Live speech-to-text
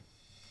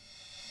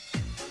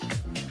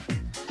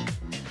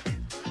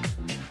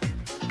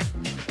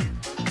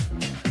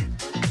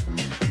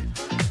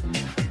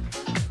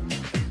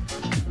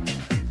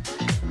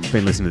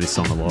Been listening to this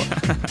song a lot.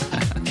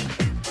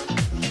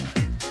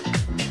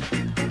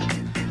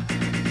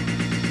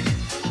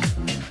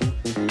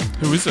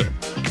 Who is it?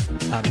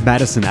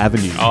 Madison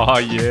Avenue. Oh,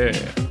 yeah.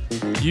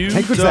 You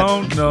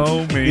don't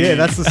know me. Yeah,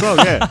 that's the song,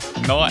 yeah.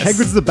 Nice. How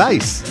good's the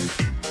bass?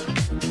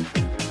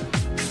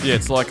 Yeah,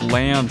 it's like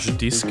lounge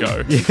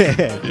disco.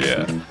 Yeah.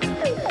 Yeah.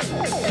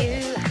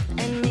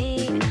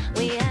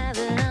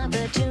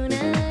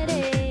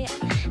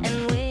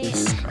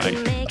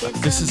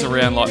 This is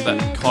around like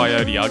that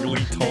Coyote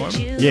Ugly time.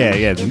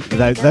 Yeah. The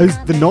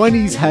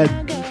 90s had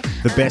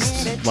the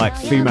best like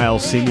female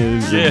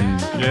singers. Yeah.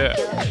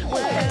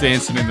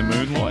 Dancing in the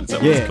Moonlight, is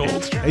that what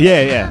it's called?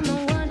 Yeah.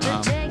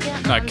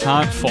 No,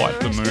 Can't Fight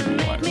the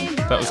Moonlight.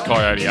 That was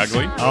Coyote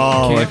Ugly.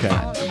 Oh, Can't okay.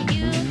 Fight the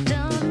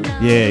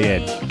Moonlight. Yeah.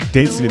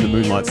 Dancing in the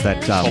Moonlight's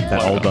that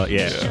older,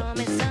 yeah.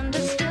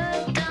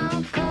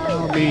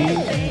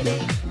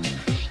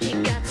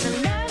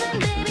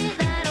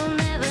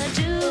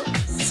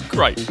 It's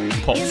great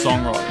pop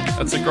songwriting.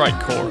 That's a great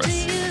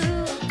chorus.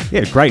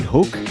 Yeah, great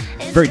hook.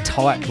 Very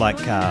tight,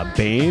 like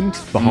band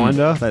behind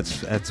her.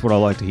 That's what I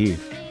like to hear.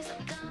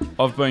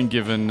 I've been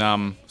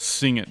given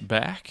Sing It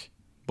Back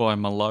by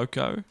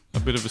Moloko a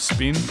bit of a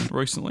spin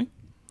recently.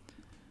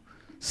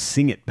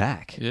 Sing It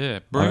Back. Yeah,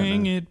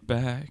 bring it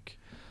back.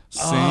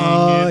 Sing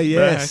it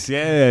yes. back.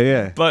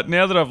 Yeah. But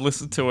now that I've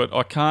listened to it,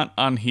 I can't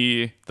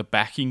unhear the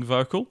backing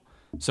vocal.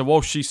 So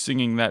while she's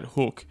singing that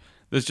hook,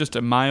 there's just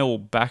a male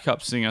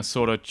backup singer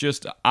sort of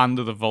just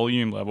under the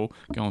volume level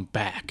going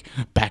back.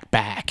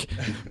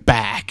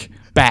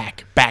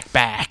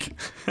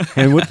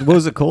 And what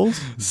was it called?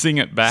 Sing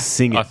It Back,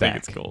 Sing It I think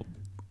Back. it's called.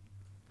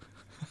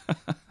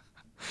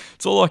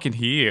 It's all I can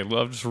hear.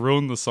 I've just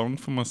ruined the song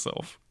for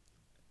myself.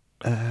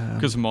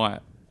 Because of my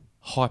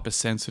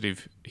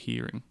hypersensitive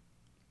hearing.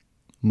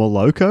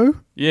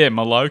 Moloko? Yeah,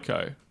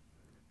 Moloko.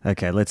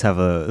 Okay, let's have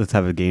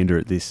a gander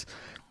at this.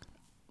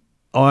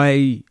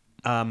 I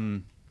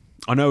know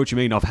what you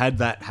mean. I've had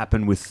that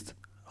happen with.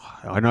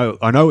 I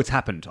know it's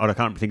happened. I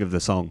can't think of the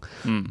song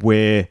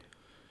where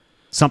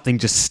something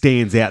just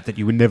stands out that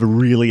you were never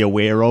really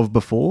aware of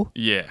before.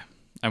 Yeah,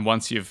 and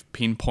once you've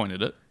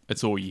pinpointed it,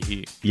 it's all you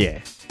hear.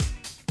 Yeah.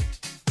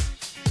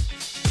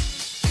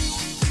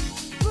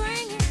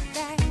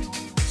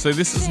 So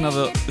this is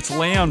it's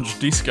lounge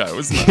disco,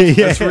 isn't it?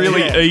 Yeah, it's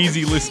really yeah.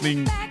 easy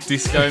listening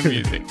disco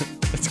music.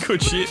 It's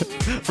good shit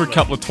for a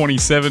couple of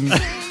 27,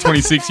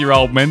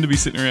 26-year-old men to be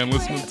sitting around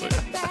listening to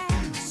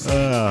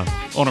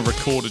on a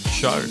recorded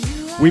show.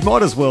 We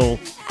might as well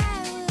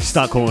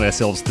start calling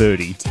ourselves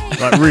 30.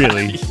 Like,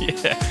 really?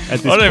 Yeah.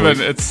 At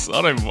this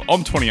point.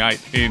 I'm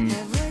 28 in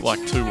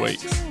like 2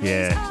 weeks.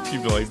 Yeah. Do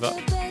you believe that?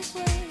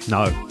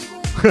 No.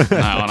 No,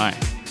 I know.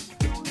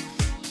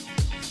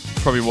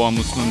 Probably why I'm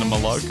listening to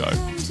Moloko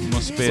in my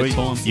spare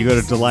time. You got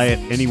to delay it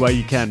any way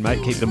you can,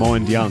 mate. Keep the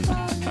mind young.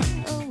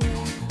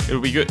 It'll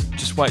be good.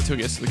 Just wait till it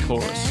gets to the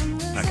chorus.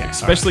 Okay.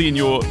 Especially in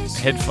your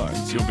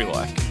headphones, you'll be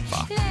like,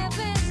 fuck.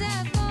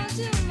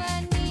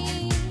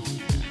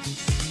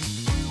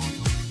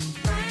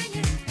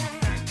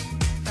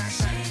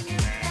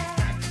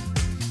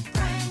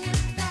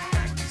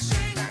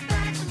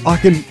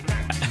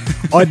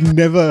 I'd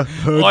never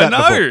heard I that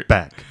know. before.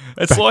 Back.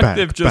 It's like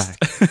they've just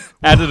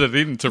added it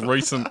into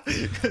recent.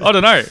 I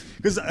don't know.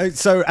 Because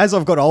so as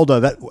I've got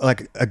older, that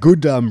like a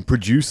good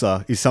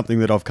producer is something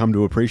that I've come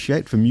to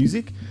appreciate for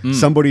music.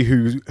 Somebody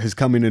who has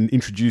come in and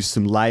introduced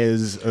some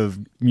layers of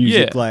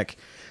music. Yeah. Like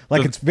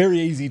it's very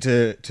easy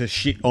to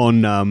shit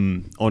on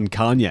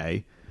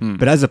Kanye,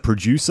 but as a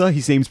producer,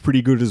 he seems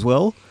pretty good as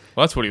well.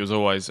 Well, that's what he was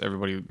always.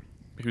 He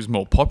was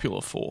more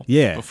popular for.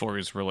 Yeah. Before he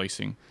was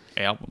releasing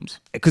albums.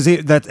 Because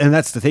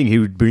that's the thing. He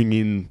would bring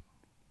in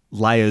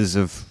layers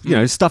of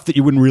stuff that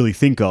you wouldn't really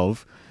think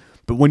of,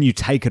 but when you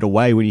take it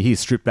away, when you hear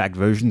stripped back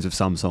versions of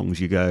some songs,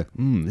 you go,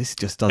 this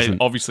just doesn't.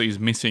 It obviously is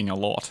missing a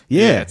lot.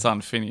 Yeah. It's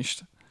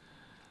unfinished.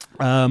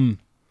 What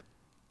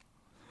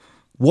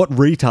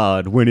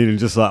retard went in and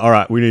just like, all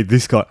right, we need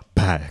this guy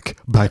back.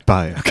 Back.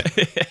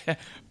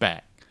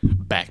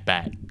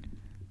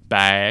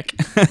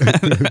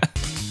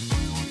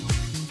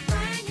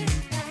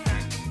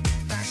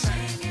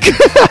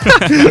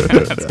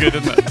 That's good,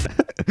 isn't it?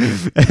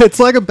 It's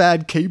like a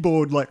bad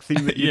keyboard like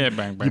thing that you... Yeah,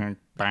 bang. Well,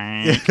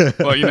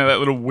 that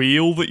little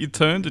wheel that you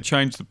turn to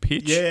change the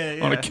pitch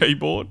on a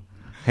keyboard.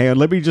 Hang on,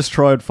 let me just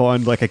try and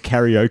find like a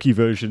karaoke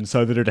version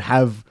so that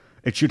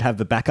it should have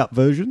the backup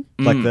version,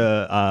 like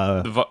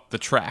The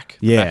track,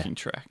 the Yeah. backing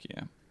track,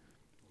 yeah.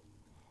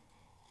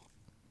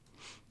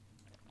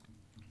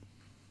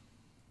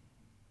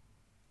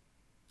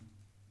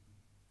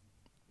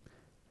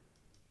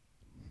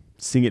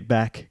 Sing It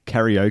Back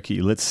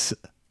karaoke. Let's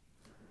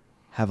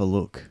have a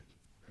look.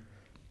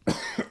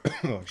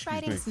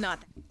 Writing's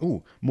not.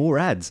 Ooh, more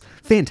ads.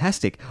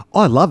 Fantastic.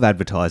 I love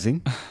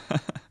advertising.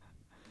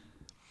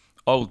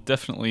 I'll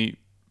definitely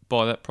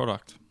buy that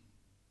product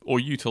or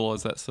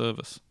utilise that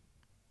service.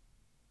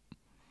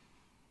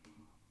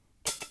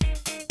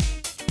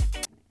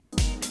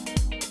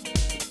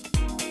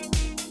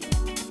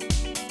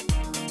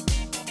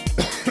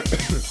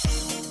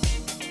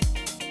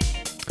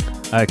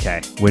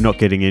 Okay, we're not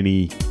getting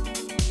any.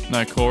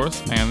 No chorus?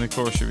 Hang on, the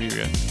chorus should be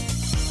here.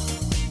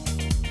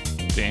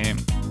 Damn.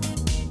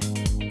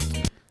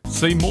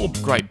 See, more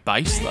great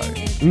bass though.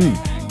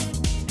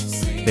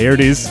 There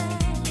it is.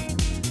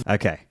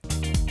 Okay.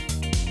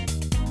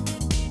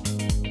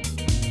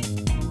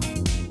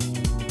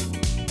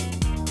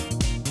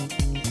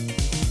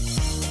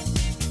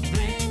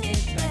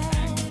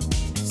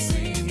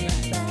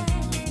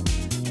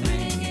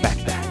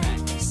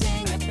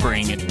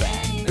 Bring it back.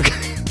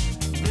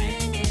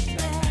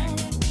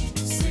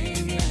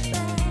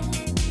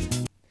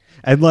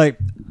 And like,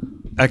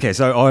 okay,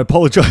 so I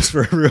apologize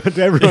for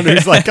everyone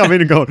who's like come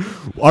in and gone,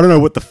 I don't know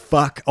what the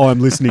fuck I'm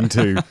listening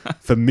to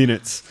for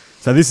minutes.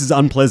 So this is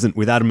Unpleasant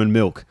with Adam and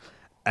Milk.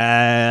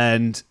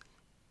 And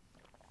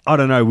I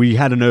don't know, we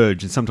had an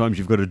urge, and sometimes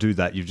you've got to do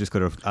that. You've just got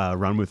to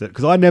run with it.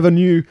 Because I never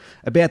knew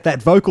about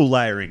that vocal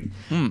layering.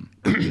 And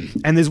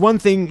there's one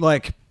thing,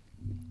 like,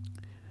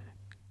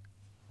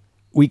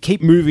 we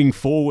keep moving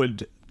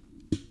forward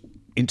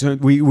in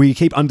we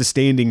keep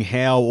understanding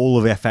how all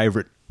of our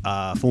favourite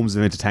forms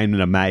of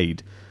entertainment are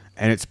made,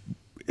 and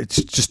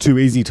it's just too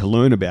easy to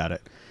learn about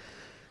it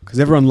because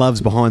everyone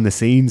loves behind the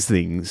scenes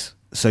things.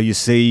 So you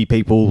see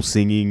people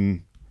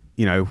singing,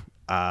 you know,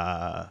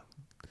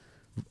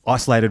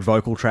 isolated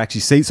vocal tracks.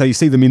 You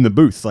see them in the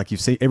booth, like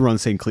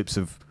everyone's seen clips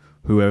of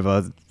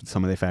whoever,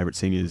 some of their favourite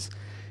singers,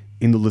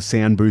 in the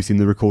sound booth in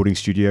the recording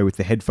studio with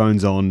the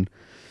headphones on,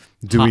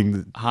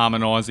 doing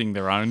harmonising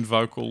their own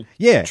vocal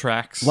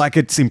tracks. Like,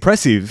 it's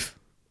impressive,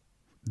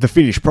 the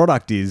finished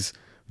product is,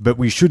 but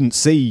we shouldn't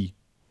see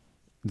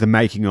the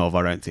making of,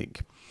 I don't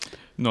think.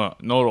 No,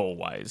 not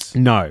always.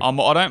 No.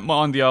 I don't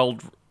mind the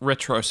old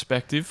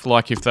retrospective,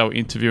 like if they were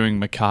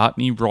interviewing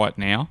McCartney right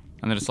now,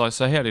 and they're just like,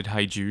 so how did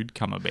Hey Jude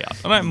come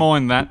about? I don't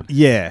mind that.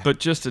 Yeah.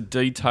 But just a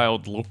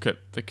detailed look at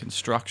the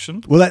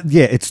construction. Well,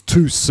 it's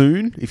too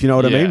soon, if you know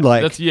what I mean.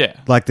 Like,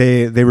 like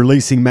they're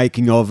releasing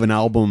making of an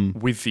album.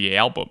 With the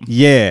album.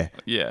 Yeah.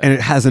 Yeah. And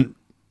it hasn't,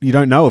 you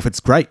don't know if it's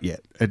great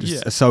yet.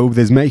 So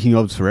there's making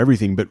ofs for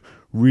everything, but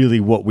really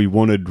what we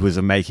wanted was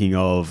a making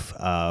of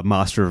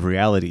Master of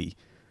Reality.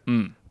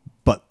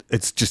 But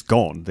it's just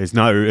gone. That's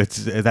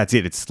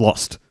it. It's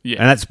lost. Yeah.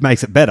 And that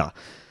makes it better.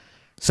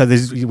 So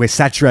we're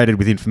saturated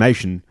with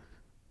information,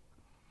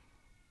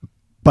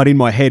 but in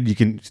my head you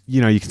can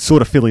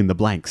sort of fill in the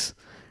blanks,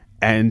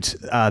 and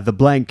the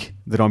blank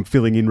that I'm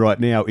filling in right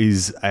now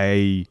is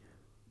a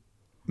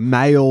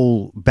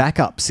male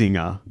backup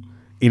singer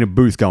in a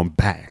booth going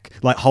back,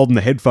 like holding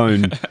the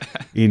headphone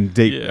in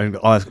deep and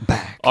eyes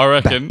back. I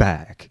reckon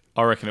back.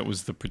 I reckon it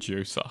was the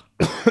producer.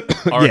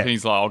 I reckon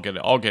he's like,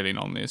 I'll get in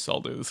on this.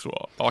 I'll do this.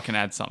 I can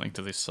add something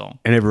to this song.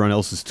 And everyone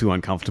else is too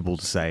uncomfortable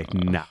to say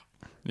nah.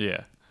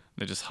 Yeah.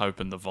 They're just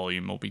hoping the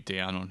volume will be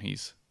down on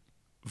his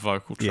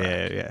vocal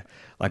track. Yeah.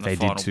 Like they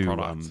did to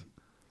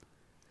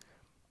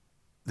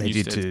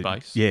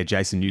bass.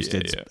 Jason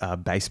Newsted's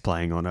bass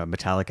playing on a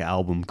Metallica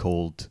album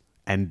called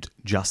And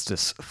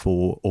Justice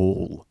for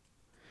All,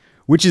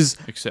 which is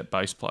except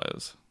bass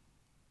players.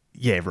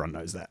 Yeah, everyone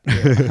knows that.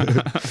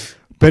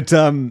 But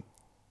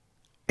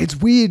it's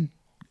weird.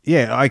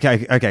 Yeah,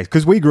 okay,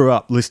 because we grew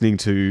up listening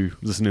to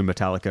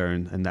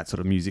Metallica and that sort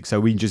of music, so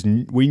we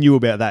knew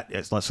about that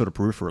as like sort of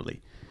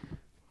peripherally.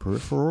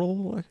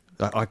 Peripheral?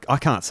 I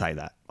can't say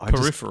that.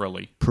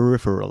 Peripherally.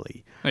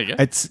 Peripherally. There you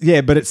go.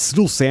 But it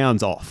still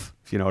sounds off,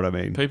 if you know what I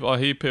mean. I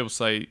hear people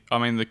say,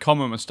 the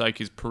common mistake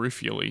is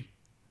peripherally.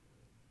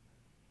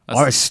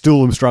 I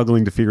still am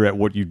struggling to figure out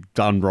what you've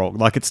done wrong.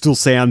 Like, it still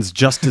sounds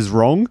just as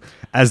wrong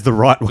as the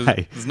right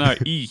way. There's no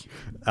E.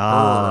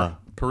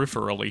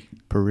 Peripherally.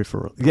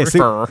 Peripheral. Yeah,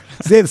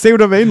 see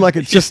what I mean? Like,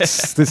 it's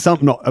just, there's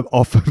something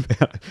off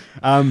about it.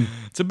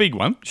 It's a big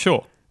one,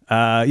 sure.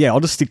 I'll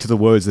just stick to the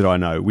words that I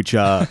know, which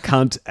are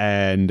cunt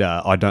and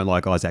I don't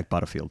like Isaac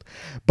Butterfield.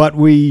 But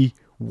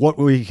what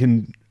we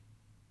can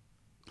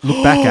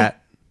look back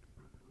at.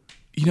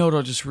 You know what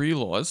I just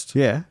realised?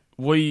 Yeah.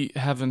 We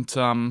haven't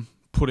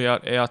put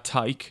out our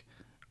take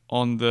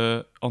on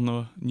the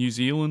New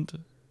Zealand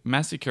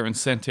massacre and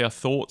sent our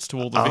thoughts to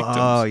all the victims.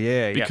 Oh,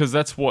 yeah. Because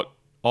that's what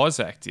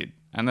Isaac did.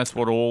 And that's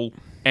what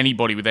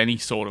anybody with any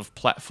sort of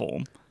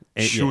platform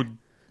should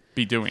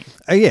be doing.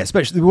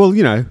 Especially,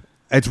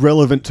 it's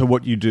relevant to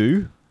what you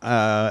do,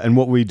 and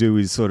what we do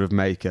is sort of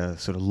make a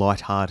sort of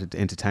light-hearted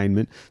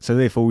entertainment. So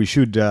therefore, we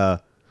should,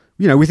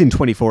 within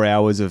 24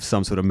 hours of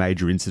some sort of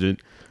major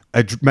incident,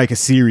 make a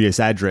serious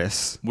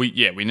address. We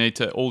need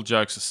to, all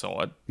jokes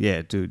aside.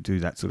 Yeah, do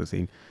that sort of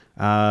thing.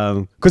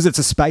 Because it's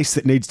a space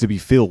that needs to be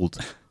filled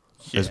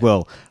as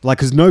well. Like,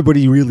 because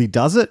nobody really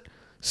does it.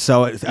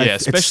 So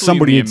especially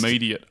somebody in the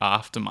immediate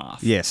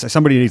aftermath. Yeah, so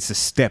somebody needs to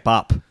step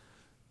up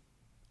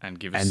and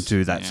give us, and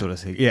do that sort of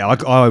thing. Yeah,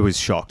 I was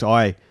shocked.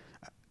 So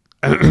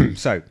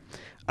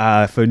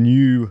for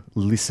new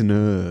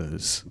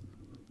listeners,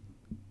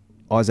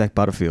 Isaac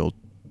Butterfield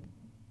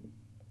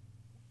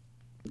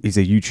is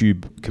a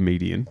YouTube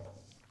comedian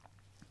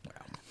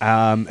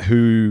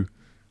who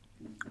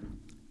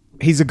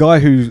he's a guy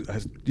who,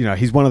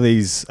 he's one of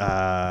these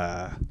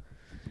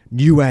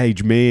new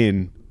age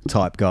men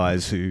type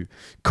guys who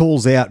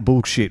calls out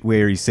bullshit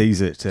where he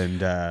sees it,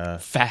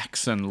 and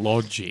Facts and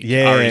logic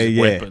are his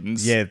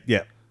weapons.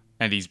 Yeah.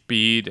 And his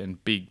beard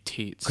and big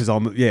tits.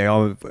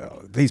 Because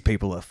these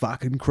people are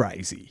fucking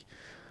crazy.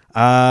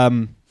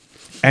 And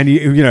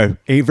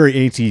a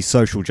very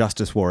anti-social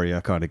justice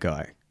warrior kind of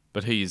guy.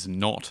 But he is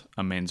not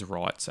a men's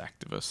rights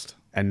activist.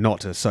 And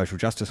not a social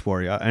justice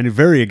warrior, and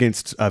very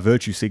against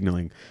virtue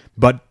signaling,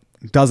 but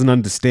doesn't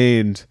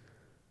understand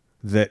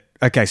that.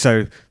 Okay,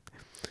 so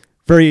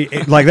very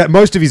like that.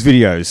 Most of his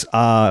videos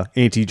are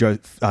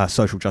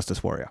anti-social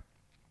justice warrior.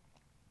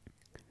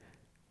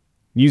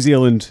 New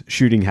Zealand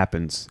shooting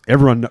happens.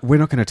 We're not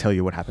going to tell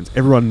you what happens.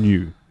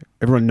 Everyone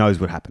knows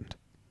what happened.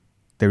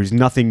 There is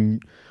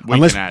nothing we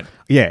can add.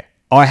 Yeah,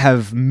 I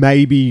have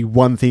maybe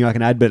one thing I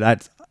can add, but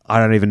I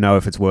don't even know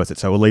if it's worth it.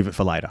 So we'll leave it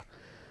for later.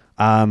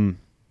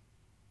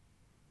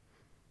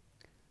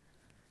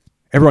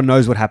 Everyone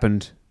knows what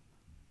happened.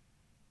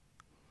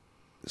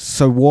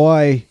 So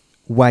why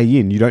weigh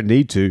in? You don't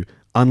need to,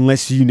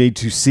 unless you need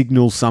to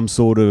signal some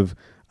sort of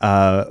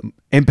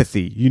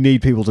empathy. You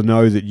need people to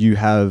know that you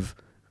have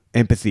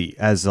empathy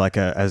as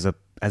an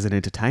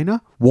entertainer.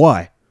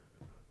 Why?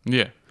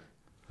 Yeah.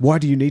 Why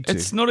do you need to?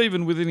 It's not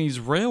even within his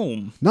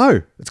realm.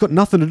 No, it's got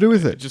nothing to do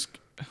with it. It's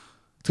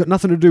got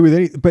nothing to do with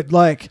any. But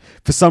like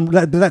for some,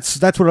 that's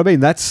what I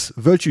mean. That's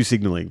virtue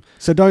signaling.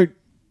 So don't.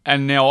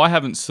 And now I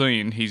haven't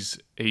seen his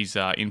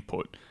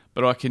input,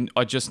 but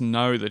I just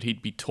know that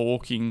he'd be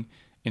talking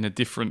in a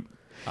different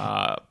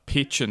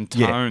pitch and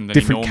tone than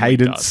different he normally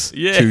cadence does.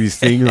 Yeah. to his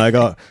thing. Like,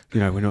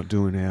 we're not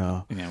doing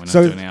our. Yeah, we're not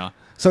doing our.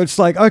 So it's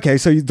like, okay,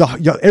 so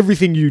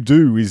everything you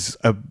do is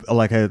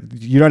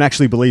you don't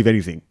actually believe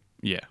anything.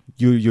 Yeah.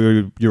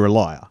 You're a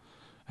liar.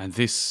 And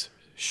this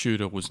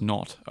shooter was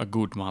not a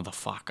good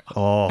motherfucker.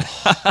 Oh,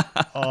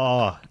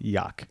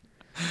 yuck.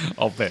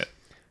 I'll bet.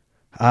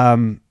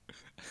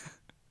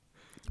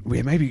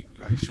 Maybe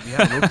should we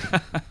have a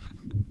look?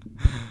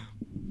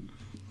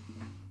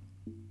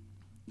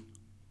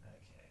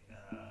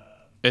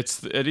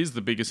 It is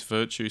the biggest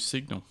virtue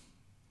signal.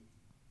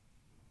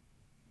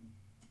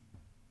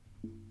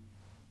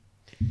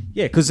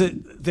 Yeah, because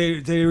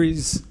there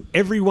is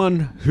everyone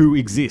who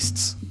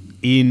exists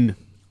in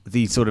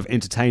the sort of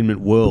entertainment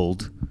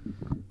world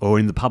or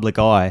in the public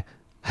eye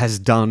has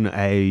done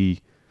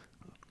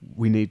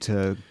we need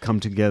to come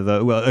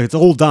together. Well, it's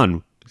all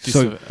done.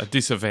 A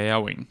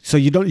disavowing. So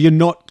you're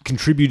not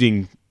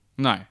contributing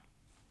No.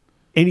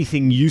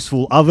 anything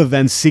useful other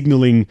than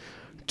signaling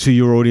to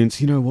your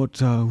audience, you know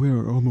what,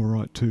 I'm all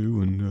right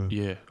too, and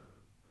yeah,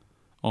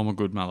 I'm a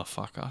good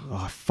motherfucker.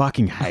 I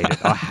fucking hate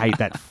it. I hate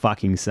that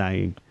fucking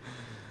saying.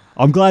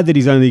 I'm glad that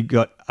he's only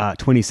got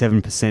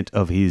 27%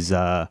 of his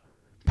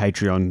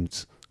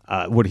Patreons.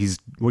 What he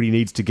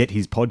needs to get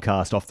his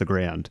podcast off the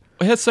ground.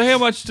 So how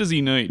much does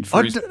he need?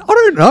 I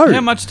don't know.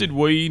 How much did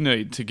we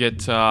need to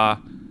get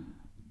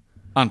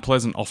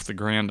Unpleasant off the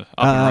ground, up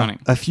and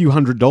running? A few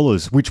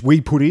 $100s, which we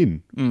put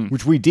in,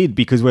 which we did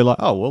because we're like,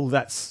 oh well,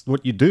 that's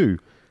what you do.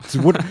 So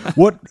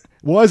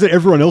why is it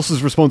everyone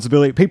else's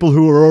responsibility? People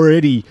who are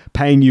already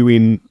paying you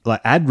in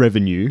like ad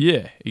revenue.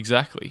 Yeah,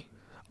 exactly.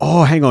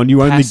 Oh, hang on, you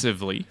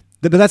Passively.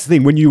 But that's the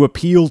thing. When you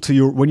appeal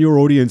to when your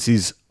audience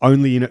is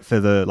only in it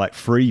for the like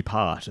free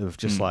part of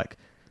just like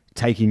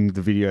taking the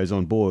videos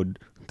on board,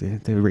 they're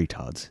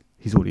retards.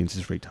 His audience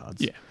is retards.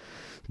 Yeah.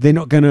 They're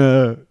not going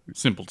to...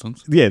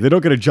 Simpletons. Yeah, they're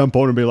not going to jump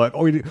on and be like,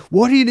 oh,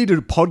 why do you need a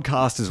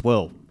podcast as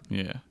well?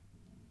 Yeah.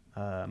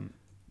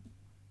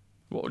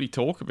 What would he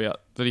talk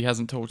about that he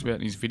hasn't talked about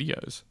in his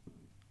videos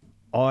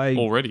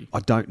already? I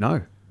don't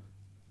know.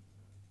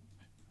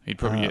 He'd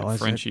probably get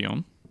Frenchie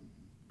on.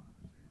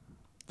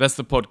 That's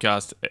the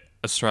podcast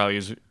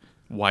Australia's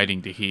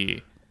waiting to hear.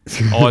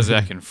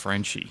 Isaac and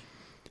Frenchie.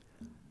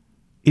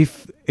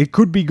 If it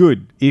could be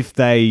good if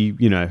they,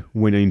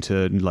 went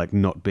into like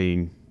not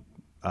being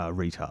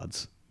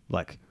retards.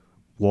 Like,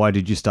 why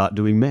did you start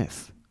doing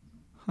meth?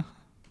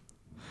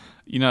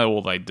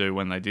 All they do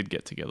when they did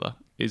get together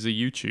is a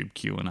YouTube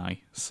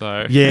Q&A.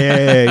 So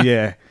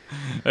yeah.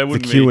 The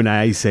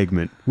Q&A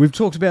segment. We've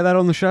talked about that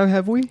on the show,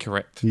 have we?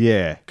 Correct.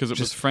 Yeah, because it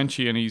was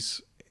Frenchie and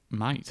his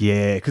mate.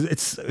 Yeah, because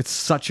it's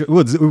such a... Well,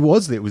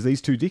 it was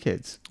these two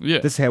dickheads. Yeah.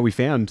 That's how we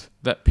found...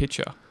 that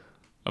picture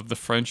of the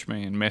French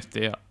man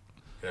methed out.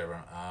 Yeah,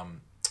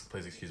 everyone,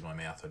 please excuse my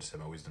mouth. I just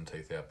had my wisdom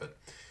teeth out. But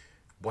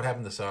what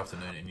happened this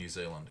afternoon in New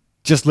Zealand?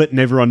 Just letting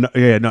everyone know...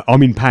 Yeah, no,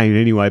 I'm in pain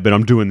anyway, but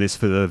I'm doing this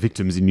for the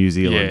victims in New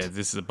Zealand. Yeah,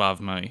 this is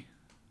above me.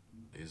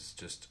 Is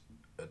just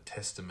a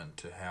testament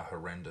to how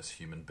horrendous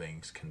human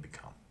beings can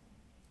become.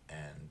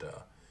 And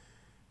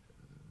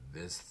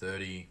there's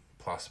 30...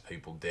 plus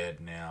people dead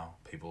now,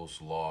 people's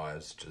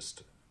lives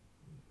just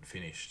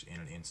finished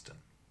in an instant.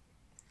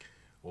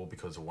 All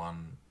because of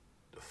one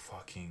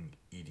fucking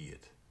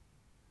idiot.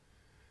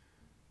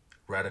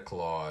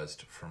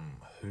 Radicalised from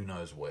who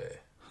knows where.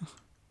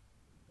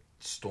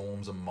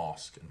 Storms a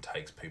mosque and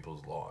takes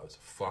people's lives.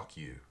 Fuck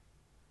you.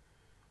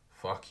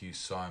 Fuck you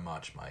so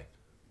much, mate.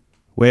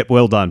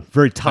 Well done.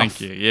 Very tough.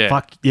 Thank you,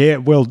 yeah.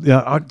 You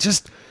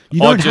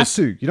don't have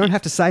to. You don't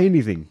have to say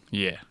anything.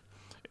 Yeah.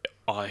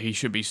 Oh, he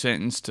should be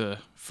sentenced to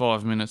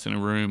 5 minutes in a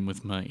room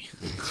with me.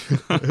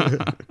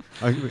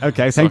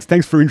 Okay,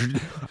 thanks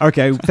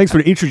for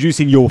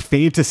introducing your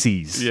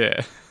fantasies.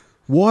 Yeah.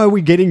 Why are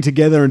we getting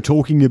together and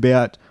talking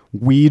about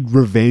weird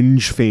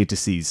revenge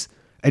fantasies?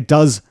 It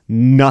does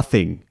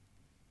nothing.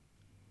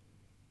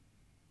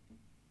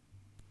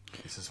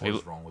 This is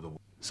what's wrong with the...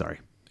 Sorry.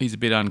 He's a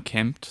bit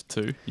unkempt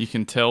too. You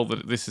can tell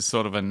that this is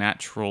sort of a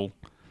natural...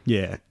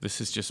 Yeah.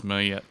 This is just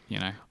me,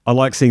 I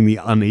like seeing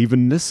the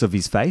unevenness of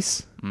his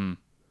face.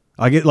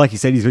 I get, like you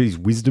said, he's got his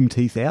wisdom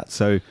teeth out,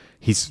 so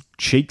his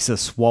cheeks are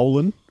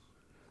swollen.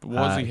 But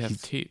why does he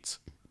have tits?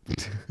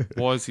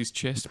 Why is his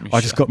chest missing?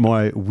 I just got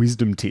my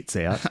wisdom tits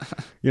out.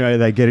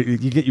 They get it.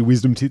 You get your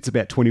wisdom tits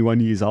about 21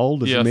 years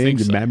old as a man.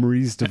 Your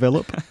memories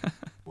develop.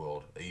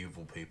 World,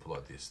 evil people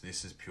like this.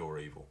 This is pure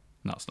evil.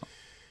 No, it's not.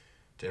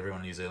 To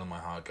everyone in New Zealand, my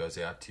heart goes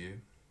out to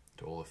you.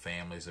 To all the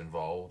families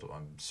involved,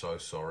 I'm so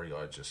sorry.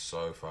 I'm just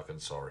so fucking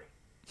sorry.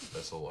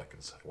 That's all I can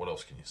say. What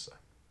else can you say?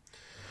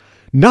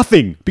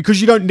 Nothing, because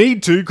you don't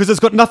need to, because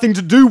it's got nothing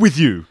to do with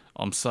you.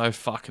 I'm so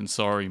fucking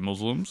sorry,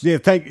 Muslims.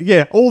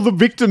 Yeah, all the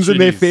victims and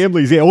their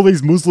families. Yeah, all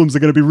these Muslims are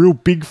going to be real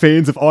big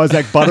fans of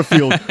Isaac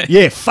Butterfield.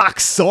 Yeah, fuck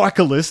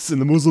cyclists.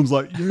 And the Muslims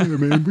like, yeah,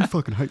 man, we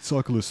fucking hate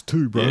cyclists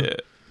too, bro. Yeah,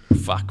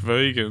 fuck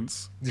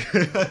vegans.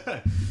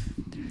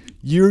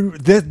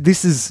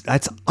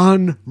 That's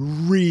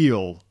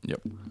unreal.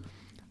 Yep.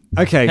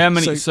 Okay. How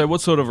many? So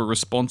what sort of a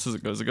response has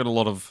it got? Has it got a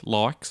lot of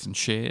likes and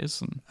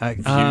shares and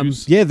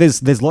views? Yeah,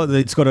 there's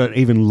it's got to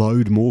even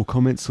load more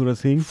comments, sort of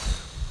thing.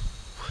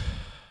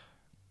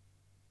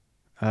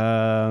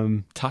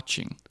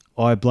 Touching.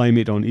 I blame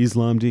it on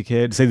Islam,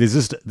 dickhead. See,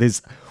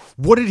 there's.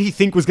 What did he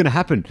think was going to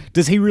happen?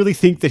 Does he really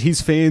think that his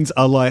fans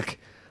are like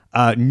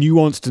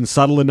nuanced and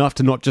subtle enough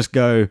to not just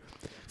go,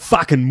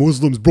 "Fucking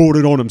Muslims brought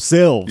it on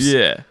themselves"?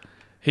 Yeah.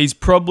 He's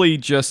probably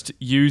just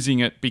using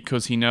it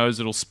because he knows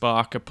it'll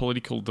spark a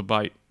political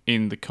debate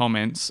in the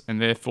comments, and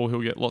therefore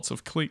he'll get lots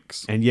of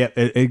clicks. And yeah,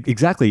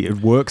 exactly, it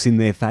works in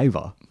their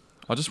favour.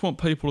 I just want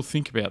people to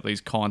think about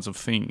these kinds of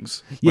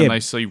things when they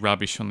see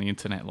rubbish on the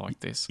internet like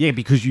this. Yeah,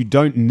 because you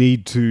don't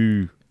need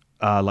to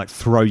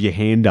throw your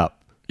hand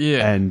up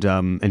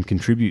and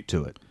contribute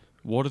to it.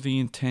 What are the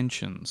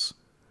intentions?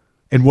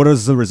 And what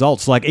is the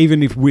results? Like,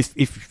 even if what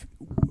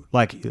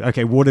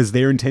is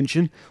their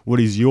intention?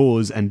 What is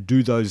yours? And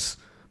do those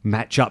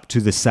match up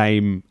to the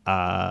same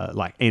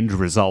end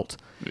result?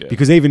 Yeah.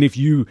 Because even if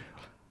you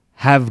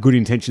have good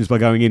intentions by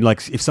going in,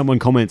 like if someone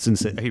comments and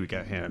says, here we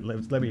go, hang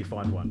on, let me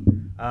find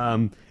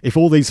one. If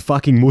all these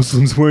fucking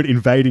Muslims weren't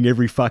invading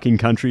every fucking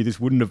country, this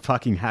wouldn't have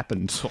fucking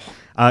happened.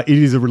 It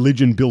is a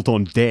religion built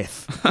on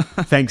death.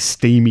 Thanks,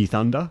 Steamy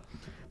Thunder.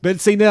 But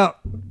see, now,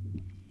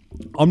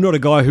 I'm not a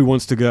guy who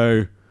wants to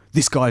go,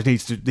 this guy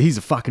he's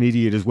a fucking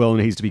idiot as well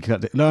and needs to be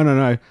cut.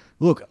 No.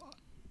 Look,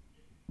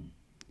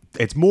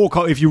 it's more,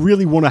 if you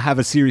really want to have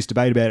a serious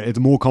debate about it, it's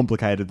more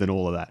complicated than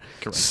all of that.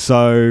 Correct.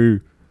 So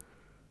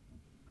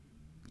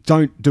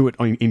don't do it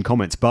in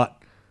comments, but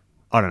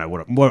I don't know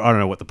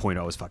what the point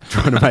I was fucking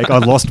trying to make. I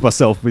lost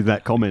myself with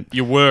that comment.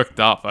 You're worked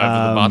up over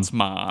the butts,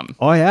 man.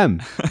 I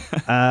am.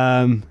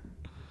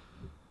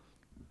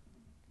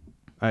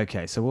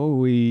 Okay,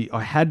 so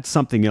I had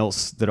something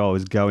else that I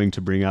was going to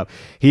bring up.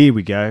 Here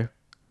we go.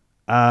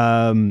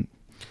 Because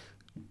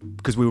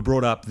we were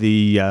brought up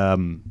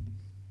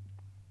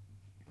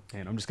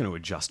and I'm just going to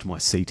adjust my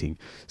seating.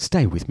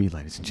 Stay with me,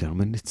 ladies and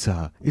gentlemen. It's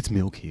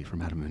Milk here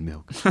from Adam and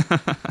Milk.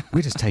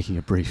 We're just taking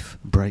a brief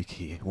break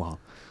here while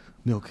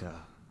Milk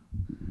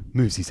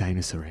moves his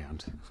anus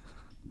around.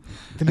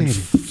 The man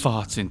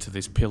farts into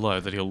this pillow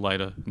that he'll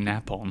later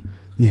nap on.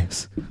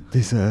 Yes,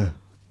 there's a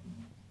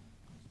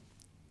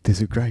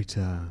great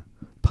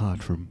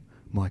part from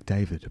Mike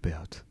David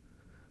about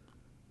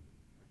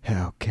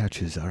how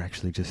couches are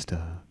actually just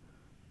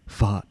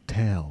fart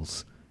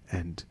towels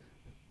and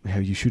how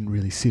you shouldn't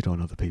really sit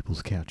on other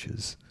people's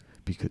couches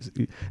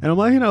and I'm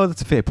like,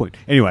 that's a fair point.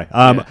 Anyway,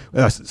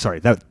 sorry,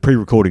 that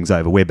pre-recording's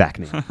over. We're back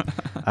now.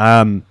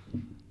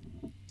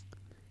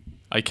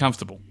 Are you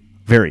comfortable?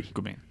 Very.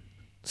 Good man.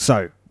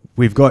 So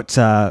we've got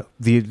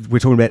we're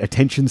talking about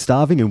attention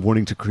starving and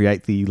wanting to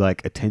create the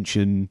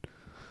attention.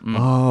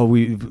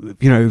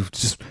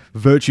 Just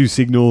virtue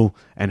signal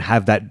and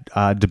have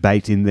that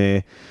debate in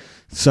there.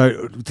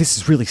 So this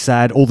is really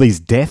sad. All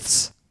these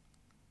deaths.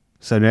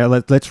 So now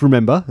let's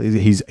remember,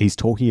 he's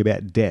talking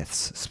about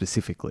deaths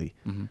specifically.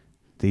 Mm-hmm.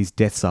 These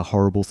deaths are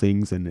horrible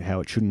things and how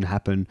it shouldn't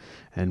happen.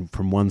 And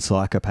from one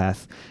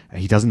psychopath,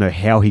 he doesn't know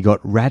how he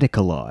got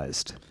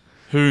radicalized.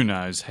 Who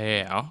knows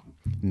how?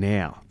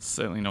 Now.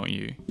 Certainly not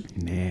you.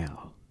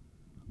 Now.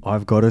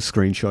 I've got a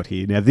screenshot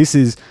here. Now this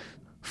is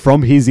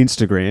from his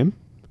Instagram.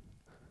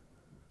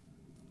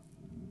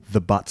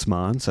 The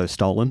Buttsman, so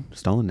stolen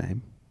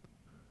name.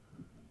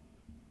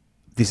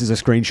 This is a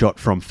screenshot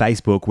from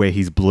Facebook where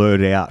he's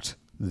blurred out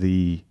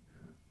the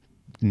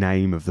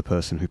name of the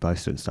person who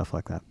posted and stuff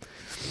like that.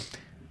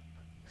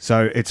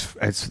 So it's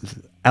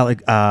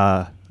Alex.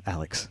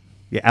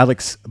 Yeah,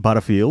 Alex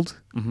Butterfield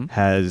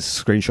has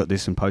screenshot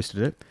this and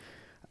posted it.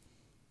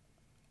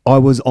 I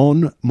was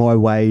on my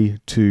way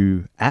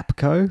to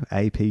APCO,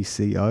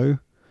 APCO,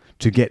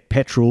 to get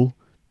petrol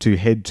to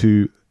head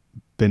to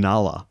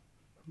Benalla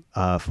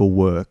for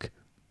work.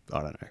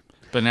 I don't know.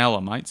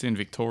 Benalla, mates, in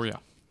Victoria.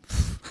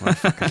 I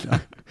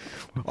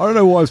don't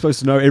know why I'm supposed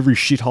to know every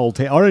shithole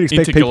town. I don't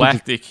expect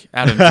Intergalactic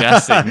Adam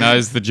Jassy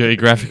knows the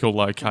geographical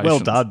locations. Well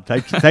done.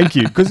 Thank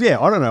you. Because, yeah,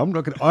 I don't know. I'm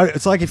not gonna.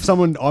 It's like if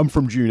I'm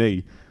from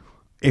Junee.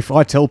 If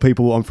I tell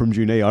people I'm from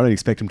Junee, I don't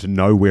expect them to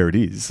know where it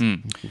is.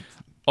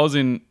 I was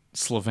in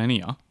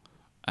Slovenia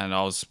and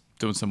I was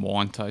doing some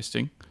wine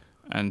tasting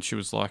and she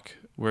was like,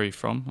 where are you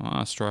from?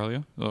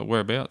 Australia. Like,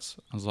 whereabouts?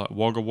 I was like,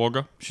 Wagga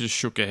Wagga. She just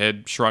shook her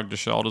head, shrugged her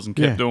shoulders and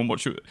kept doing what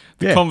she...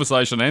 The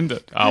conversation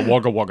ended.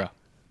 Wagga Wagga.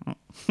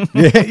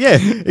 yeah,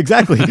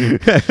 exactly.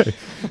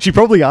 She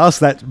probably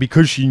asked that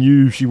because she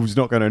knew she was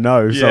not going to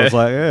know. So I was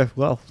like, yeah,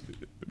 well,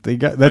 there you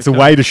go. That's a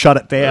way to shut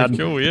it down.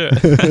 Very cool,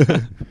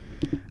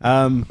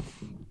 yeah.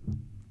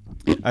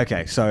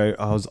 Okay, so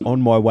I was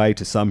on my way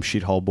to some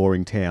shithole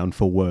boring town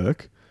for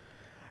work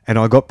and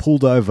I got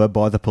pulled over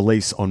by the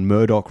police on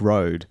Murdoch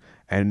Road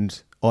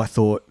and I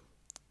thought,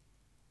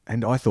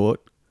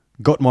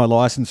 got my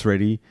license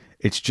ready,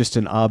 it's just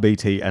an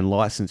RBT and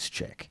license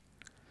check.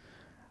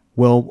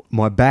 Well,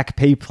 my back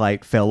P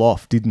plate fell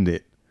off, didn't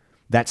it?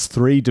 That's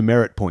 3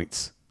 demerit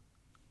points.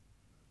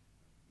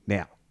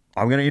 Now,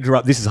 I'm going to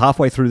interrupt. This is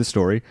halfway through the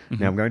story.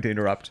 Now I'm going to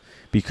interrupt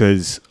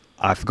because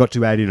I forgot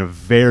to add in a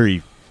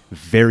very,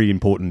 very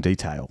important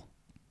detail,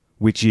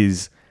 which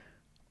is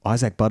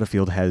Isaac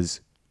Butterfield has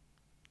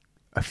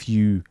a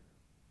few,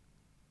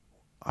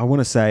 I want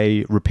to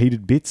say,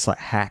 repeated bits, like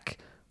hack,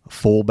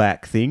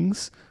 fallback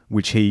things,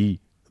 which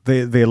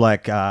they're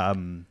like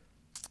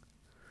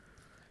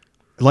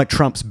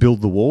Trump's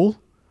build the wall.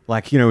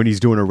 Like, you know, when he's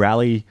doing a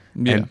rally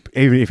and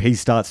even if he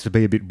starts to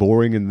be a bit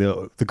boring and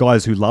the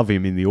guys who love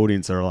him in the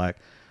audience are like,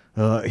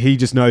 he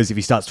just knows if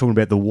he starts talking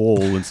about the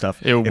wall and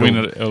stuff, it'll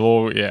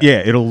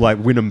like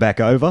win them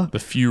back over. The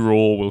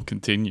furore will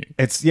continue.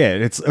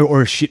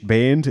 Or a shit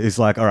band is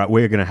like, all right,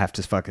 we're going to have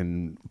to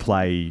fucking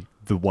play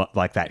the what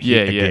like that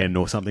hit again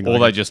or something. Or like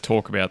they that. just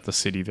talk about the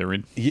city they're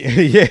in.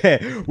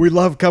 Yeah. We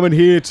love coming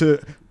here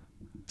to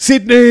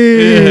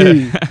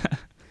Sydney.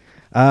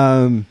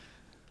 Yeah.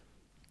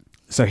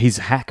 So his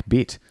hack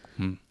bit,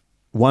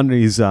 one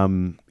is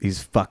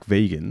fuck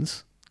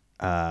vegans.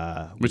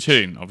 Which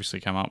he didn't obviously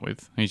come up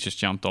with. He's just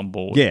jumped on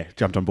board. Yeah,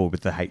 jumped on board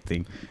with the hate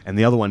thing. And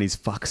the other one is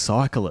fuck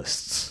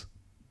cyclists.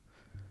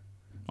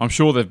 I'm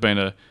sure they've been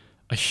a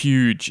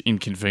huge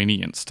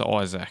inconvenience to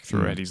Isaac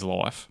throughout his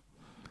life.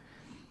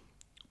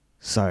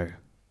 So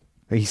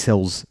he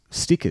sells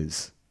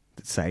stickers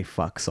that say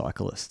fuck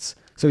cyclists.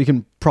 So he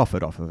can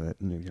profit off of it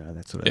and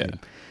that sort of thing.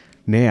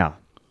 Now,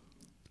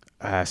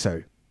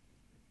 so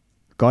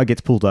guy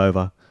gets pulled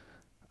over.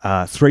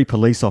 3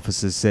 police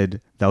officers said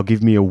they'll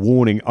give me a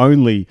warning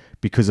only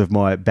because of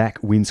my back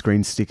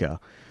windscreen sticker,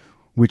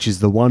 which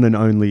is the one and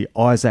only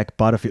Isaac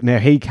Butterfield. Now,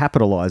 he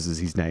capitalizes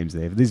his names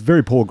there. There's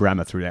very poor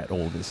grammar throughout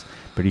all of this,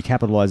 but he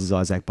capitalizes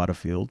Isaac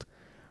Butterfield.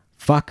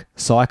 Fuck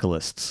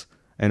cyclists.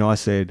 And I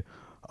said,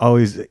 oh,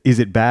 is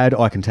it bad?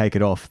 I can take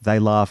it off. They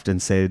laughed and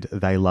said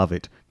they love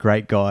it.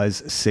 Great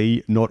guys.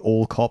 See, not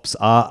all cops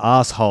are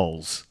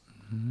assholes.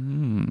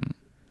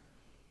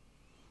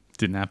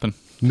 Didn't happen.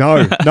 No,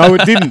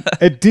 it didn't.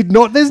 It did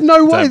not. There's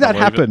no way that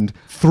happened.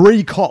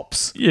 3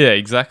 cops. Yeah,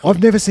 exactly.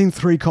 I've never seen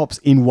 3 cops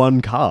in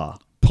one car.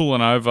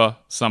 Pulling over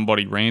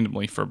somebody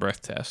randomly for a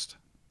breath test.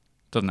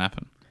 Doesn't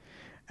happen.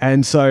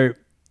 And so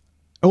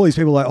all these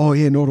people are like, oh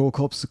yeah, not all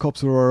cops. The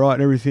cops are all right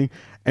and everything.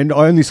 And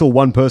I only saw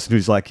one person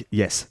who's like,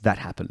 yes, that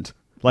happened.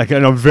 Like,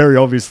 and I'm very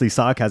obviously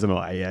sarcasm.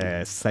 Like,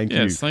 yes, thank you.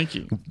 Yes, thank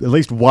you. At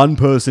least one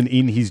person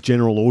in his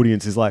general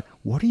audience is like,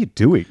 what are you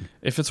doing?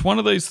 If it's one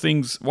of these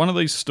things, one of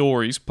these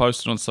stories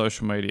posted on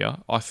social media,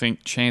 I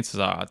think chances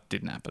are it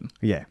didn't happen.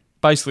 Yeah.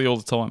 Basically all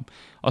the time.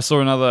 I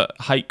saw another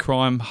hate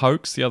crime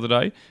hoax the other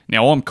day.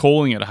 Now, I'm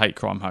calling it a hate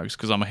crime hoax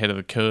because I'm ahead of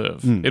the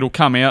curve. It'll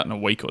come out in a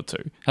week or 2.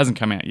 Hasn't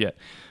come out yet.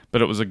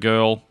 But it was a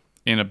girl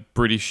in a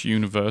British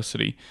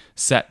university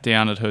sat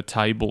down at her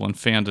table and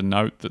found a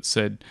note that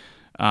said,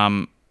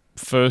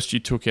 first you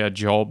took our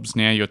jobs,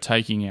 now you're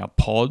taking our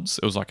pods.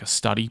 It was like a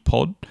study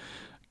pod.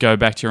 Go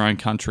back to your own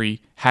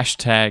country,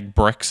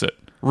 #Brexit.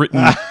 Written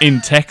in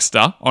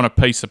texter on a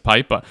piece of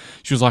paper.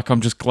 She was like, I'm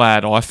just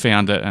glad I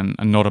found it and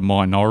not a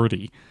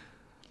minority.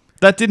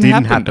 That didn't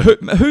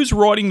happen. Who's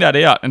writing that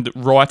out and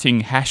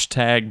writing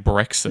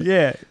 #Brexit?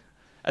 Yeah.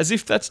 As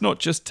if that's not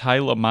just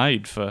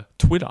tailor-made for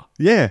Twitter.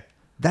 Yeah.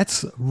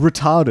 That's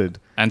retarded.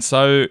 And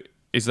so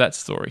is that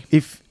story.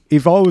 If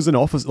I was an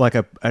officer, like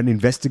an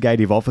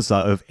investigative officer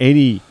of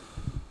any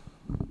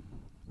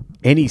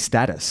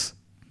status,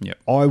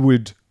 I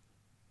would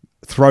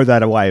throw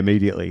that away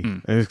immediately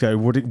and just go,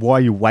 why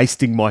are you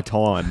wasting my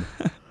time?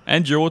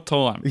 And your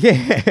time.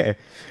 Yeah.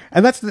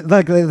 And that's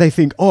like they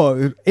think,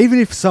 oh, even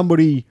if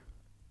somebody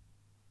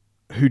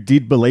who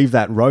did believe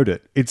that wrote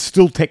it, it's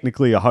still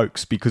technically a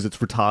hoax because it's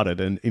retarded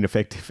and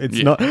ineffective.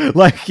 It's not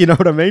like, you know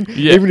what I mean?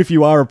 Yeah. Even if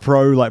you are a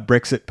pro like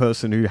Brexit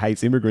person who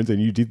hates immigrants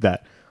and you did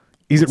that,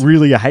 Is it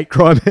really a hate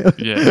crime?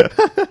 Yeah.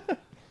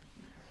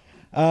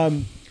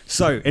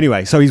 So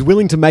anyway, so he's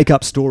willing to make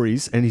up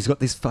stories, and he's got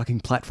this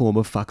fucking platform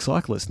of fuck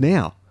cyclists.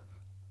 Now,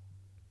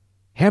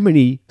 how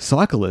many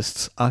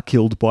cyclists are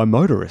killed by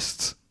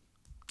motorists?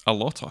 A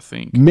lot, I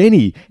think.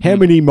 Many. How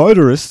many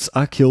motorists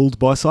are killed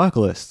by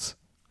cyclists?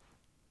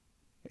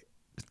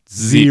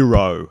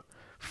 Zero.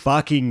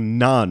 Fucking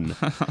none.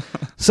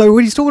 So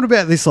when he's talking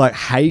about this like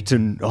hate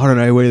and I don't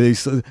know where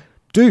these,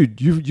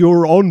 dude,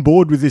 you're on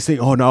board with this thing.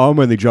 Oh no, I'm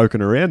only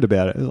joking around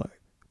about it. Like,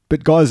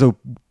 but guys are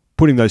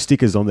putting those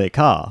stickers on their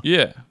car.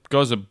 Yeah.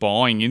 Guys are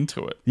buying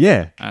into it.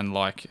 Yeah, And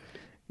like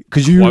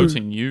because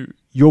quoting you.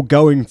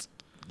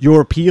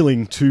 You're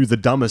appealing to the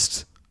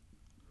dumbest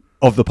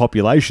of the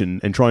population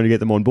and trying to get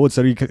them on board.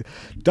 So you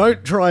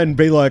don't try and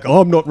be like,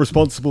 oh, I'm not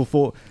responsible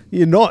for.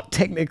 You're not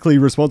technically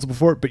responsible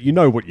for it, but you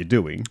know what you're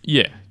doing.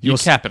 Yeah. You're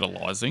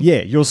capitalizing.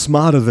 Yeah, you're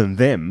smarter than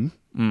them,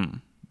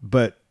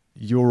 but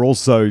you're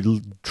also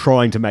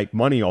trying to make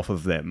money off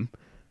of them.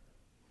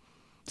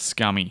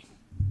 Scummy.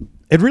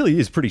 It really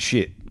is pretty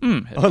shit.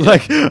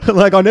 Like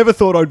I never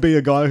thought I'd be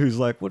a guy who's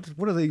like, what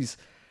are these,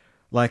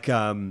 like,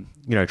 trying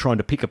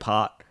to pick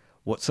apart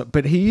what's up.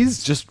 But he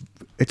is just,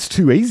 it's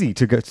too easy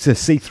to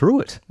see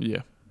through it. Yeah.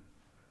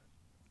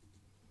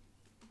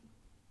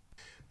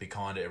 Be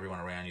kind to everyone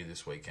around you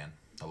this weekend.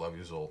 I love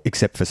you all.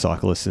 Except for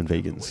cyclists and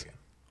vegans.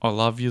 I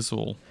love yous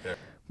all. Yeah.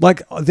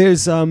 Like,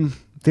 there's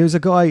a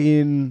guy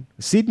in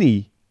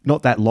Sydney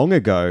not that long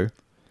ago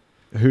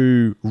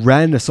who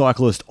ran a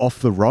cyclist off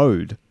the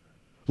road.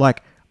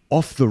 Like,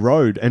 off the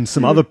road, and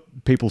some other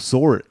people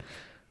saw it.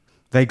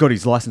 They got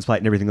his license plate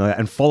and everything like that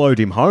and followed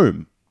him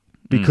home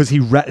because he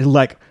went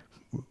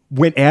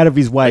out of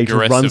his way to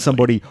run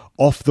somebody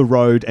off the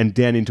road and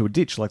down into a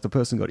ditch. Like, the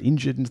person got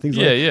injured and things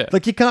like that. Yeah.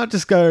 Like, you can't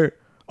just go,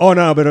 oh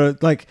no,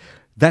 but like,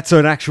 that's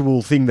an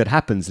actual thing that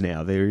happens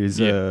now. There is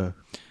a...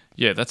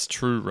 Yeah, that's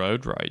true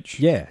road rage.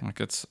 Yeah.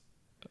 Like, it's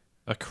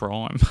a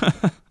crime.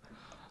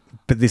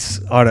 But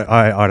this, I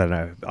don't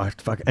know.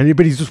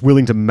 Anybody's just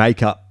willing to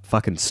make up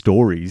fucking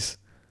stories.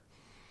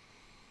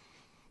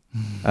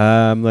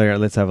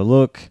 Let's have a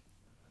look.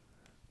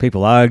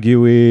 People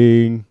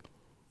arguing.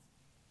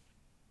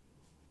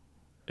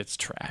 It's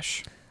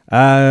trash.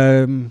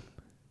 Yeah,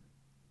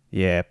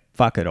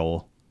 fuck it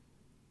all.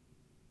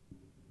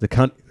 The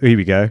cunt. Here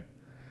we go.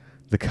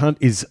 The cunt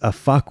is a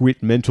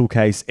fuckwit mental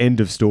case.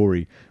 End of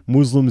story.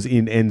 Muslims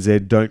in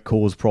NZ don't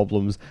cause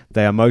problems.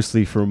 They are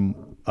mostly from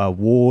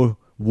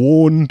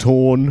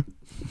worn-torn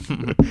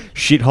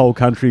shithole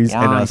countries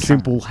and are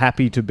simple,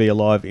 happy to be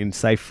alive in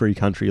safe, free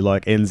country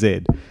like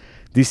NZ.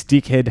 This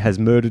dickhead has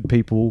murdered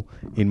people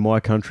in my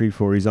country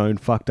for his own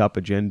fucked up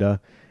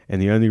agenda,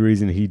 and the only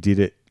reason he did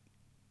it...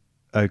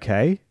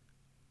 Okay?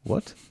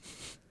 What?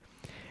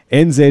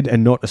 NZ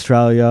and not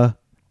Australia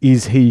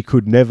is he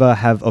could never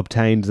have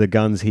obtained the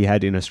guns he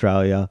had in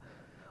Australia.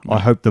 I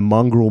hope the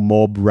mongrel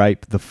mob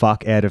rape the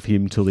fuck out of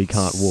him till he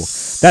can't walk.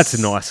 That's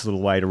a nice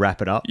little way to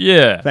wrap it up.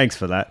 Yeah. Thanks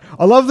for that.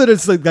 I love that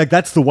it's like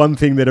that's the one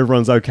thing that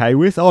everyone's okay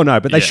with. Oh no,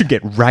 but they should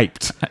get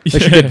raped. They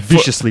should get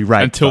viciously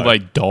raped. Until they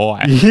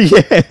die.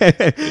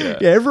 Yeah,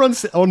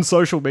 everyone's on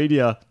social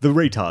media, the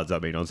retards, I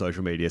mean, on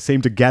social media,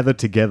 seem to gather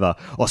together.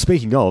 Oh,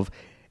 speaking of,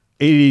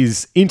 it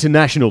is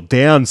International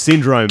Down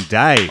Syndrome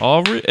Day.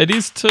 Oh, it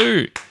is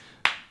too.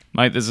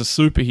 Mate, there's a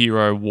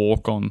superhero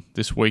walk on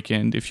this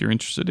weekend if you're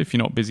interested, if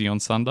you're not busy on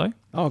Sunday.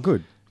 Oh,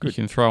 good. You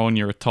can throw on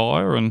your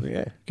attire and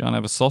go and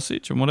have a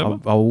sausage and whatever.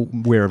 I'll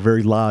wear a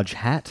very large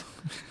hat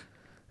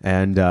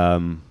and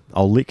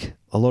I'll lick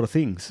a lot of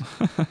things.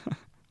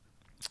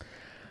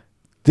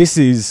 This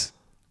is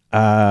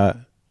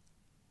retarded,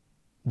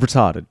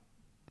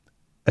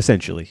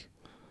 essentially.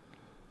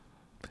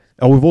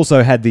 Oh, we've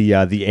also had the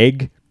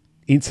egg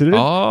incident.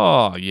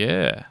 Oh,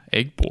 yeah.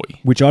 Egg boy.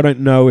 Which I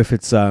don't know if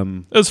it's...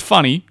 It was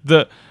funny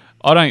that...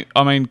 I don't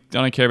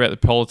care about the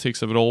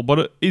politics of it all, but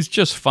it is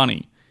just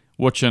funny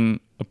watching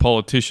a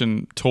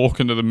politician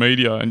talking to the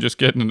media and just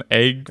getting an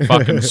egg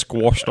fucking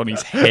squashed on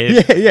his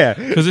head. Yeah.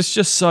 Because it's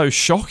just so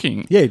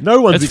shocking. Yeah,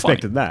 no one's It's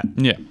expected that.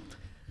 Yeah.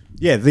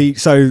 Yeah,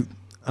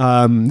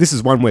 this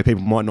is one where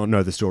people might not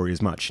know the story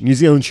as much. New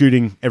Zealand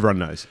shooting, everyone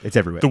knows. It's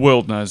everywhere. The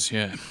world knows,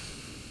 yeah.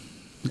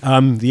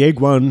 The egg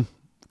one,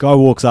 guy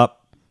walks up,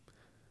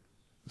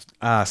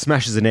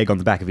 smashes an egg on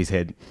the back of his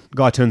head.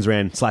 Guy turns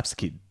around, slaps the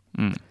kid.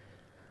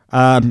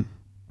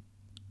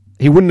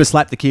 He wouldn't have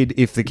slapped the kid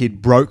if the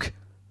kid broke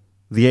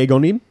the egg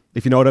on him,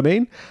 if you know what I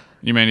mean.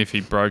 You mean if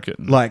he broke it?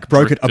 Like,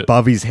 broke it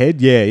above his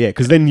head? Yeah.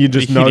 Because then you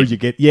just know you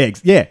get...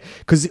 Yeah.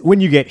 Because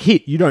when you get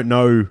hit, you don't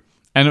know...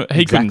 And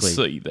he couldn't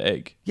see the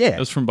egg. Yeah. It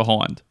was from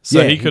behind.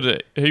 So Yeah.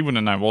 he wouldn't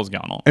have known what was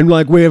going on. And,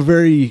 like, we're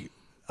very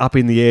up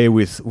in the air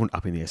with... Well,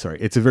 up in the air, sorry.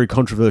 It's a very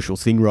controversial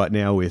thing right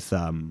now with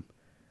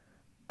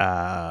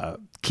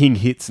king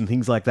hits and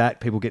things like that.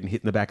 People getting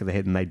hit in the back of the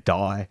head and they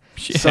die.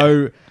 Yeah.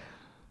 So,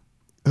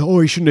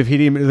 he shouldn't have hit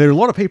him. There are a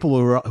lot of people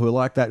who are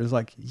like that. It's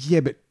like,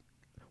 yeah, but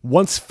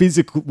once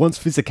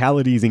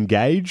physicality is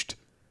engaged,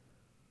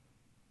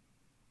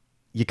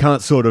 you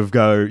can't sort of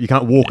go... You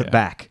can't walk it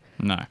back.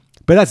 No.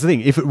 But that's the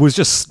thing. If it was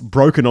just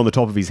broken on the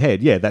top of his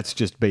head, yeah, that's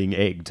just being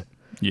egged.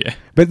 Yeah.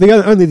 But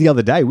only the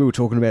other day, we were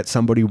talking about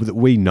somebody that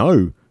we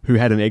know who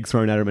had an egg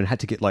thrown at him and had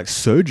to get, like,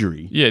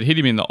 surgery. Yeah, it hit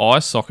him in the eye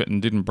socket and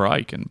didn't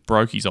break and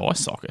broke his eye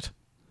socket.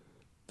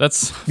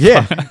 That's...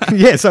 Yeah.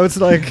 Yeah, so it's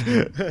like...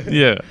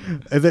 Yeah.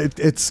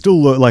 It's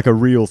still, like, a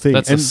real thing.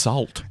 That's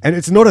assault. And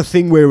it's not a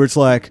thing where it's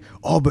like,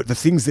 oh, but the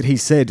things that he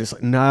said, it's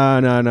like, no.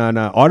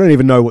 I don't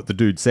even know what the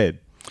dude said.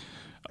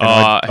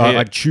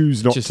 I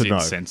choose not to know.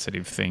 Just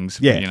insensitive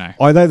things, Yeah, you know.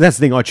 That's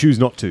the thing. I choose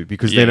not to,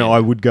 because then I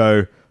would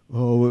go,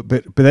 oh,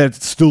 but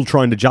that's still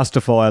trying to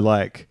justify,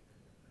 like,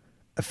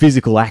 a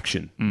physical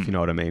action, if you know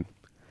what I mean.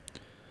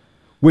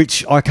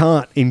 Which I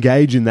can't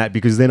engage in that,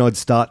 because then I'd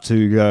start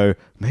to go,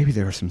 maybe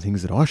there are some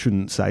things that I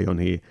shouldn't say on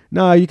here.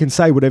 No, you can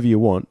say whatever you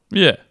want.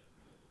 Yeah.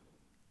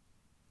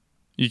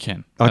 You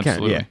can. I can,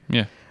 Absolutely.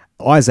 Yeah.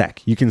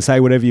 Isaac, you can say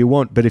whatever you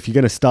want, but if you're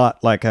going to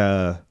start, like,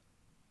 a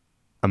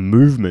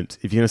movement,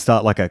 if you're going to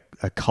start, like, a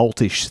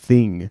cultish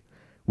thing,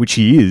 which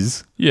he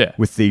is,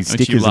 with these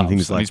which stickers and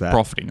things like that. He's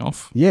profiting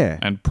off. Yeah.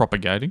 And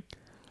propagating.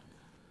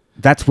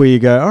 That's where you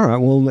go, all right,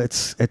 well,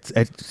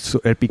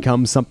 it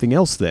becomes something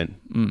else then.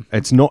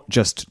 It's not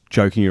just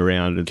joking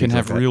around. And can things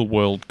have like that. real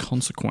world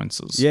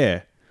consequences.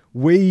 Yeah.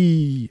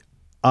 We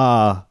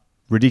are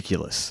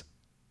ridiculous.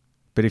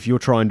 But if you're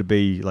trying to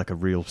be like a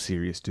real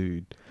serious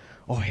dude,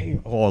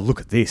 look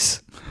at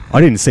this.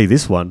 I didn't see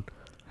this one.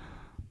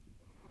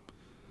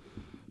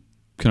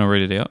 Can I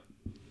read it out?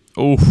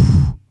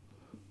 Oh.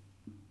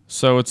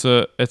 So it's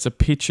a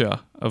picture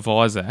of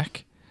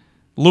Isaac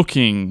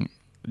looking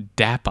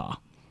dapper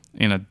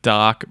in a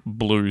dark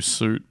blue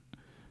suit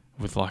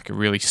with like a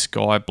really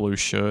sky blue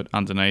shirt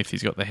underneath.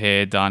 He's got the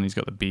hair done. He's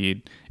got the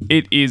beard.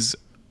 It is,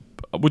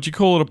 would you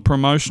call it a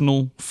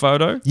promotional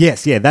photo?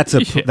 Yes, yeah, that's a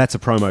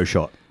promo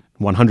shot,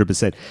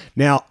 100%.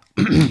 Now,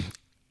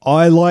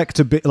 I like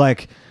to be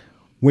like,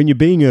 when you're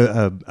being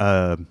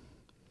a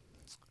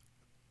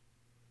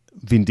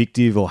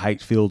vindictive or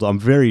hate-filled, I'm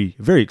very,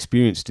 very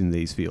experienced in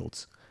these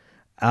fields.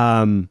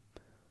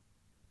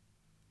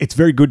 It's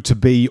very good to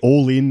be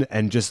all in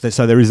and just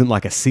so there isn't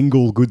like a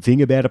single good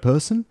thing about a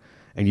person,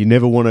 and you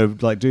never want to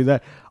like do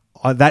that.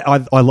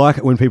 I like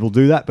it when people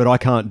do that, but I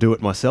can't do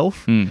it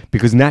myself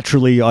because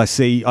naturally I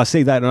see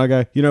that and I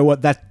go, you know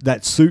what,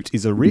 that suit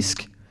is a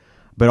risk,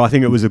 but I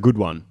think it was a good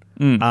one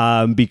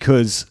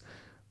because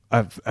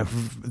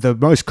the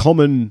most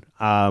common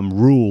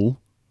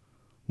rule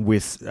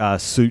with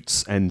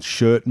suits and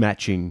shirt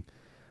matching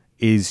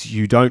is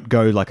you don't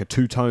go like a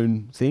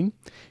two-tone thing.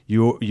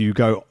 You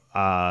go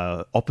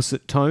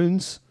opposite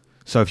tones.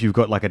 So if you've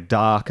got like a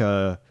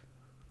darker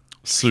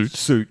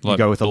suit, like you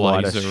go with a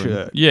lighter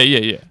shirt.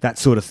 Yeah. That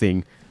sort of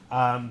thing.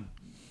 And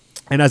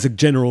as a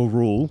general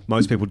rule,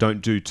 most people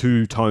don't do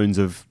two tones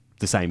of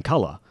the same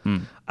color.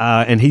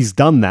 And he's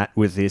done that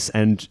with this,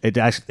 and it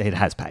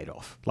has paid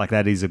off. Like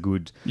that is a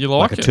good,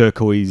 like a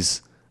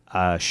turquoise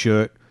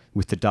shirt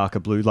with the darker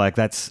blue. Like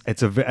that's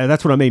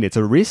what I mean. It's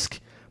a risk,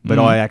 but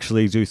I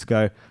actually do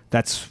go,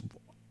 that's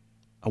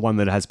a one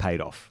that has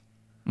paid off.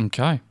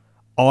 Okay.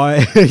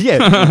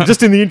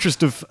 Just in the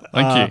interest of,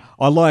 Thank you.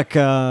 I like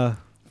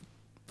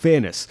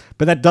fairness,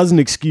 but that doesn't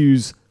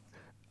excuse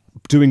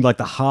doing like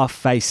the half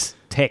face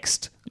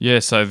text. Yeah,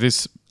 so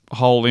this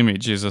whole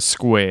image is a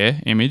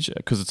square image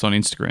because it's on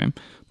Instagram.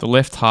 The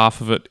left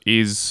half of it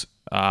is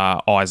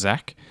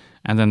Isaac,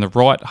 and then the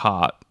right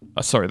part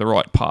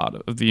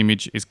of the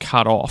image is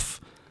cut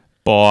off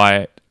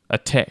by a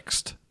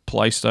text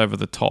placed over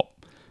the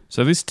top.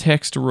 So this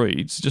text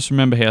reads, just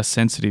remember how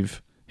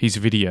sensitive his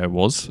video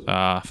was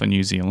for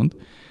New Zealand.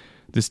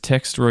 This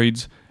text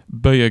reads,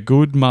 "Be a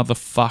good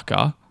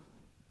motherfucker.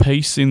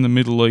 Peace in the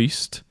Middle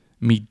East.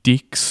 Me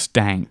dick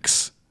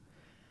stanks."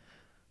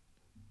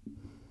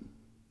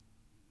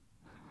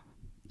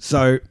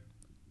 So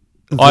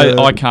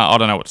I can't. I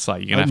don't know what to say.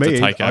 You're gonna have to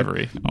take over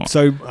here. Oh.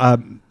 So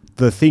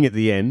the thing at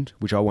the end,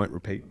 which I won't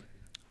repeat,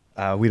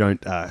 we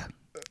don't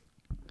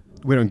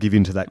give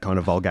in to that kind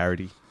of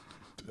vulgarity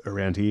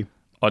around here.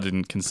 I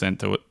didn't consent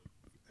to it,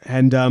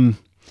 and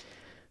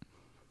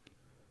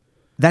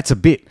that's a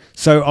bit.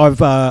 So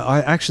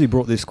I actually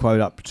brought this quote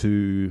up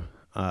to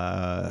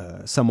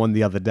someone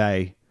the other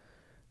day.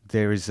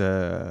 There is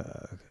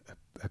a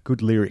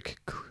good lyric.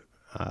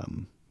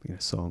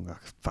 Song. Oh,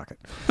 fuck it.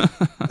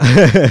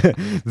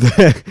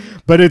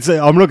 But it's.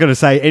 I'm not going to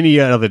say any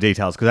other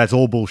details because that's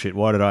all bullshit.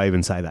 Why did I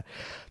even say that?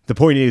 The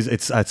point is,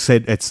 it's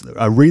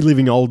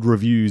reliving old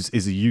reviews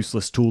is a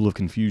useless tool of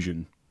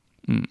confusion.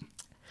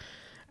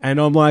 And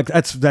I'm like,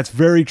 that's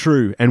very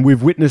true, and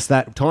we've witnessed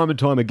that time and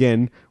time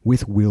again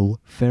with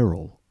Will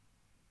Ferrell.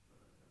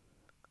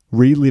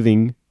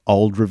 Reliving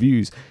old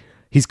reviews.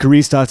 His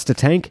career starts to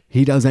tank.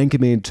 He does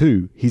Anchorman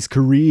 2. His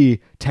career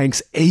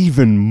tanks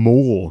even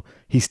more.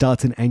 He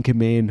starts an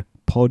Anchorman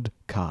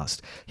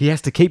podcast. He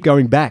has to keep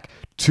going back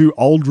to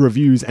old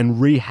reviews and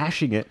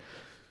rehashing it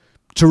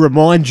to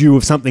remind you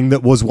of something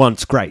that was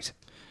once great.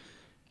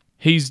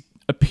 He's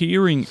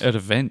appearing at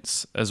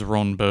events as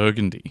Ron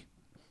Burgundy.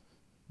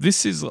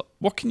 This is...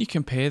 What can you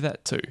compare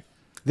that to?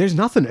 There's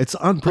nothing. It's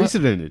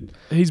unprecedented.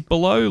 He's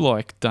below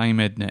like Dame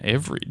Edna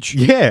Everage.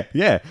 Yeah.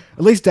 At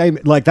least Dame,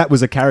 like that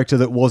was a character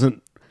that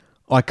wasn't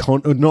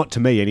iconic. Not to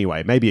me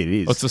anyway. Maybe it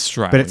is. It's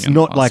Australian, but it's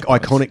not I like suppose.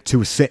 iconic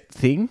to a set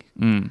thing.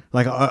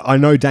 Like I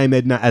know Dame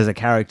Edna as a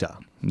character.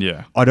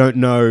 Yeah. I don't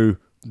know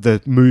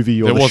the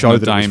movie or There the wasn't show a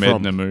that it was Dame from.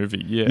 Edna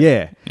movie.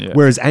 Yeah. Yeah.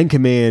 Whereas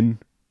Anchorman,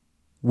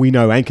 we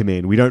know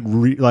Anchorman. We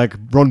don't like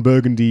Ron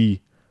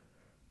Burgundy.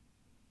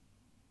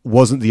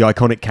 Wasn't the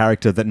iconic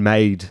character that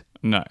made.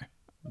 No.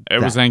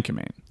 It was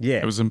Anchorman. Yeah.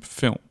 It was a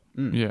film.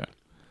 Yeah.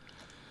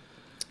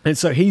 And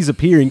so he's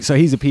appearing. So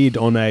he's appeared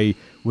on a.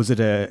 Was it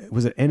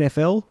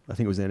NFL? I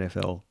think it was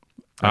NFL.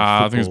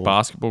 I think it was a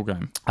basketball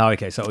game. Oh,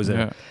 okay. So it was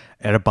at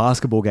a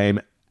basketball game,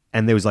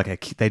 and there was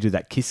like they do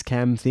that kiss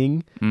cam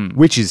thing,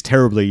 which is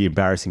terribly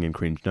embarrassing and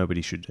cringe.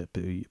 Nobody should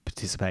be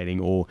participating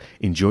or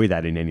enjoy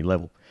that in any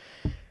level.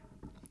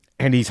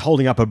 And he's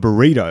holding up a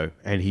burrito,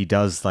 and he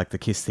does like the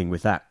kiss thing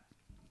with that.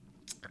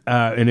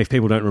 And if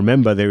people don't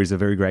remember, there is a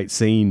very great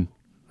scene.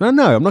 No, I'm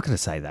not going to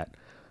say that.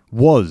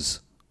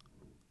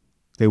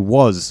 There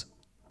was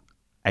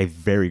a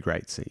very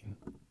great scene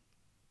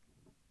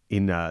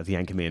in the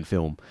Anchorman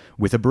film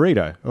with a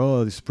burrito.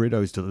 Oh, this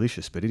burrito is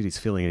delicious, but it is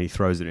filling, and he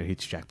throws it and it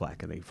hits Jack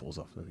Black and he falls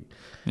off.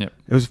 Yep.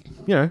 It was,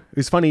 it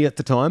was funny at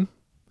the time,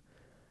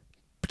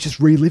 but just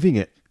reliving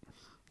it,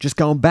 just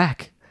going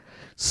back.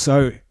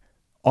 So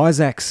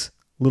Isaac's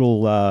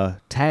little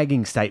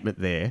tagging statement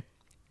there,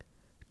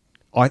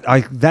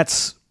 I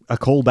that's a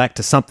callback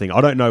to something.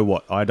 I don't know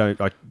what. I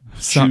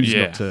choose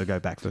not to go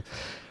back for.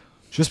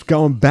 Just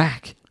going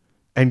back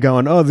and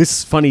going, oh,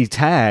 this funny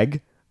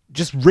tag,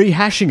 just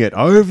rehashing it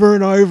over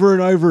and over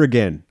and over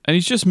again. And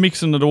he's just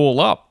mixing it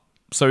all up.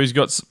 So he's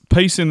got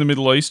peace in the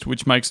Middle East,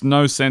 which makes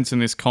no sense in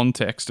this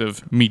context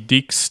of me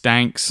dick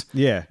stanks,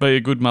 be a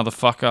good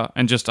motherfucker,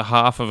 and just a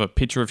half of a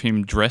picture of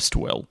him dressed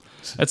well.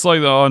 It's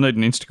like, I need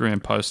an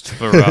Instagram post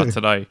for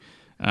today.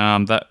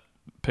 That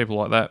people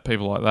like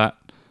that.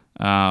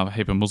 A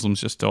heap of Muslims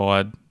just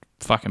died.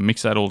 Fucking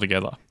mix that all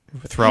together.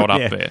 Throw it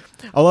up there.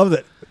 I love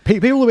that.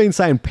 People have been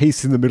saying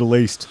peace in the Middle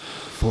East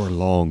for a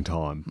long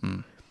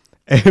time.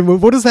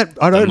 And what does that...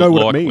 I don't know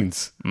what it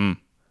means.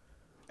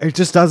 It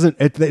just doesn't...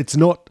 It's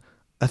not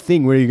a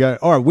thing where you go,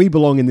 all right, we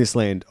belong in this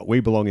land. We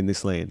belong in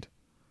this land.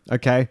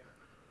 Okay.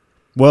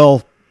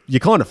 Well, you're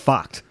kind of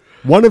fucked.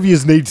 One of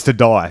yous needs to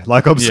die.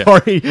 Like, I'm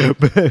sorry.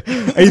 But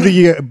either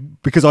you...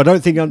 Because I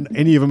don't think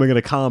any of them are going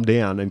to calm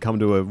down and come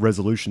to a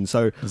resolution.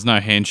 So there's no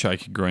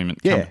handshake agreement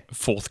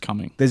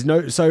forthcoming. There's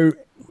no... So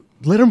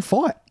let them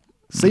fight.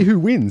 See who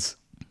wins.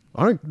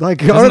 I don't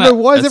know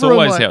why is everyone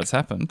like... That's always how it's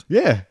happened.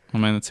 Yeah. I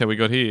mean, that's how we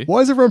got here. Why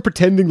is everyone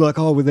pretending like,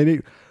 oh, well, they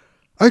need...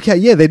 Okay,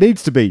 yeah, there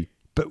needs to be.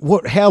 But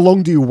what? How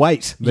long do you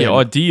wait? Then? Yeah,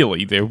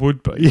 ideally there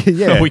would be.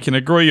 Yeah. We can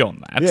agree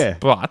on that. Yeah.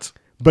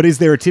 But is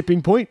there a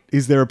tipping point?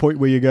 Is there a point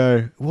where you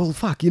go, well,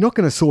 fuck, you're not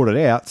going to sort it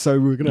out, so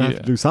we're going to have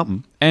to do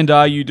something. And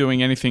are you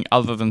doing anything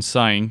other than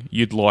saying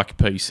you'd like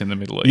peace in the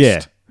Middle East?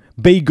 Yeah.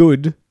 Be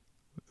good,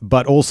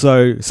 but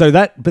also...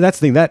 But that's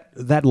the thing,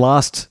 that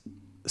last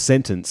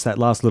sentence, that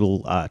last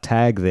little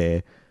tag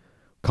there,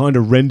 kind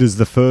of renders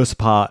the first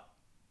part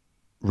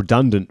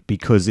redundant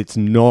because it's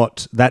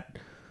not... That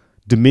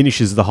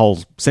diminishes the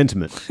whole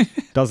sentiment,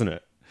 doesn't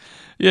it?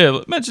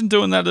 Yeah, imagine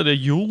doing that at a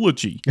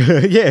eulogy.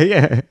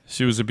 Yeah.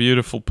 She was a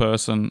beautiful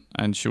person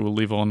and she will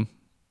live on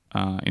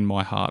in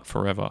my heart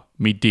forever.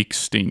 Me dick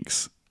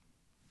stinks.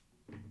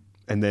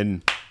 And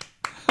then...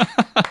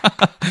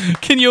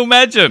 Can you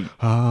imagine?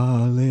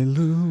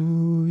 Hallelujah.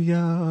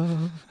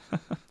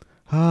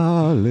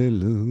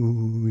 Hallelujah.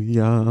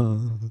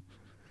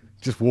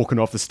 Just walking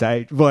off the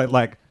stage,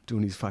 like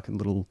doing his fucking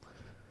little...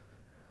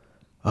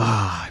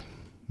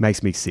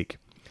 makes me sick.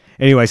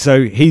 Anyway,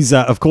 so he's,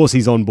 of course,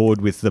 he's on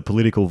board with the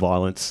political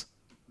violence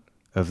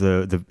of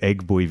the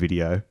Egg Boy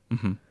video.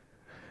 Mm-hmm.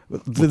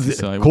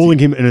 Calling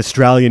him an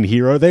Australian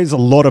hero. There's a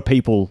lot of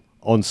people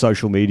on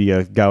social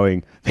media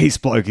going, this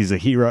bloke is a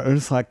hero. And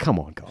it's like, come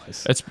on,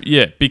 guys.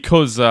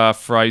 Because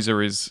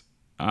Fraser is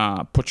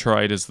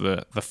portrayed as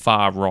the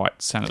far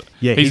right senator.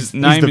 Yeah, he's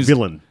the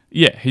villain.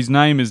 Yeah, his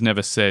name is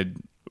never said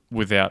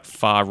without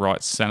far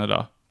right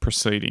senator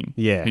preceding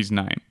his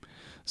name.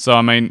 So,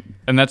 I mean,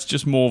 and that's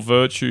just more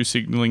virtue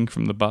signalling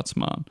from the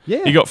Buttsman.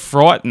 Yeah. He got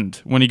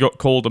frightened when he got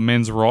called a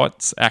men's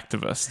rights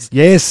activist.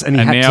 Yes, and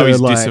now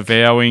he's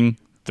disavowing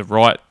the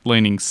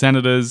right-leaning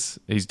senators.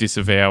 He's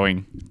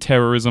disavowing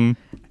terrorism.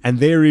 And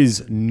there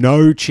is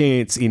no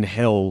chance in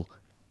hell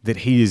that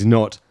he is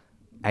not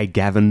a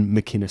Gavin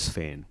McInnes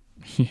fan.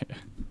 Yeah.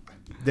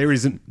 There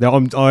isn't. I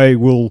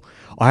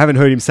haven't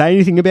heard him say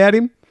anything about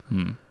him,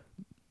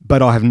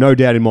 but I have no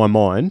doubt in my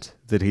mind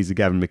that he's a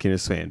Gavin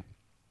McInnes fan.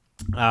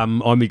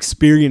 I'm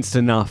experienced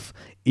enough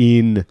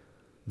in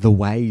the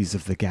ways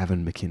of the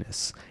Gavin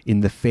McInnes,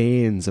 in the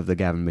fans of the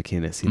Gavin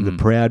McInnes, in the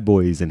Proud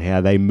Boys and how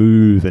they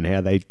move and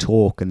how they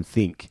talk and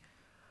think.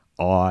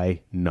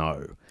 I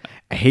know.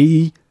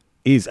 He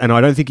is, and I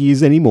don't think he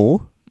is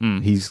anymore.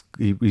 He's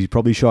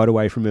probably shied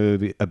away from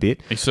it a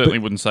bit. He certainly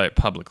wouldn't say it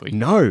publicly.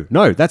 No,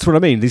 that's what I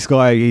mean. This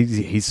guy,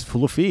 he's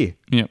full of fear.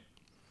 Yep.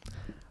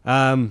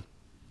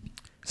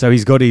 So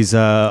he's got his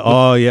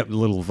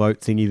little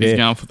vote thingy He's there.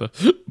 going for the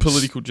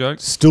political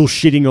jokes. Still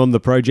shitting on the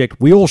project.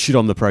 We all shit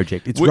on the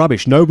project. It's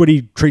rubbish.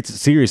 Nobody treats it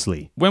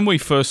seriously. When we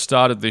first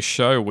started this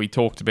show, we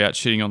talked about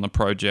shitting on the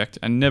project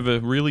and never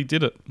really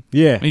did it.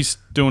 Yeah. He's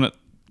doing it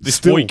this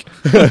Still. week.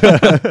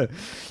 Yeah,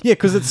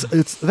 because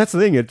it's that's the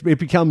thing. It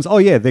becomes,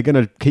 they're going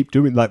to keep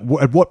doing, like,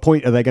 at what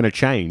point are they going to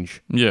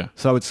change? Yeah.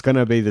 So it's going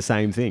to be the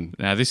same thing.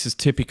 Now, this is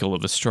typical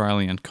of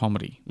Australian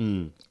comedy.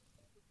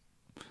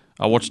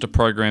 I watched a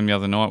program the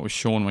other night with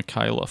Sean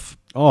McAuliffe.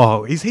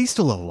 Oh, is he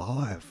still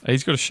alive?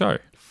 He's got a show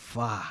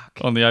Fuck.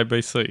 on the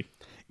ABC.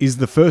 Is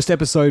the first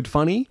episode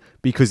funny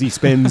because he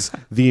spends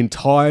the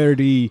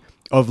entirety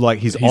of like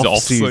his off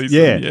season,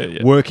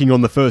 yeah. working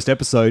on the first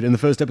episode, and the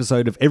first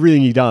episode of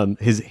everything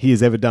he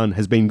has ever done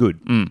has been good.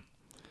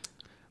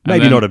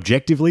 Maybe not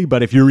objectively,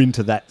 but if you're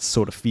into that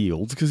sort of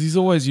field, Because he's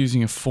always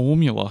using a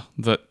formula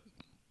that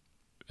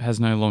has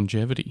no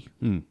longevity.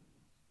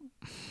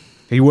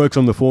 he works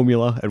on the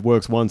formula. It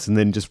works once, and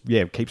then just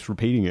keeps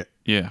repeating it.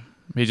 Yeah.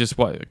 He just,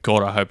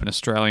 God, I hope an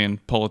Australian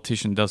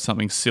politician does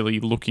something silly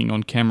looking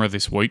on camera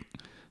this week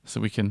so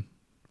we can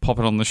pop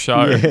it on the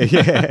show.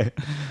 Yeah.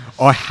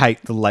 I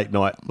hate the late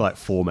night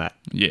format.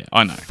 Yeah,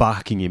 I know.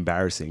 Fucking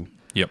embarrassing.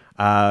 Yep.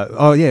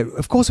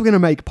 Of course we're going to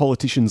make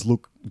politicians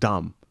look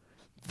dumb.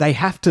 They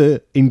have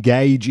to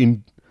engage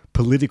in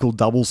political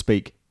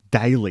doublespeak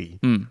daily.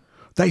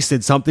 They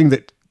said something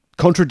that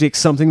contradicts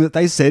something that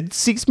they said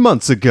 6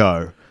 months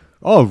ago.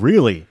 Oh,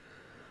 really?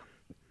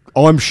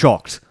 I'm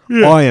shocked.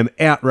 Yeah. I am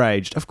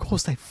outraged. Of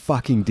course they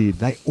fucking did.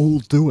 They all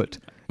do it.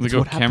 They've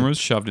got cameras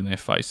shoved in their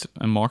face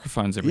and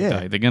microphones every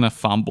day. They're going to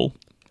fumble.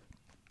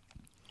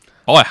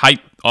 I hate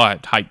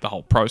the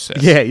whole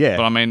process. Yeah.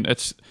 But I mean,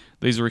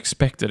 these are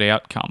expected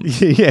outcomes.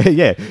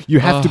 Yeah. You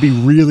have to be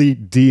really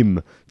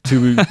dim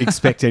to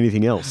expect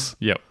anything else.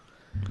 Yep.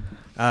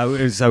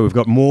 So we've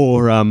got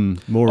more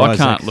I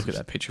can't look at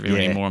that picture of you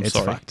anymore. I'm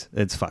sorry.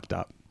 It's fucked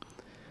up.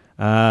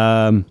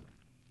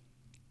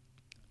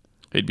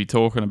 He'd be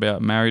talking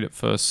about Married at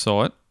First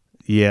Sight.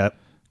 Yeah.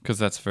 Because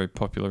that's very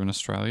popular in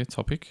Australia,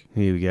 topic.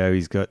 Here we go.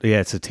 He's got,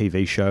 it's a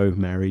TV show,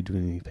 Married.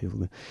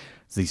 People,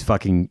 it's these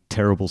fucking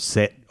terrible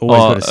set. Always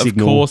got a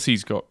signal. Of course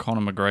he's got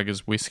Conor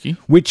McGregor's whiskey.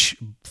 Which,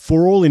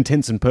 for all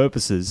intents and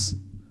purposes,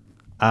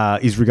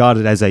 is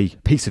regarded as a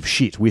piece of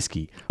shit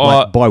whiskey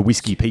by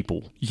whiskey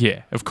people.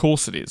 Yeah, of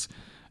course it is.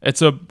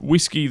 It's a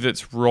whiskey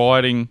that's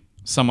riding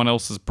someone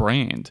else's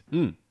brand.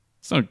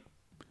 It's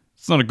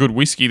not a good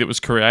whiskey that was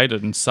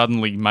created and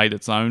suddenly made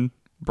its own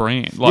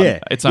brand,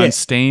 its own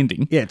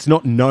standing. Yeah, it's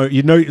not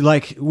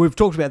like we've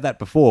talked about that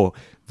before.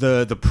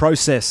 The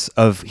process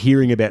of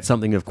hearing about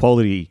something of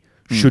quality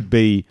should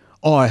be,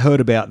 I heard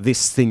about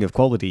this thing of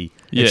quality.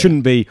 Yeah. It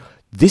shouldn't be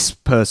this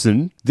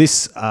person,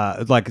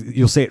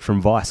 you'll see it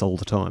from Vice all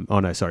the time.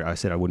 Oh no, sorry, I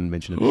said I wouldn't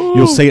mention it.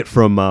 You'll see it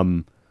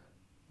from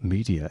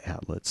media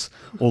outlets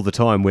all the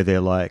time where they're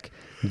like,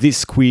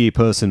 this queer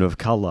person of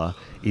colour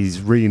is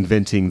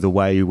reinventing the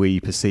way we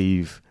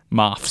perceive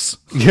muffs.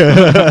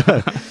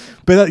 Yeah.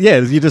 But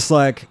you're just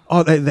like,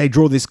 they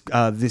draw this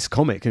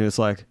comic, and it's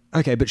like,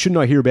 okay, but shouldn't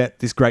I hear about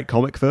this great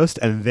comic first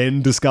and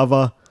then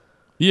discover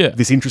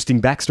this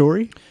interesting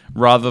backstory?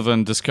 Rather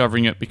than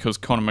discovering it because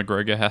Conor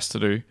McGregor has to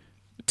do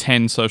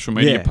 10 social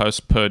media posts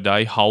per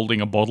day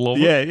holding a bottle of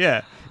it.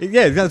 Yeah,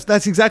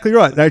 that's exactly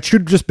right. It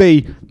should just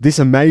be this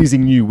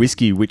amazing new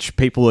whiskey, which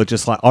people are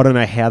just like, I don't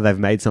know how they've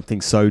made something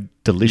so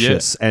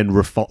delicious and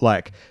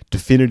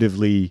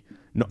definitively...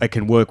 it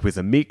can work with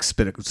a mix,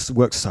 but it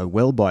works so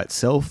well by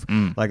itself.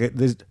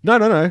 There's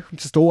no,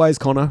 just always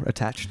Connor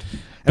attached,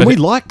 and we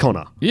like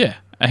Connor. Yeah,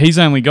 he's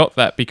only got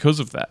that because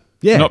of that.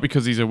 Yeah, not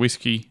because he's a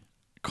whiskey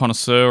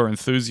connoisseur or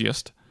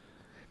enthusiast.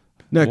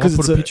 No,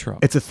 because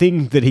it's a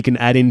thing that he can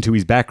add into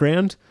his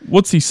background.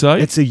 What's he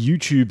say? It's a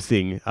YouTube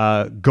thing.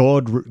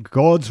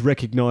 Gods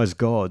recognize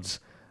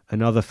gods.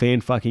 Another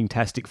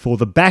fan-fucking-tastic for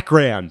the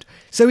background.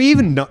 So he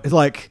even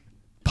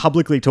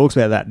publicly talks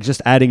about that,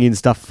 just adding in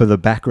stuff for the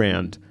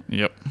background.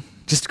 Yep.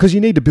 Just because you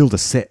need to build a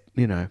set,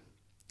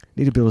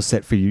 Need to build a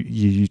set for your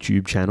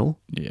YouTube channel.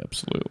 Yeah,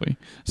 absolutely.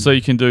 So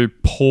you can do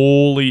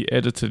poorly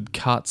edited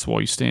cuts while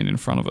you stand in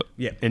front of it.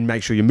 Yeah, and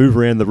make sure you move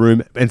around the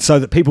room, and so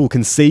that people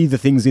can see the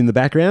things in the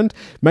background.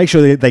 Make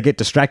sure that they get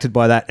distracted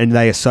by that, and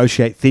they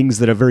associate things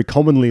that are very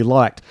commonly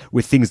liked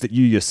with things that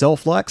you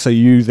yourself like. So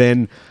you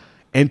then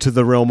enter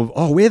the realm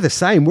of, we're the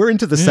same. We're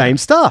into the same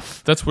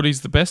stuff. That's what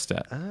he's the best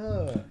at.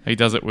 Oh. He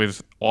does it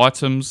with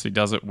items. He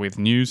does it with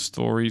news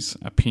stories,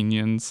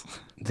 opinions.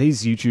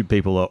 These YouTube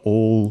people are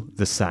all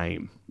the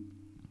same.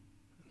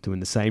 Doing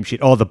the same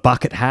shit. Oh, the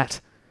bucket hat.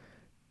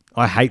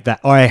 I hate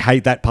that. I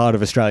hate that part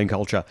of Australian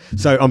culture.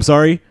 So, I'm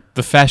sorry.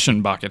 The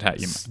fashion bucket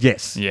hat, you mean?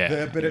 Yes.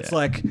 Yeah. But it's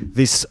like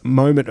this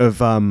moment of,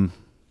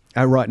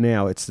 right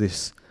now, it's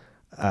this,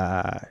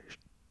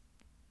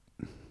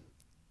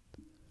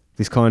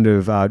 this kind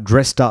of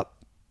dressed up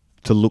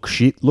to look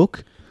shit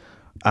look.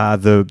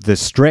 The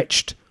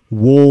stretched,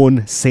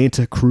 worn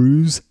Santa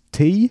Cruz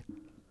tee.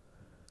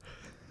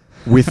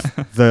 With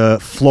the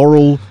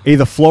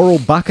either floral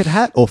bucket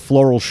hat or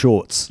floral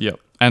shorts. Yep.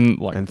 And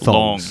long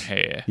thongs.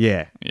 hair.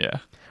 Yeah.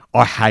 Yeah.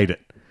 I hate it.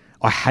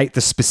 I hate the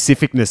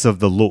specificness of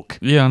the look.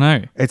 Yeah, I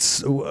know.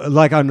 It's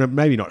like, I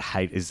maybe not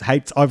hate is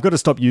hate. I've got to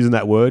stop using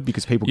that word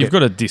because people You've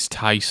got a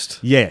distaste.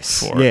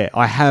 Yes, for yeah. it.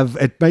 I have.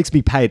 It makes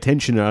me pay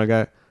attention, and I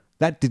go,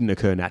 that didn't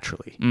occur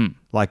naturally.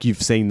 Like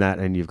you've seen that,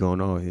 and you've gone,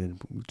 oh, yeah,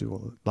 we'll do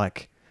all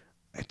like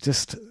it.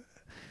 Just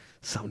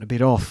something a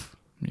bit off.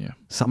 Yeah.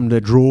 Something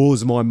that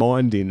draws my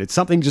mind in. It's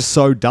something just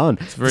so done.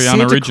 It's very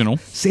unoriginal.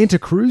 Santa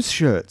Cruz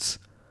shirts.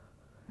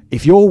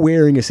 If you're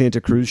wearing a Santa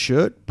Cruz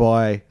shirt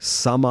by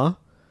summer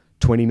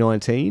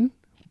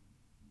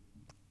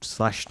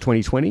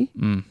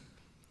 2019/2020,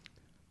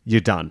 you're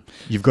done.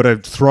 You've got to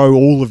throw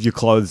all of your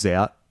clothes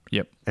out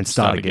and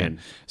start again.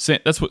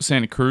 That's what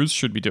Santa Cruz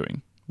should be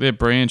doing. Their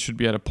brand should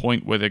be at a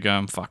point where they're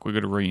going, fuck, we've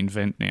got to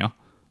reinvent now.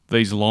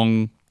 These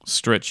long,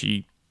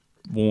 stretchy,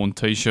 worn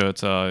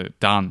T-shirts are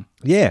done.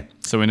 Yeah.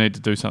 So we need to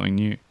do something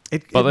new.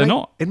 But they're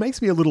not. It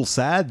makes me a little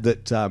sad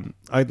that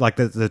I like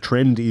the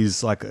trend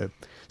is like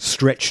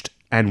stretched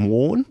and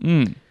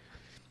worn.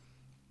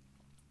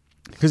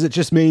 Because it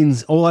just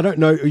means, I don't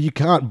know, you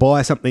can't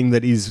buy something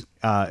that is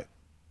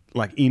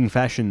like in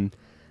fashion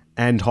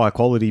and high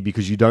quality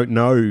because you don't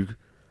know,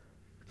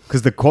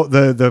 because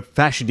the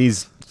fashion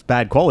is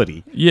bad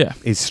quality. Yeah.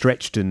 Is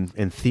stretched and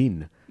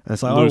thin. And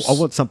it's like, I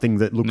want something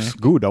that looks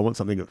good. I want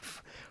something that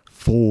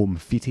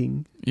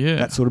form-fitting. Yeah.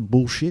 That sort of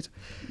bullshit.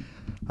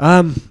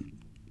 All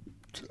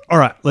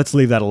right, let's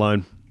leave that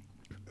alone.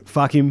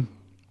 Fuck him.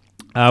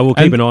 We'll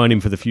keep an eye on him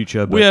for the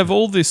future. But we have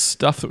all this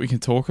stuff that we can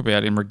talk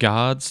about in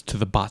regards to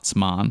the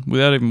Buttsman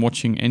without even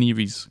watching any of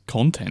his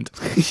content.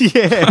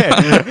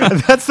 Yeah,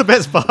 that's the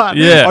best part.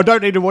 Yeah. I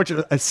don't need to watch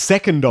a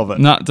second of it.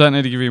 No, don't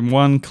need to give him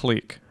one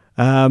click.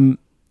 So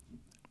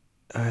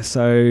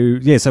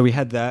we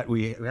had that.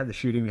 We had the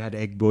shooting. We had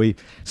Egg Boy.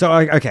 So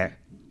okay,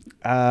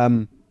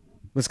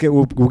 let's get.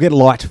 We'll get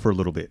light for a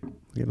little bit.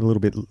 Get a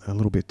little bit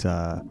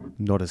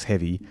not as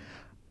heavy.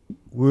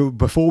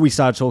 Before we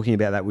started talking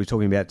about that, we were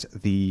talking about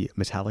the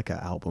Metallica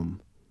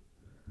album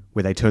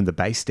where they turned the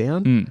bass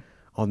down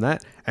on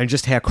that, and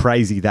just how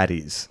crazy that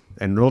is.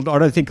 And I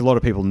don't think a lot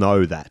of people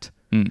know that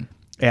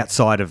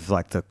outside of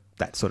like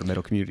that sort of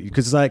metal community,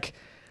 because like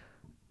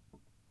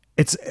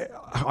it's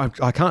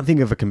I can't think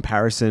of a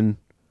comparison,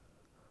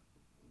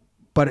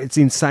 but it's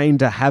insane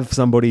to have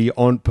somebody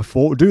on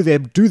before do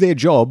their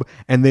job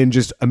and then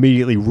just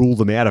immediately rule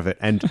them out of it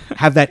and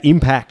have that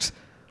impact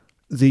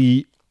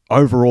the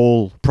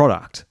overall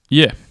product.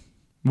 Yeah.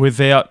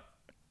 Without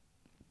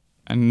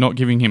and not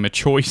giving him a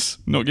choice,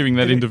 not giving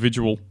that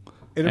individual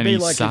It'd any be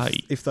like say.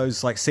 if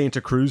those like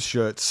Santa Cruz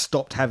shirts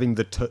stopped having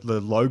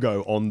the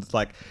logo on,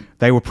 like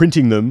they were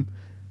printing them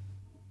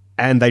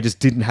and they just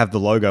didn't have the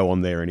logo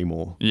on there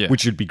anymore. Yeah.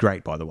 Which would be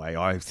great, by the way.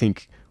 I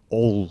think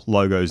all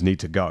logos need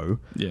to go.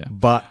 Yeah.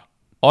 But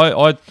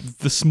I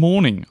this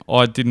morning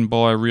I didn't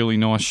buy a really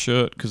nice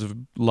shirt because of a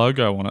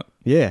logo on it.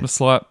 yeah.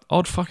 It's like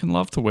I'd fucking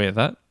love to wear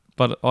that,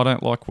 but I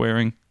don't like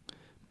wearing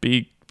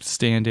big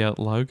standout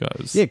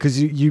logos. Yeah,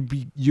 because you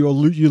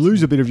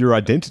lose a bit of your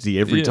identity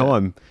every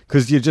time,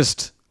 because you're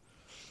just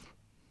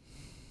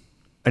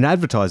an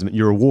advertisement.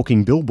 You're a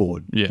walking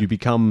billboard. Yeah. You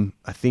become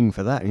a thing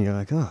for that, and you're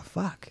like, oh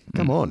fuck,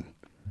 come on.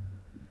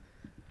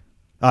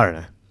 I don't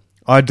know.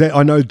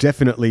 I know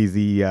definitely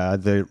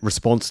the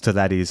response to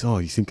that is, oh,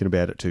 you're thinking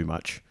about it too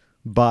much,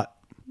 but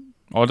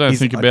I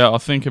think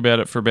about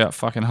it for about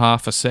fucking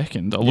half a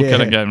second. I look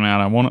at it and go, man,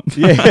 I don't want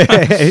yeah,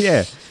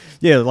 it.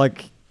 yeah.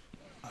 Like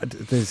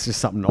there's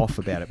just something off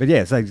about it. But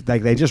yeah, so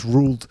they just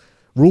ruled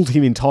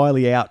him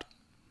entirely out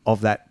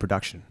of that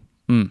production.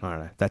 I don't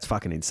know. That's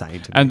fucking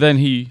insane to me. And then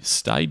he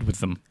stayed with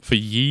them for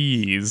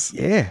years.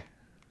 Yeah.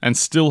 And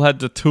still had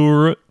to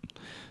tour it.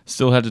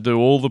 Still had to do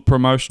all the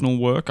promotional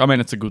work. I mean,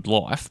 it's a good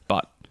life,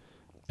 but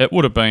it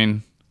would have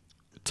been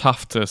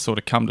tough to sort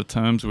of come to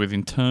terms with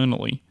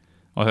internally,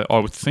 I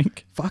would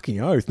think. Fucking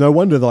oath. No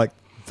wonder like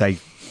they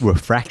were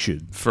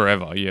fractured.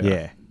 Forever, yeah.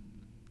 Yeah.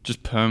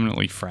 Just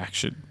permanently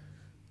fractured.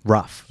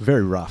 Rough.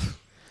 Very rough.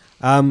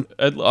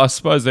 I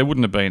suppose there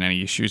wouldn't have been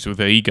any issues with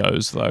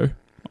egos, though,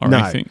 or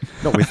anything.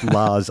 Not with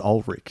Lars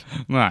Ulrich.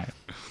 No.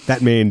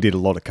 That man did a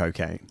lot of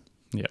cocaine.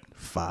 Yeah.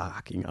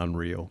 Fucking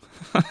unreal.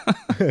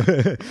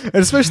 And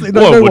especially,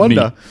 no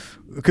wonder.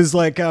 Because,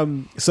 like,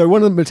 so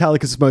one of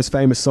Metallica's most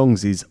famous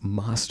songs is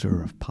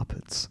Master of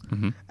Puppets.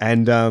 Mm-hmm.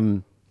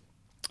 And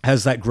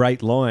has that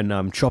great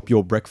line, chop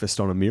your breakfast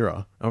on a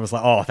mirror. I was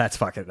like, oh,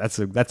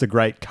 that's a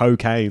great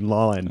cocaine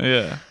line.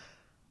 Yeah.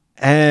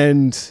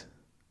 And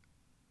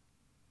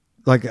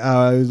like we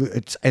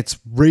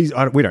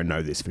don't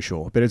know this for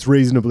sure, but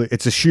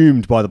it's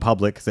assumed by the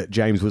public that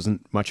James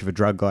wasn't much of a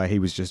drug guy. He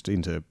was just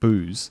into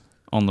booze.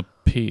 On the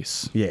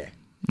piss. Yeah.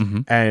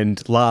 Mm-hmm.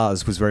 And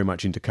Lars was very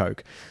much into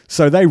coke.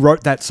 So they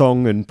wrote that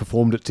song and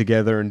performed it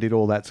together and did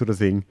all that sort of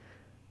thing.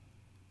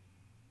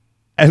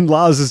 And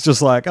Lars is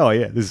just like, oh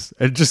yeah,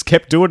 and just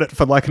kept doing it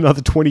for like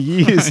another 20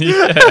 years.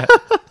 Yeah.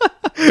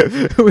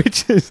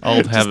 Which is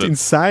Old just habits.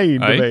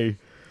 insane to me.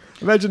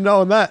 Imagine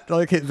knowing that,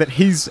 like that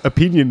his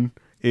opinion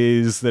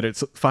is that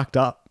it's fucked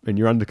up and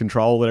you're under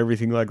control and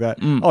everything like that.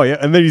 Oh yeah,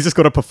 and then he's just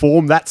got to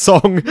perform that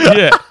song.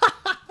 Yeah.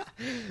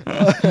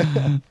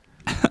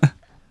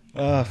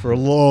 For a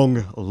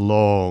long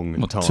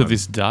time. To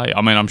this day.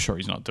 I mean, I'm sure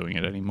he's not doing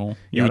it anymore.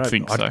 You would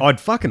think so. I'd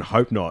fucking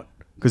hope not,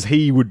 because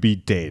he would be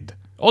dead.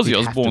 Ozzy He'd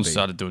have to Osbourne be.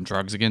 started doing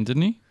drugs again,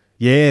 didn't he?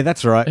 Yeah,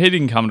 that's right. He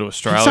didn't come to He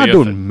Australia. started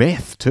doing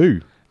meth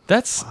too.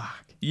 That's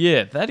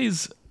that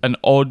is an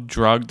odd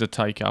drug to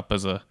take up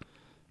as a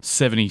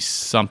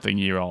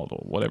 70-something-year-old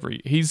or whatever.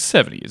 He's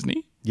 70, isn't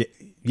he?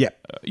 Yeah.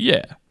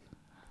 Yeah.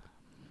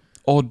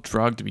 Odd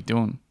drug to be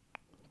doing.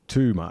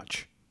 Too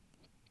much.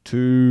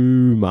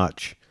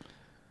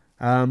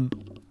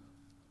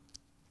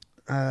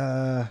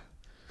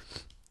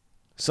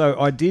 So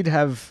I did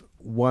have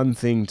one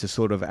thing to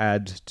sort of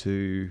add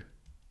to...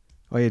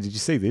 Oh yeah, did you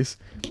see this?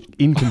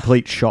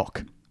 Incomplete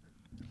shock.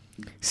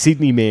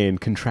 Sydney man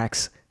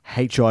contracts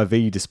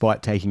HIV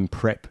despite taking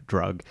PrEP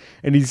drug.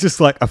 And he's just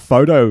like a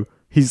photo.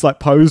 He's like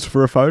posed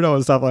for a photo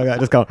and stuff like that.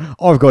 Just going,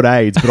 I've got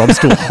AIDS, but I'm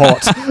still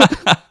hot.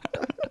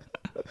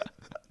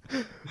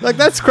 Like,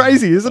 that's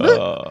crazy, isn't it?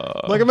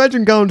 Like,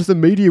 imagine going to the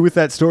media with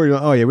that story.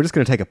 Like, oh yeah, we're just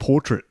going to take a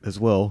portrait as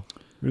well.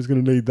 We're just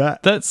going to need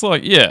that. That's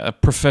like, a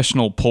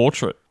professional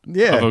portrait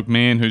Yeah. of a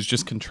man who's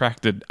just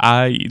contracted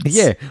AIDS.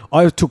 Yeah,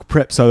 I took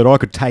PrEP so that I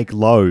could take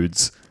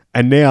loads,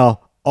 and now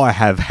I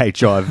have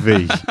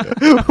HIV.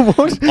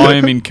 What? I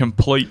am in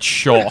complete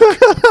shock.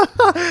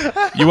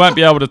 You won't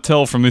be able to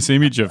tell from this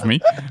image of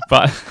me,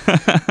 but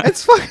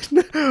It's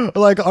fucking...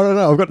 Like, I don't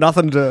know. I've got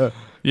nothing to...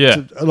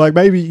 yeah. Like,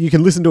 maybe you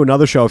can listen to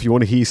another show if you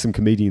want to hear some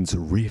comedians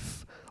riff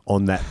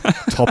on that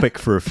topic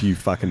for a few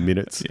fucking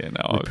minutes. Yeah,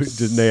 no,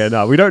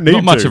 No, we don't need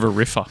not much to. of a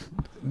riffer.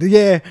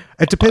 Yeah,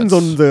 it depends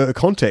on the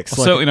context.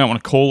 I certainly don't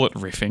want to call it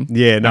riffing.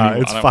 Yeah, no,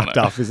 Anymore. it's I don't fucked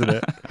wanna- up, isn't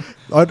it?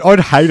 I'd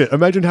hate it.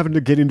 Imagine having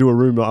to get into a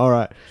room like, all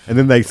right, and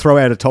then they throw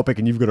out a topic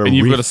and you've got to And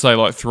you've riff. got to say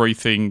like 3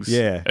 things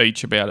Yeah.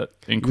 each about it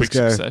in Just quick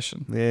go,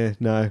 succession. Yeah,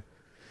 no.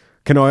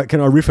 Can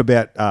I riff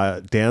about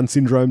Down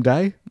Syndrome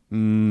Day?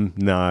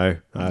 No.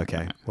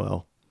 Okay,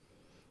 well,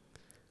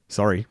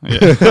 sorry.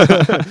 Yeah.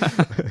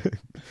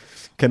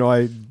 Can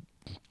I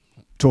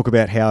talk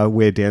about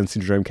where Down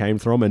syndrome came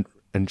from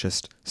and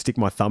just stick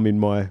my thumb in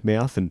my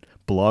mouth and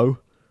blow?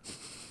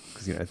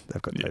 Because,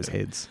 they've got those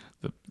heads.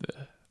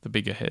 The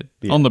bigger head.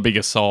 Yeah. On the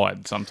bigger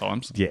side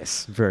sometimes.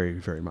 Yes, very,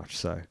 very much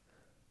so.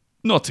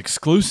 Not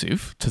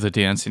exclusive to the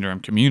Down syndrome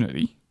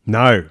community.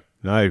 No,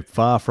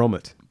 far from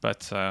it.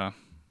 But, I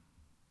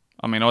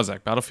mean,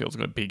 Isaac Butterfield's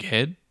got a big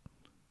head,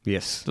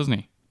 Yes, doesn't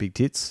he? big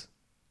tits.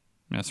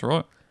 That's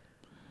right.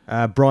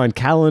 Brian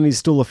Callen is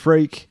still a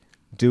freak,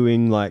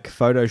 doing like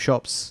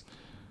photoshops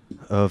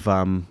of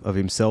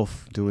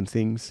himself doing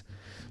things.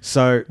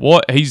 So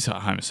What? He's a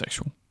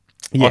homosexual.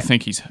 Yeah. I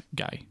think he's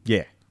gay,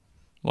 yeah,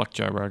 like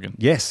Joe Rogan.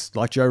 yes,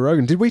 like Joe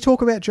Rogan. Did we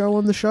talk about Joe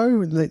on the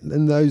show and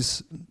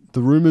the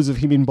rumors of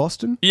him in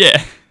Boston?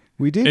 Yeah.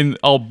 We did. In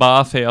old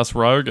Bathhouse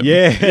Rogan.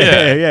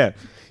 Yeah.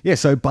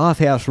 So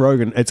Bathhouse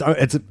Rogan,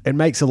 it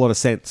makes a lot of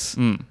sense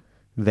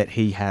that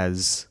he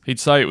has. He'd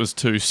say it was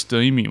too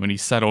steamy when he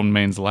sat on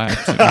men's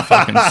laps in the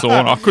fucking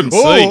sauna. I couldn't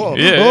see.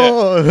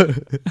 Yeah.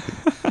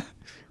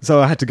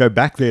 So I had to go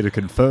back there to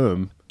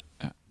confirm.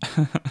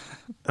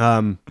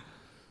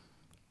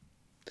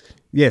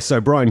 Yeah,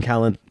 so Brian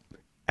Callen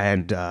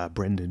and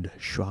Brendan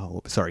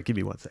Schwab. Sorry, give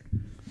me 1 sec.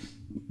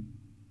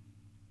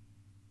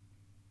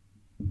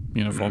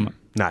 Vomit.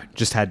 No,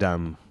 just had Bit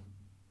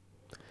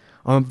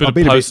of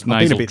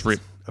post-nasal drip.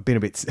 I've been a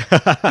bit.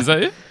 Is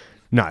that it?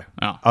 No,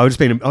 Oh. I've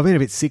been a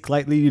bit sick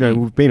lately.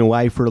 We've been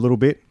away for a little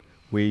bit.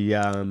 We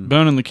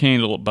Burning the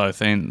candle at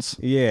both ends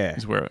yeah,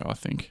 is where I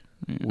think.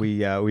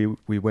 Yeah.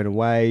 we went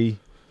away.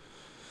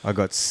 I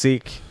got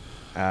sick.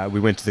 We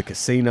went to the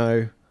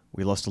casino.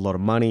 We lost a lot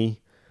of money.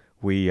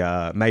 We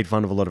made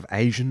fun of a lot of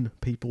Asian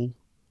people.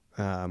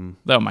 They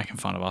were making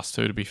fun of us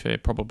too, to be fair,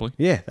 probably.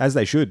 Yeah, as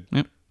they should.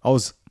 Yep. I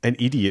was an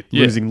idiot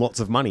Yeah. losing lots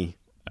of money.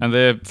 And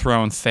they're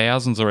throwing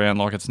thousands around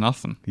like it's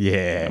nothing.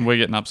 Yeah. And we're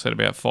getting upset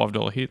about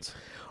 $5 hits.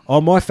 Oh,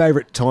 my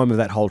favourite time of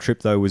that whole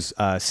trip, though, was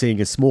seeing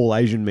a small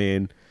Asian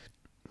man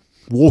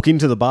walk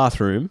into the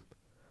bathroom,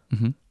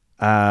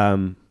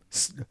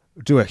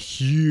 do a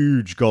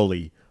huge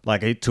golly.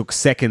 Like, it took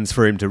seconds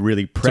for him to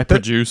really prep To it.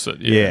 produce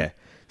it. Yeah.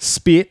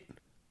 Spit.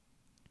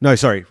 No,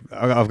 sorry.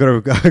 I've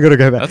got to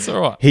go back. That's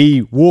all right.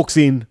 He walks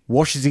in,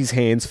 washes his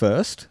hands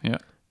first, Yeah.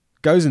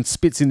 goes and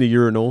spits in the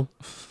urinal,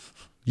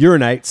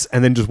 urinates,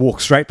 and then just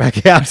walks straight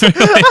back out.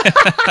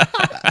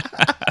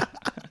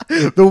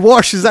 The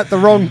wash is at the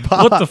wrong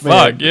part. What the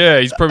man. fuck? Yeah,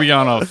 he's probably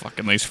going, oh,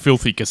 fucking these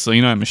filthy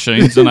casino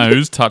machines. Don't know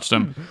who's touched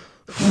them.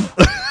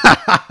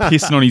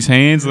 Pissing on his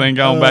hands and then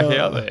going back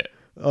out there.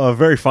 Oh,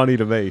 very funny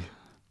to me.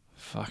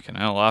 Fucking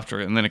hell,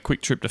 after it. And then a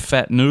quick trip to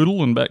Fat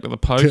Noodle and back to the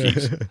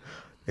Pokies.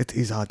 It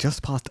is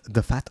just past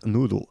the fat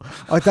noodle.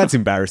 Like, that's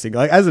embarrassing.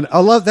 Like,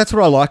 that's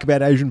what I like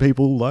about Asian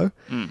people, though,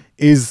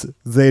 is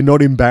they're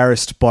not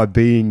embarrassed by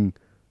being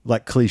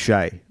like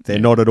cliche. They're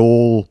not at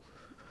all.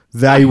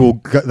 They love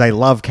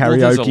karaoke. Well,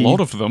 there's a lot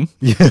of them.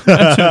 Imagine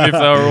if they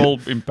were all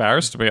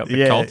embarrassed about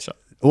the culture.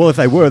 Well, if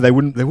they were, they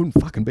wouldn't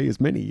fucking be as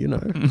many, you know.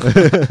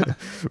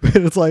 But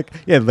it's like,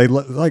 yeah,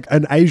 like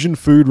an Asian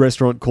food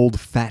restaurant called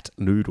Fat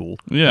Noodle.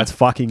 Yeah. That's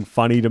fucking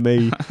funny to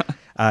me.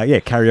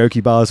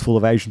 Karaoke bars full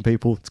of Asian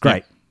people. It's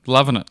great.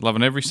 Yeah.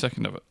 Loving every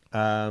second of it.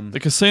 The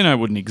casino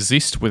wouldn't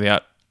exist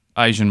without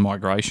Asian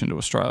migration to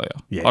Australia.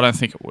 Yeah. I don't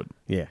think it would.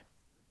 Yeah.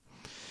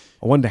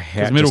 I wonder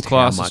how. Because middle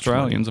class much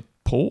Australians money. are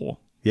poor.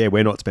 Yeah,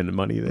 we're not spending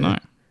money there. No.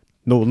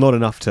 No, not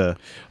enough to.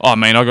 I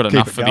mean, I got Keep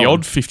enough it for going. the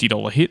odd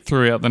 $50 hit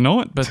throughout the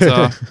night, but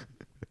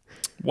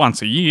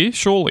once a year,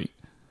 surely.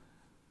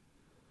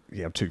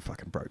 Yeah, I'm too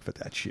fucking broke for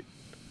that shit.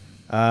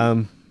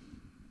 I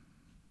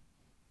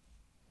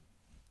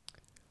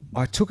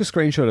took a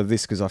screenshot of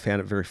this because I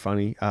found it very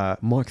funny.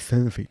 Mike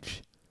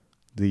Thermovich.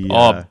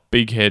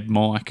 Big head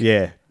Mike.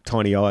 Yeah,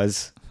 tiny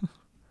eyes,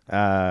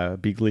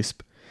 big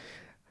lisp.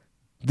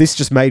 This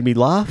just made me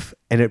laugh,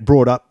 and it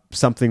brought up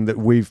something that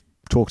we've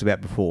talked about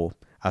before.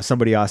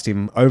 Somebody asked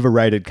him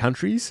overrated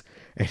countries,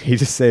 and he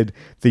just said,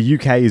 the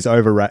UK is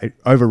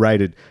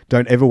overrated.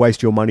 Don't ever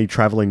waste your money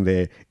travelling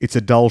there. It's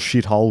a dull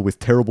shithole with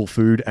terrible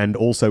food and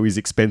also is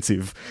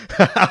expensive.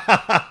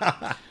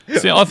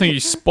 See, I think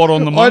he's spot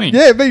on the money.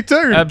 Yeah, me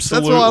too.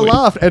 Absolutely. That's why I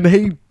laughed.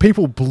 And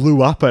people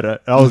blew up at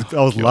it. I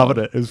was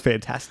loving it. It was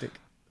fantastic.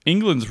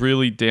 England's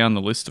really down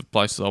the list of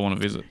places I want to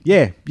visit.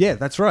 Yeah,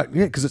 that's right.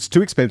 Yeah, because it's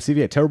too expensive.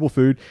 Yeah, terrible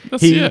food.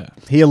 Yeah.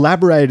 He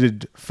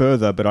elaborated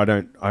further, but I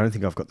don't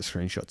think I've got the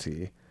screenshots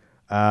here.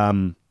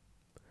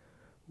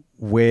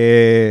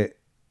 Where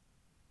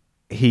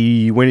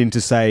he went in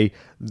to say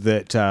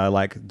that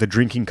like the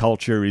drinking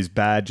culture is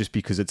bad just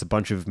because it's a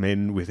bunch of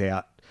men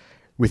without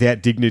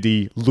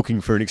dignity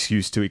looking for an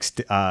excuse to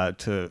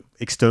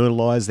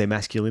externalize their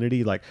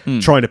masculinity, like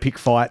trying to pick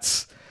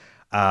fights.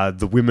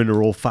 The women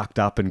are all fucked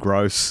up and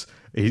gross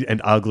and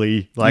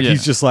ugly. Like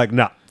he's just like,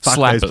 nah, fuck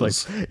Slappers those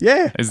places.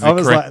 Yeah, is the I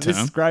was correct like, this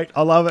term. is great.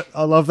 I love it.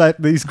 I love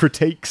that these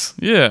critiques.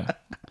 Yeah.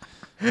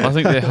 I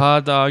think they're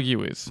hard to argue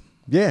with.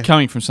 Yeah,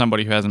 Coming from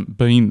somebody who hasn't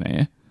been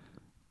there.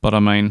 But I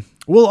mean...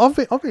 well, I've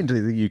been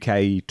to the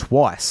UK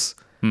twice,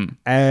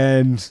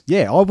 and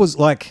yeah, I was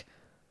like,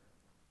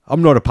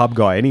 I'm not a pub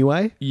guy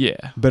anyway. Yeah.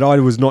 But I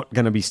was not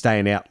going to be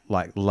staying out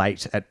like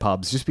late at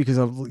pubs just because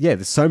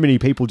there's so many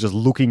people just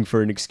looking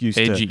for an excuse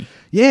Edgy. to.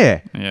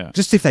 Yeah. Yeah.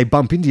 Just if they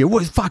bump into you,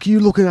 what the fuck are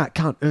you looking at,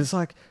 cunt? And it's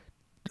like,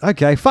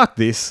 okay, fuck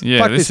this. Yeah,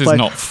 fuck this is place.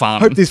 not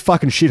fun. Hope this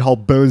fucking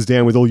shithole burns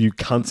down with all you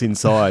cunts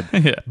inside.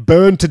 Yeah.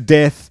 Burn to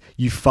death,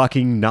 you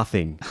fucking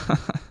nothing.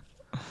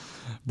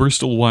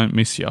 Bristol won't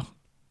miss you.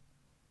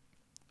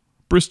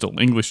 Bristol,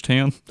 English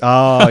town.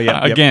 Oh,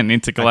 yeah. Again,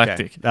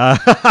 intergalactic.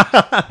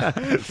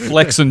 Okay.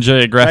 Flexing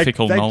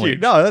geographical Thank knowledge. you.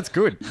 No, that's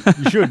good.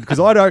 You should, because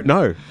I don't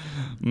know.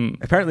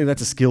 Apparently,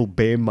 that's a skill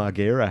Bam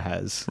Margera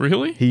has.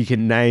 Really? He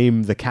can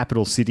name the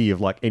capital city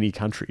of like any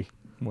country.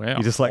 Wow.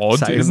 He just like Odd,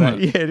 says isn't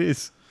that. it? Yeah, it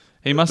is.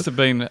 He must have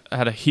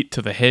had a hit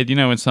to the head. You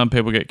know when some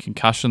people get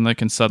concussion, they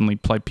can suddenly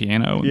play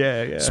piano and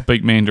Yeah.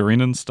 speak Mandarin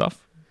and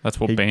stuff? That's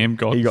what Bam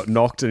got. He got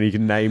knocked and he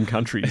can name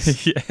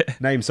countries.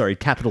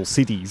 Capital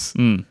cities.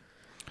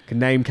 Can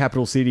name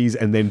capital cities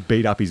and then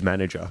beat up his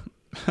manager.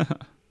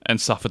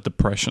 And suffered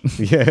depression.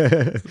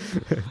 Yeah.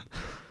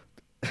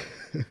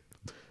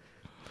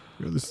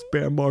 This is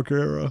Bam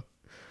Margera,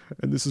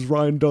 and this is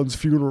Ryan Dunn's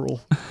funeral.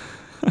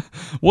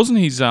 Wasn't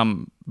his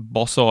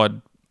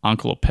boss-eyed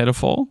uncle a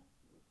pedophile?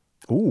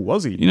 Ooh,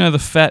 was he? You know the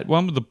fat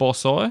one with the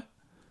boss eye?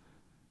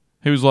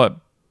 He was like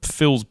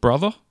Phil's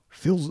brother.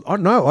 I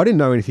didn't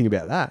know anything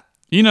about that.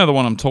 You know the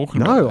one I'm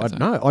talking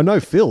about. I know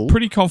Phil.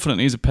 Pretty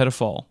confident he's a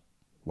pedophile.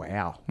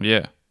 Wow.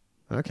 Yeah.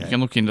 Okay. You can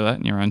look into that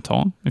in your own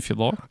time if you'd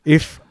like.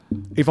 If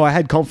I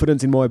had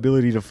confidence in my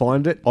ability to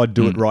find it, I'd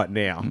do it right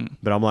now.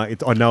 But I'm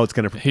like, I know it's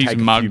going to take a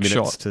few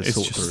minutes to is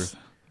sort just through.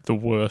 the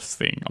worst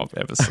thing I've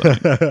ever seen.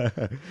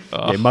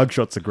 Yeah,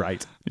 mugshots are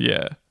great.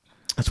 Yeah.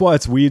 That's why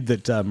it's weird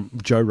that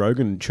Joe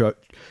Rogan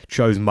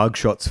chose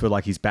mugshots for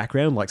like his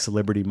background, like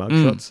celebrity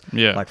mugshots.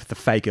 Yeah. Like the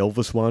fake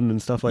Elvis one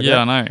and stuff like that. Yeah,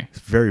 I know. It's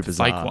very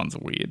bizarre. Fake ones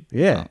are weird.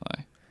 Yeah. Aren't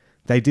they?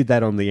 They did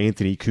that on the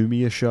Anthony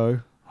Cumia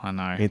show. I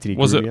know. Anthony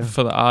Was Cumia. it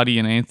for the Artie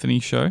and Anthony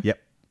show? Yep.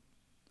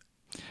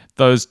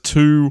 Those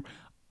two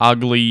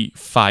ugly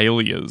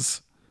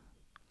failures.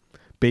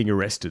 Being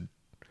arrested.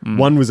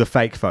 One was a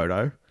fake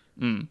photo,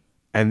 and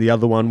the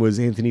other one was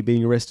Anthony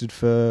being arrested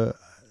for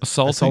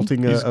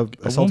assaulting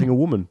a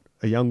woman,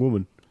 a young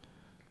woman.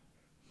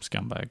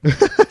 Scumbag.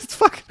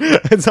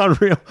 It's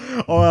unreal.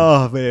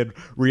 Oh man,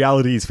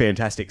 reality is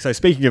fantastic. So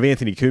speaking of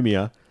Anthony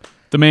Cumia,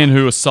 The man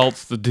who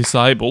assaults the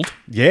disabled,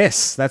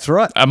 yes, that's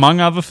right. among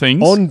other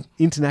things. On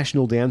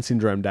International Down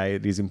Syndrome Day,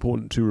 it is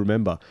important to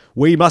remember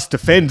we must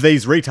defend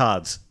these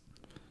retards.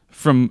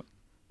 From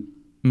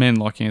men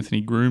like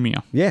Anthony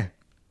Grumia. Yeah.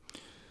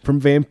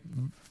 From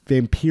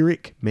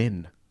vampiric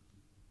men.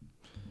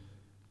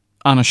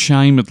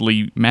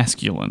 Unashamedly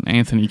masculine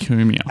Anthony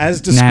Cumia. As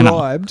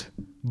described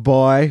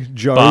by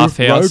Joe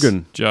Bathhouse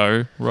Rogan.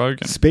 Joe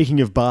Rogan.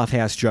 Speaking of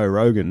Bathhouse Joe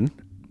Rogan,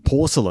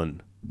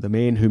 Porcelain, the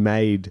man who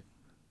made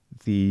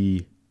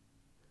the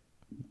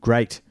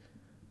great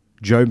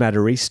Joe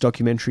Matarese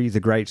documentary, the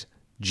great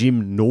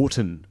Jim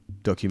Norton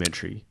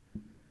documentary,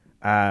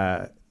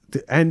 and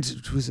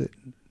was it?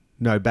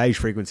 No, Beige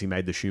Frequency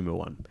made the Schumer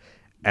one,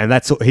 and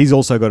he's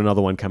also got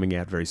another one coming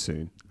out very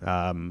soon,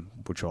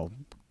 which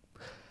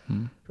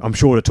I'm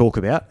sure to talk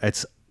about.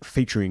 It's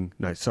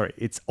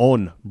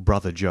on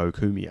Brother Joe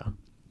Cumia.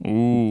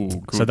 Ooh,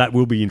 good. So that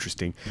will be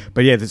interesting.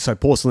 But yeah, so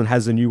Porcelain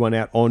has a new one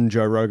out on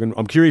Joe Rogan.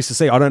 I'm curious to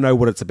see. I don't know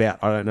what it's about.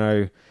 I don't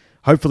know.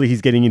 Hopefully he's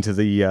getting into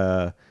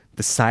the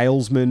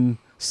salesman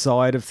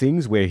side of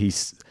things, where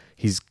his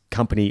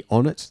company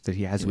On It that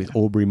he has with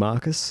Aubrey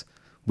Marcus,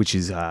 which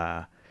is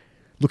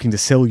looking to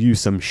sell you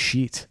some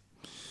shit.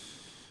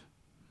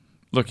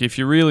 Look, if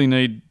you really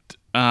need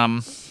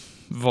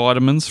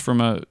vitamins from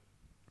an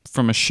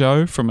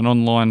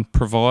online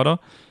provider,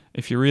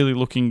 if you're really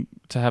looking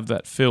to have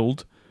that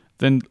filled,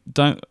 then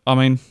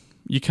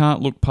you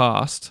can't look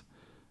past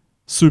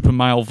Super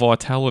Male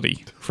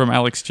Vitality from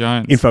Alex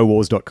Jones.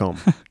 Infowars.com.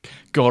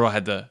 God, I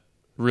had to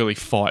really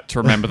fight to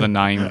remember the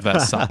name of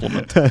that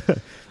supplement.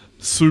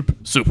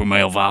 Super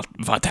Male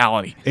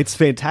Vitality. It's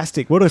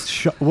fantastic. What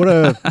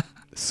a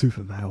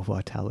Super Male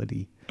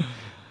Vitality.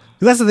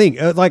 That's the thing.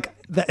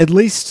 At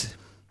least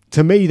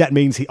to me, that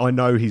means I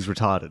know he's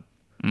retarded.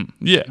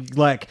 Yeah.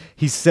 Like,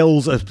 he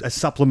sells a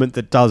supplement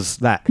that does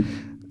that.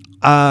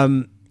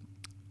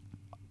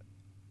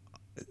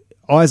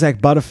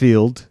 Isaac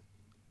Butterfield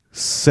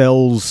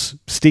sells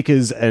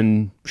stickers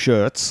and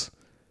shirts,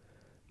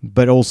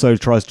 but also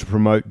tries to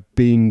promote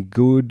being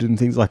good and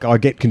things. Like, I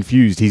get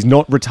confused. He's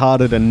not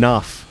retarded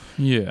enough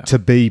to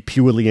be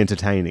purely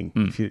entertaining.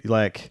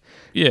 I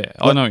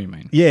know what you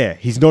mean. Yeah,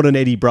 he's not an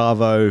Eddie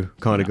Bravo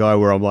kind of guy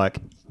where I'm like,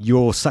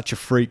 you're such a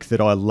freak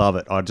that I love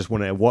it. I just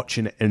want to watch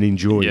and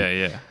enjoy it.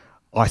 Yeah.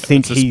 I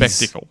think it's a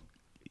spectacle.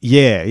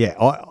 Yeah.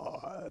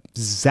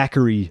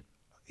 Zachary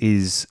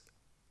is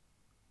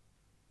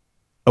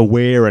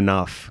aware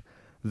enough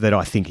that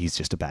I think he's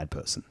just a bad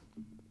person.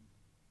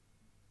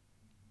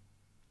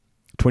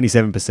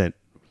 27%.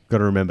 Got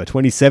to remember,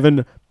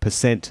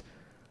 27%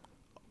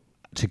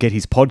 to get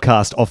his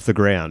podcast off the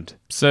ground.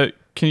 So,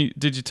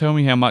 did you tell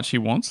me how much he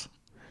wants?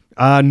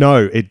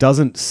 No, it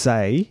doesn't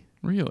say.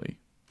 Really?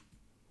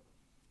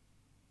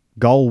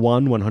 Goal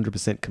 1,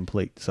 100%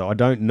 complete. So I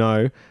don't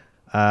know.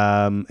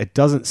 It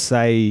doesn't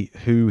say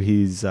who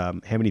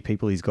how many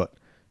people he's got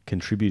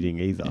contributing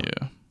either.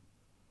 Yeah.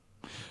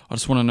 I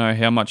just want to know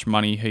how much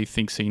money he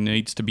thinks he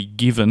needs to be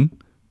given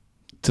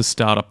to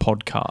start a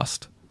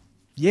podcast.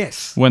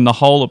 Yes. When the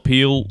whole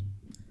appeal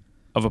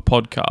of a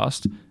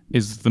podcast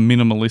is the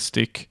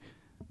minimalistic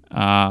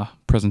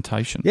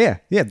presentation. Yeah.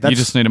 You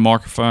just need a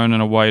microphone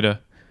and a way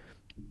to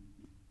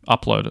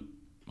upload it.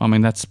 I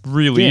mean, that's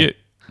really it.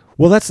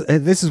 Well, this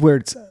is where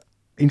it's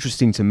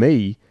interesting to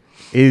me,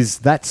 is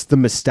that's the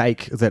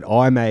mistake that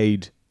I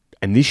made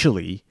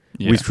initially,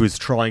 which was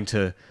trying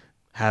to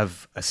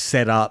have a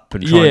setup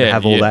and trying to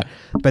have all that.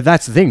 But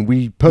that's the thing.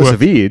 We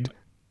persevered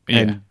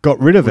and got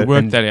rid of it. We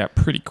worked that out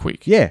pretty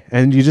quick. Yeah,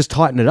 and you just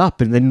tighten it up,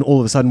 and then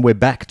all of a sudden we're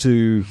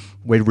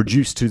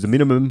reduced to the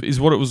minimum. Is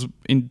what it was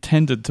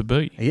intended to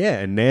be. Yeah,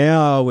 and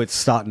now it's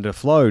starting to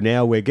flow.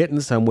 Now we're getting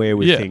somewhere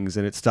with things,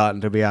 and it's starting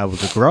to be able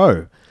to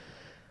grow.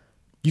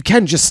 You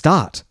can just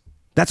start.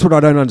 That's what I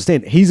don't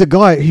understand. He's a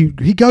guy who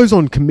he goes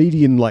on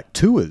comedian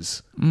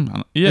tours.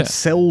 And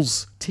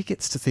sells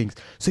tickets to things.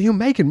 So you're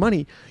making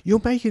money.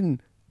 You're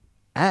making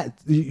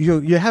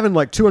you're having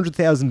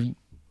 200,000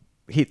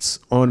 hits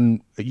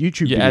on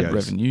YouTube videos. Ad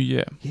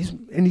revenue,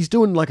 And he's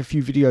doing a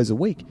few videos a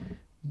week.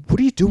 What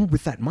are you doing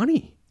with that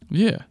money?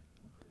 Yeah.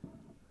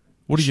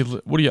 What are your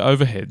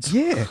overheads?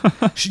 Yeah.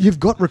 You've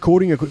got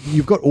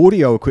you've got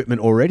audio equipment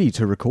already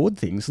to record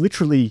things.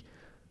 Literally,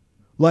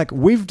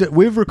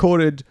 we've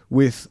recorded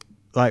with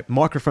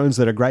microphones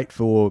that are great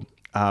for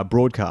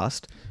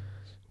broadcast,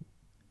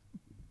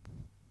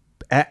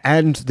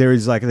 and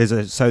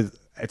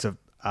it's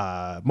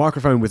a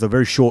microphone with a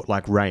very short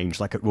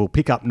range. It will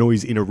pick up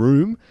noise in a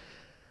room,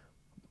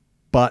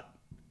 but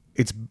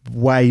it's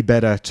way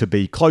better to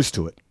be close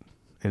to it,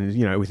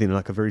 and within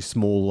a very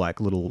small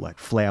little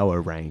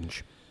flower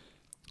range.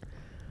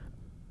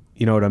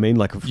 You know what I mean?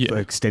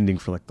 Extending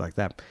for like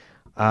that.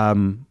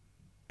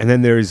 And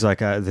then there is they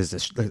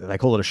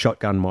call it a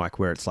shotgun mic,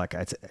 where it's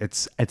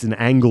it's an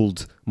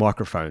angled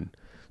microphone.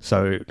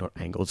 So not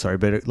angled, sorry,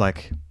 but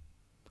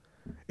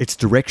it's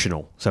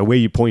directional. So where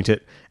you point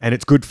it, and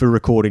it's good for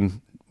recording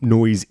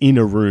noise in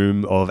a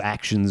room of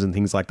actions and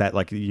things like that.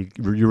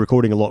 You're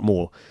recording a lot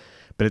more,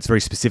 but it's very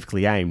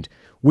specifically aimed.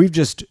 We've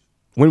just,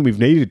 when we've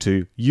needed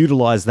to,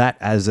 utilize that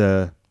as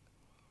a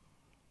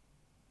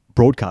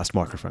broadcast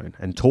microphone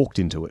and talked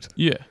into it.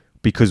 Yeah.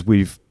 Because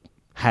we've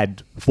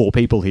had 4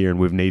 people here and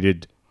we've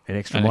needed an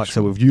extra mic,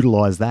 so we've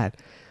utilized that.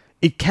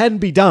 It can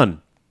be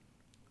done.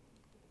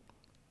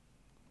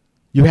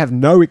 You have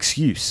no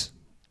excuse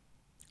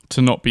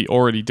to not be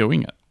already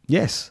doing it.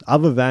 Yes,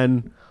 other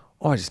than,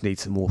 I just need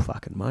some more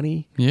fucking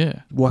money.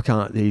 Yeah. Why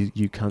can't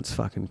you cunts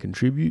fucking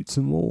contribute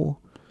some more?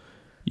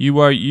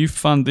 You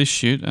fund this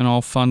shit and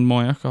I'll fund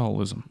my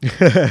alcoholism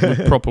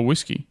with proper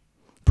whiskey.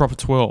 Proper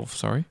 12,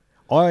 sorry.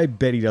 I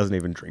bet he doesn't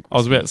even drink whiskey. I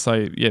was about to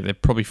say, they're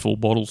probably full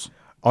bottles.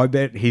 I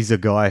bet he's a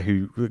guy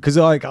who, because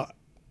I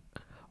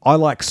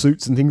like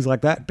suits and things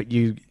like that, but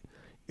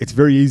it's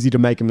very easy to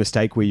make a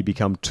mistake where you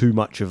become too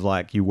much of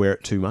like, you wear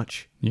it too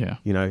much. Yeah.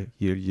 You know,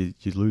 you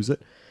lose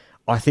it.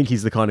 I think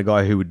he's the kind of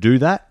guy who would do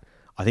that.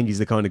 I think he's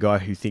the kind of guy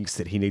who thinks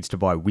that he needs to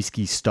buy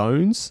whiskey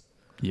stones.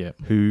 Yeah.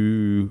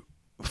 Who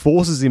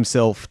forces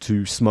himself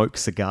to smoke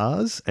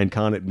cigars and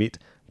can't admit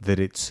that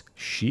it's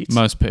shit.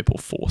 Most people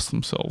force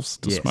themselves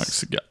to Yes. smoke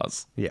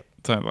cigars. Yep.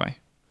 Don't they?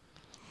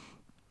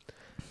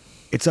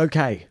 It's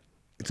okay.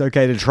 It's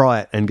okay to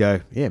try it and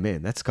go, yeah,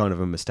 man, that's kind of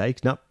a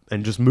mistake. Nope.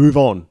 And just move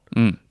on.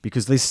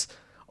 Because this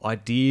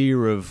idea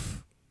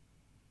of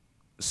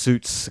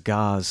suits,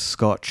 cigars,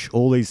 scotch,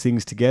 all these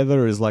things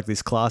together is like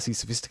this classy,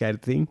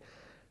 sophisticated thing.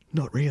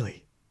 Not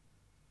really.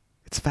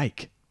 It's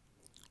fake.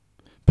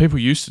 People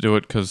used to do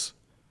it because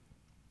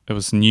it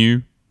was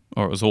new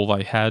or it was all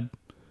they had.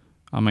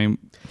 I mean...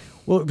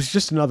 Well, it was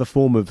just another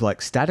form of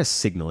like status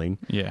signaling.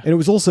 Yeah. And it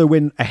was also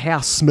when a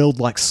house smelled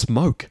like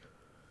smoke.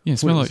 Yeah, it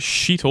smelled like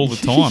shit all the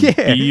time.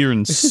 Yeah. Beer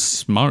and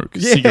smoke,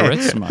 Yeah.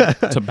 cigarette smoke,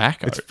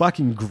 tobacco. It's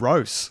fucking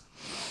gross.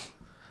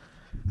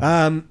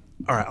 All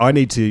right, I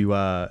need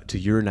to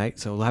urinate,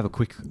 so we'll have a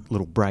quick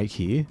little break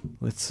here.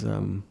 Let's what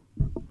have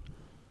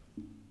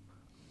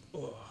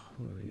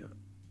we got?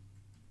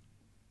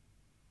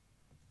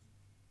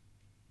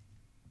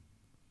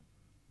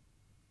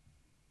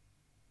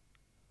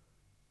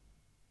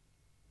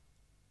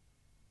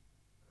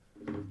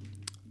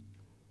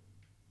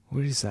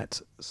 What is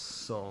that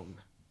song?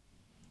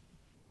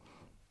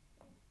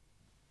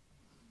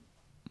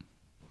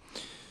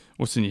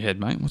 What's in your head,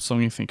 mate? What song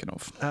are you thinking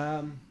of?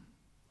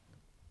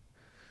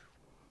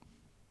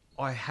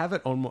 I have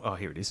it on my... Oh,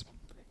 here it is.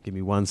 Give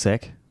me 1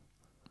 sec.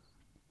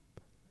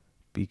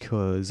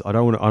 Because I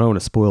don't want to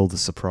spoil the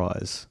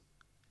surprise.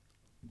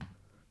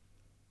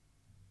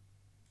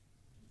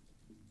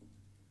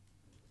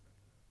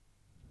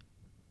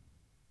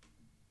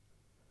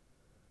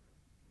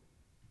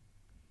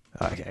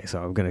 Okay,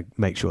 so I'm going to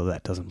make sure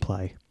that doesn't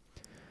play.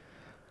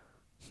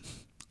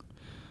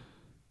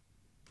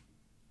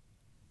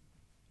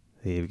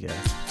 Here we go.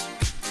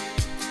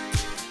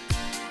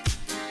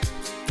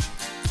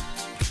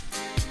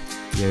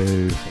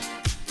 Beautiful.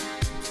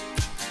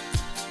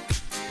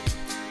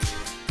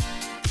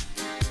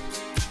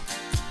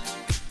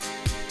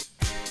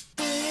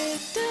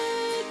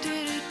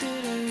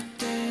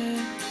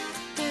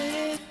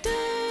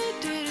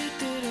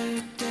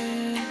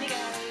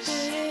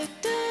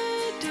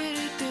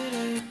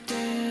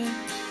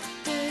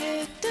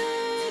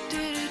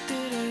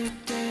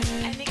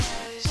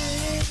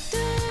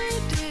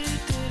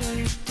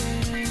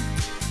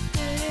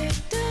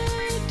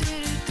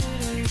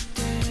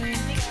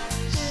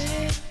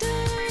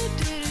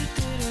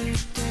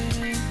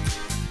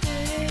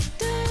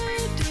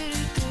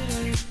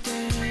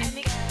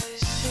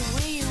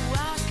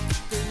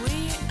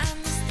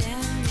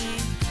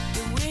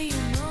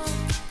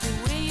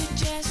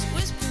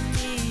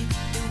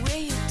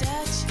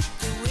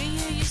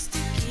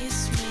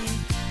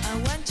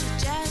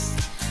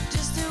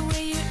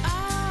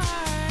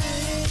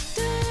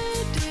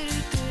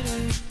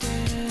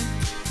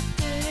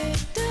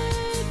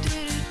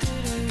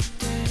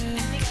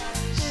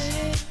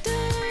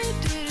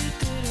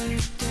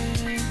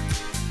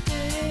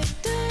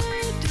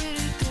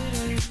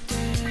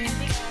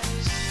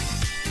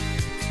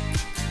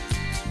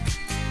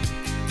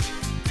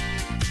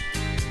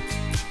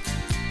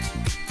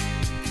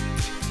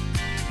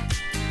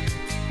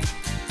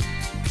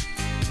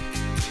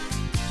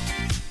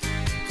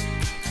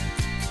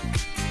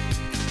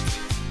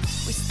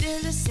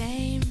 The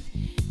same,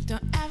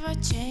 don't ever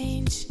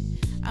change.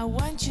 I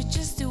want you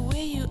just the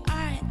way you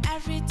are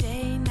every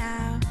day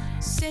now.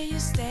 Say you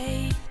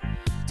stay,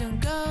 don't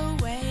go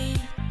away.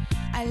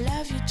 I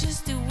love you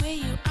just the way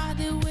you are,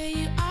 the way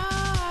you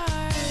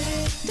are.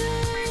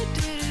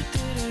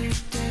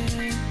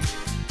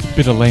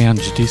 Bit of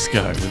lounge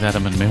disco with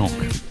Adam and Milk.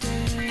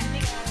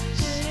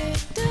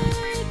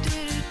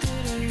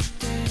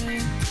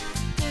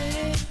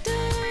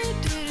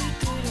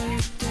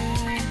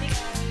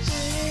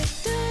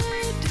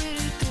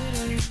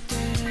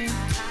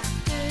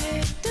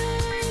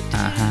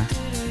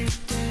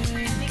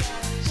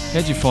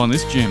 How'd you find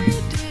this, Jim?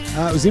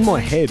 It was in my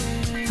head.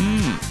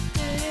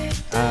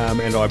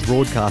 And I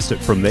broadcast it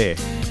from there.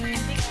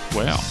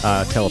 Wow.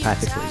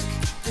 Telepathically.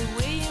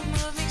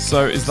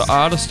 So is the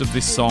artist of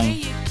this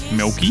song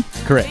Milky?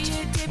 Correct.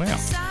 Wow.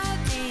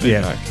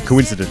 Yeah,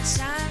 coincidence.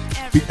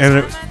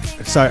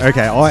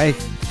 Okay, I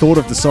thought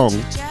of the song.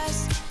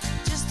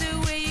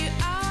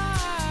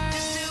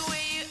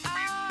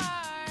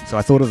 So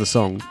I thought of the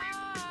song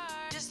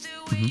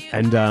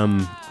and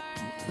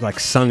like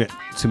sung it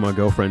to my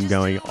girlfriend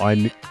going,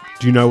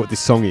 do you know what this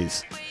song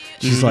is?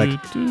 She's like...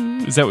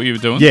 Is that what you were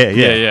doing?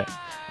 Yeah.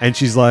 And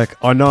she's like,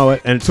 I know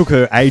it. And it took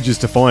her ages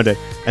to find it.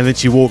 And then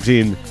she walked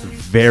in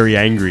very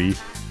angry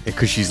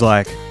because she's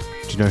like,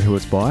 do you know who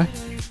it's by?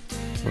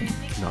 Like,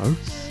 no.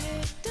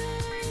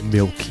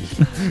 milky.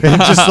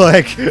 And just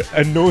like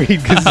annoyed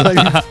because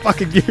like,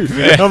 fucking you.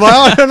 I'm like,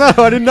 I don't know,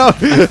 I didn't know.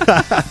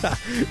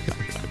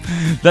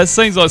 That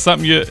seems like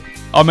something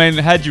I mean,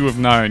 had you have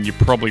known, you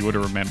probably would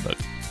have remembered.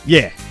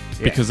 Yeah.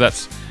 Because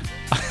that's...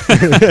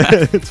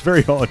 It's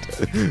very odd.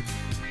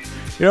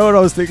 You know what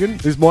I was thinking?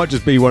 This might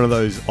just be one of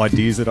those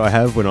ideas that I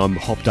have when I'm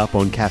hopped up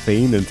on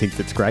caffeine and think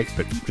that's great,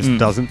 but just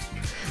doesn't.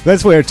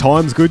 That's where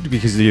time's good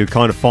because you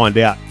kind of find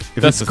out if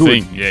That's it's the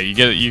good. thing. Yeah,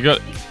 you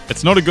got.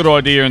 It's not a good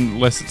idea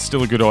unless it's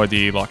still a good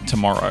idea, like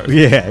tomorrow.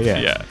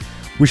 Yeah.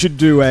 We should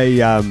do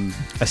a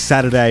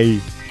Saturday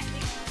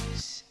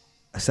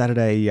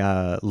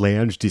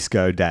lounge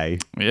disco day.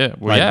 Yeah,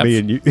 we Like have. me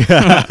and you.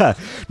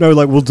 No,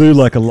 like we'll do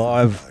like a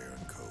live.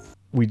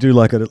 We do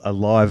like a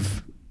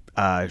live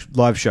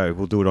show.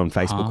 We'll do it on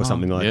Facebook or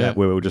something like that,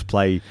 where we'll just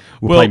play.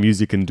 We'll play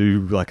music and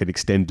do like an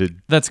extended.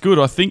 That's good.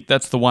 I think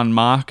that's the one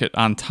market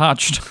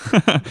untouched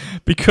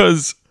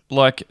because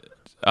like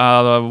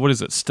what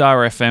is it? Star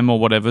FM or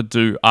whatever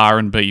do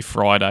R&B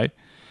Friday.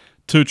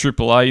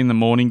 2AAA in the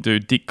morning do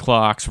Dick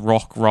Clark's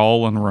Rock,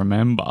 Roll and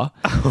Remember.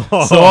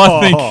 So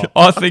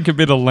I think a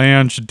bit of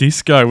lounge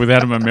disco with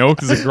Adam and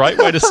Milk is a great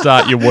way to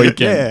start your weekend.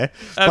 Yeah,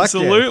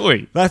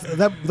 absolutely.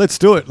 That let's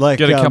do it. Like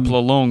get a couple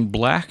of long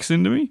blacks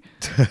into me.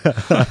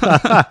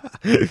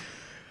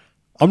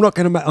 I'm not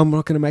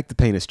gonna make the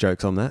penis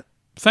jokes on that.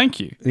 Thank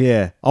you.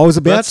 Yeah, I was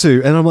about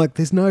to, and I'm like,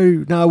 "There's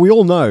no. We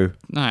all know.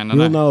 We all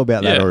know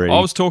about that already." I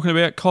was talking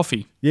about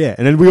coffee. Yeah,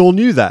 and then we all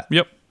knew that.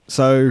 Yep.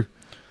 So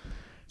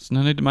there's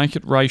no need to make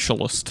it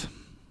racialist.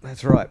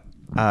 That's right.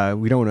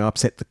 We don't want to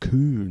upset the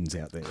coons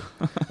out there.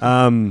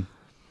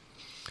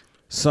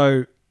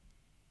 So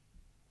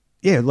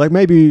yeah, like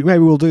maybe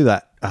we'll do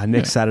that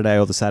next Saturday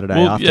or the Saturday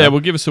after. Yeah,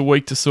 we'll give us a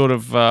week to sort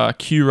of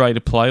curate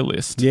a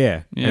playlist.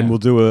 Yeah, and we'll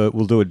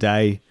do a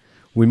day.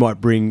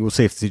 We'll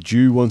see if the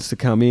Jew wants to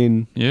come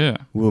in. Yeah.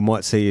 We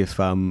might see if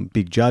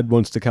Big Judd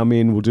wants to come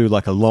in. We'll do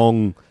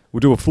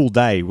a full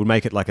day. We'll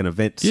make it like an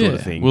event sort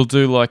of thing. We'll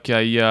do like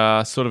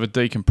a sort of a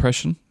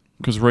decompression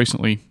because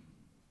recently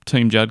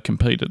Team Judd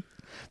competed.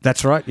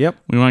 That's right, yep.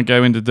 We won't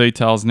go into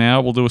details now.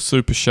 We'll do a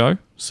super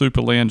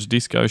lounge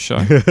disco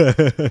show.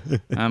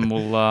 And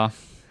we'll...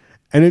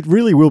 And it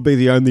really will be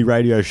the only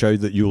radio show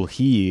that you'll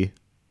hear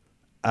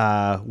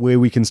where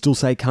we can still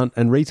say cunt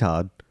and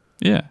retard.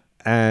 Yeah.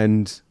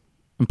 And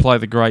play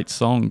the great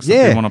songs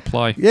that we want to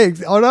play. Yeah,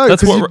 I know.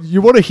 That's what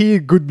you want to hear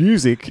good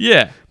music.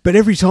 Yeah. But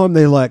every time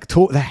they like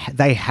talk,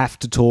 they have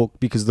to talk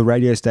because the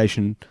radio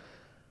station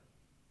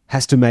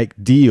has to make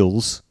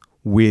deals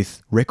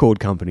with record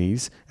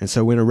companies. And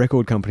so when a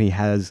record company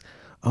has,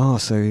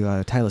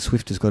 Taylor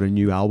Swift has got a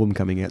new album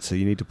coming out, so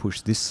you need to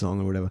push this song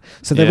or whatever.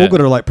 So they've all got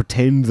to like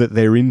pretend that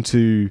they're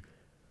into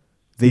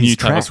these new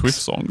tracks. Taylor Swift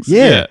songs.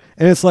 Yeah.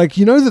 And it's like,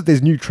 you know that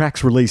there's new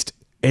tracks released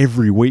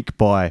every week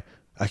by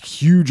a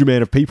huge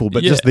amount of people,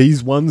 but just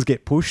these ones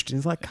get pushed. And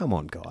it's like, come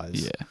on,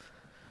 guys. Yeah.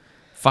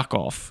 Fuck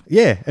off.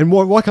 Yeah. And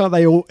why can't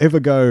they all ever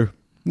go,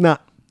 nah,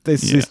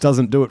 this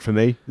doesn't do it for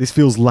me. This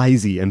feels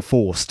lazy and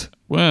forced.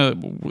 Well,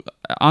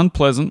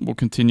 unpleasant will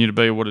continue to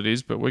be what it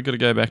is, but we've got to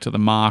go back to the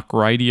Mark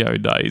radio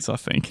days, I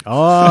think.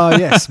 Oh,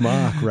 yes,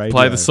 Mark radio.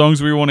 Play the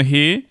songs we want to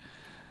hear.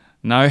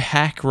 No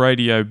hack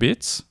radio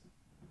bits.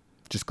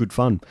 Just good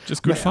fun.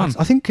 Fun.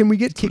 I think, can we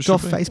get kicked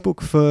off Facebook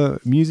for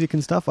music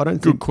and stuff? I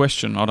don't think. Good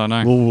question. I don't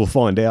know. We'll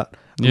find out.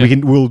 Yeah.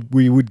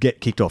 We would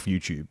get kicked off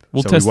YouTube.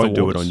 We'll so test we won't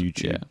the do it waters. on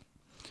YouTube.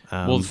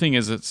 Yeah. Well, the thing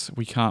is,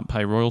 we can't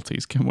pay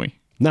royalties, can we?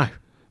 No.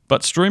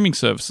 But streaming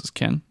services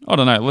can. I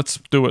don't know. Let's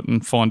do it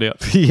and find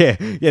out. Yeah.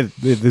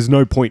 There's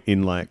no point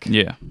in doing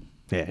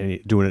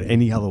it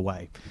any other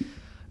way.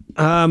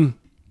 So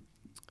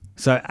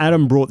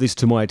Adam brought this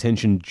to my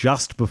attention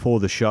just before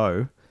the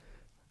show.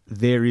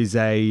 There is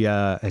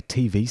a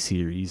TV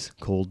series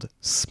called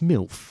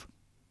Smilf.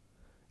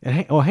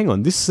 And hang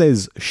on. This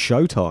says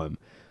Showtime.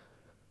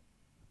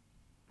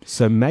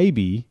 So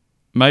maybe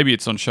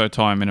it's on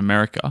Showtime in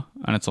America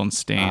and it's on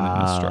Stan in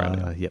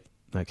Australia. Yep.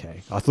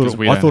 Okay. I thought it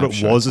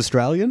was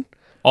Australian.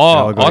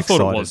 Oh, So I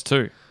thought it was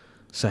too.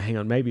 So hang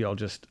on. Maybe I'll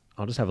just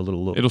have a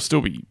little look. It'll still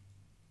be.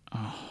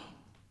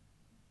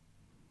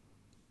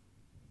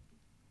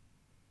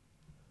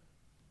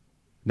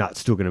 No, it's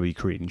still going to be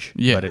cringe.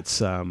 Yeah. But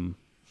it's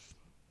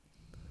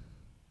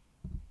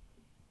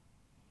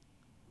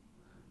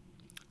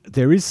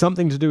there is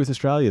something to do with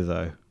Australia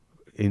though.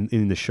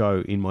 In the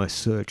show, in my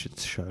search,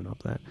 it's shown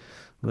up that.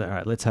 All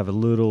right, let's have a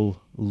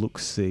little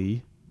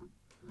look-see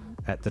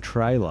at the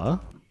trailer.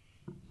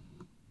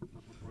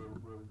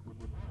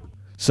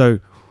 So,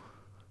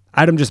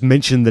 Adam just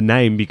mentioned the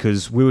name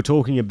because we were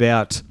talking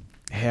about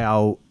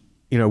how,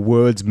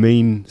 words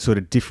mean sort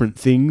of different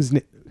things.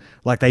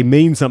 Like they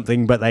mean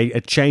something, but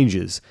it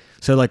changes.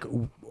 So, like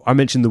I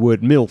mentioned the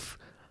word MILF.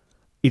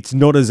 It's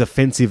not as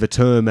offensive a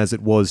term as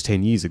it was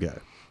 10 years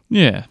ago.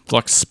 Yeah, it's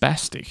like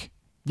spastic.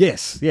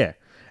 Yes, yeah.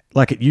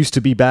 Like it used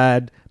to be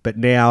bad, but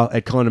now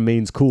it kind of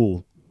means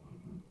cool.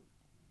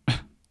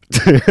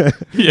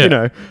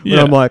 Yeah. When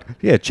I'm like,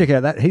 yeah, check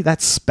out that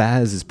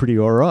spaz is pretty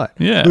all right.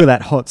 Yeah. Look at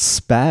that hot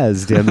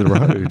spaz down the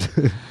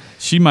road.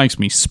 She makes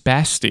me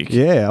spastic.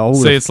 Yeah, I wanna,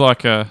 See, it's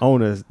like a... I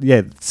want to. Yeah,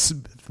 it's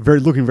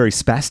looking very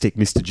spastic,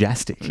 Mr.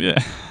 Jastic.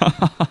 Yeah.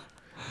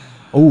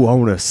 Oh, I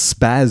want to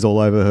spaz all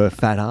over her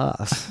fat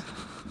ass.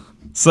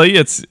 See,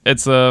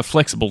 it's a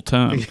flexible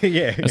term.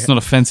 Yeah, It's not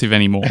offensive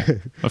anymore,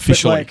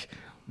 officially.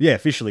 But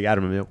officially,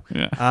 Adam and Milk.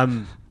 Yeah.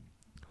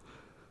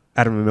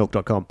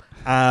 AdamandMilk.com.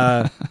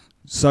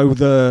 So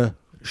the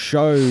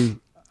show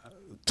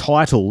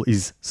title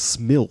is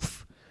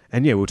Smilf.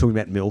 And yeah, we were talking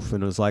about MILF,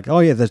 and it was like, oh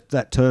yeah,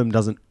 that term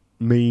doesn't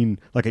mean,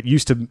 like, it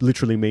used to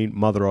literally mean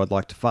mother I'd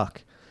like to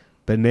fuck.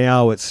 But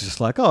now it's just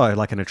like, oh,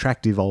 like an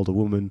attractive older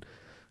woman.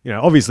 You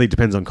know, obviously it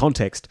depends on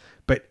context,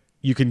 but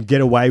you can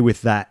get away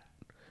with that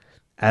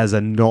as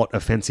a not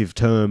offensive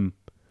term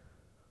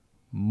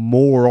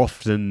more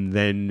often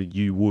than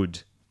you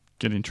would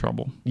Get in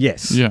trouble.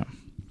 Yes. Yeah.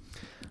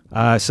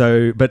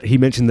 But he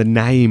mentioned the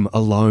name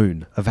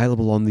alone,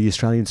 available on the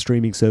Australian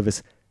streaming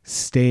service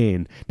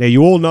Stan. Now,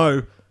 you all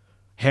know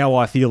how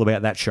I feel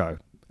about that show,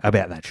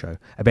 about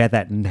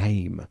that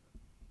name.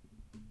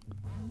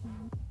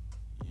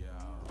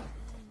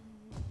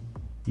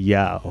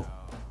 Yo.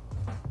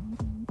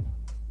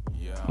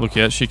 Look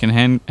out, she can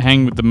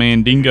hang with the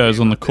mandingos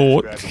on the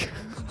court. Thanks.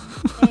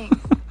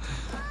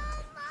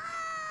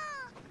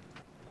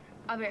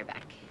 I'll be right back.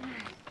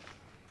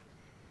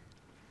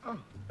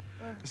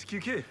 It's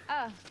QQ.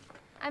 Oh,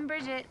 I'm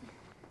Bridget.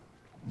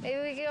 Maybe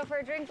we can go for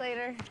a drink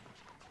later.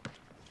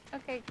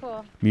 Okay,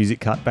 cool. Music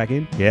cut back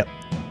in? Yep.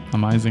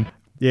 Amazing.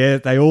 Yeah,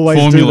 they always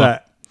do Formula.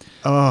 that.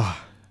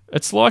 Oh.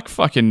 It's like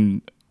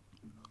fucking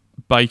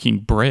baking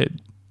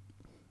bread.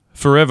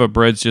 Forever,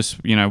 bread's just,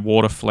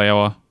 water,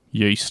 flour,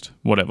 yeast,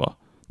 whatever.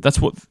 That's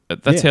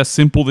how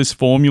simple this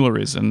formula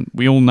is, and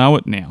we all know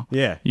it now.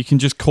 Yeah. You can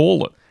just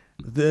call it.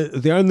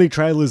 The only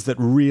trailers that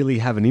really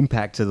have an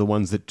impact are the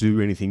ones that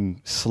do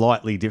anything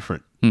slightly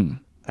different.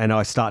 And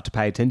I start to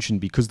pay attention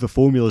because the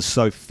formula is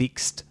so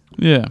fixed.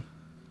 Yeah.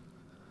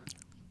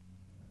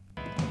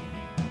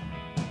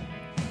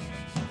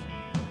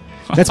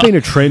 That's been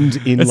a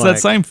trend in It's that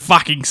same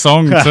fucking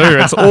song too.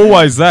 It's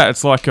always that.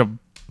 It's like a...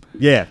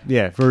 Yeah,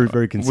 very,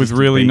 very consistent. With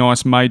really beat.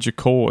 nice major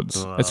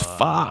chords. It's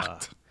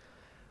fucked.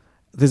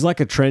 There's like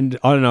a trend,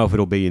 I don't know if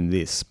it'll be in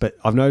this, but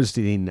I've noticed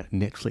it in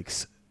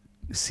Netflix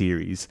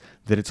series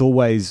that it's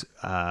always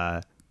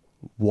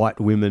white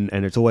women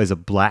and it's always a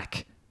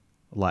black,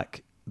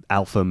 like,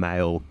 alpha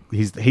male.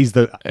 He's the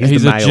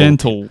He's male. a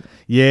gentle,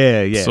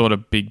 yeah, sort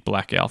of big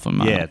black alpha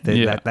male.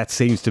 Yeah, that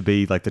seems to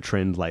be like the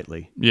trend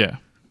lately. Yeah.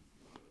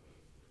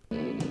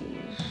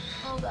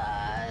 Oh,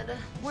 God.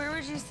 Where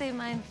would you say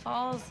mine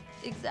falls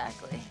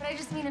exactly? But I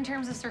just mean in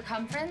terms of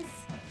circumference,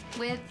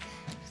 width,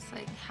 just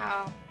like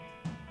how...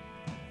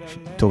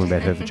 Talking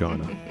about her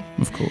vagina.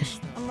 Of course.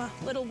 I'm a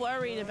little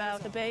worried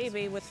about the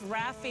baby with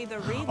Raffy the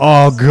Reed.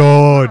 Oh,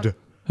 God.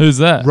 Who's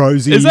that?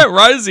 Rosie. Is that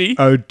Rosie?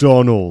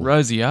 O'Donnell.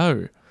 Rosie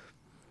O.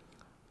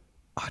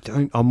 I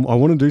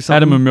want to do something.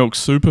 Adam and Milk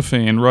super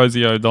fan,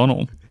 Rosie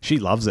O'Donnell. She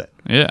loves it.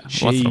 Yeah,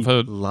 She that's what I've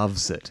heard.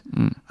 loves it.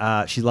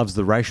 She loves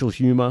the racial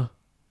humour.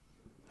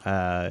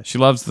 She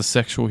loves the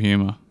sexual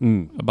humour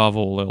above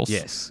all else.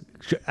 Yes.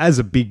 As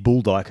a big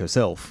bulldyke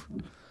herself,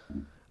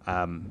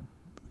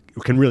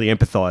 can really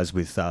empathise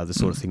with the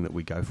sort of thing that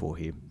we go for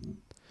here.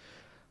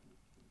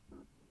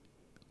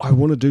 I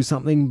want to do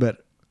something,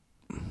 but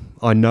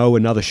I know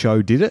another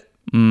show did it.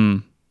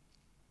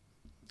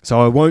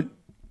 So I won't...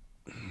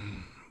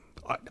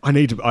 I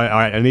need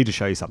to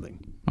show you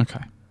something.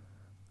 Okay.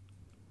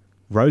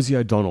 Rosie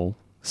O'Donnell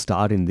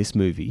starred in this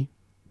movie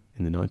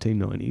in the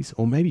 1990s,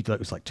 or maybe it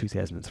was like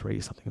 2003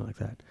 or something like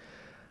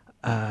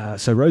that.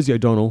 So Rosie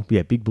O'Donnell,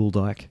 yeah, big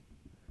bulldyke.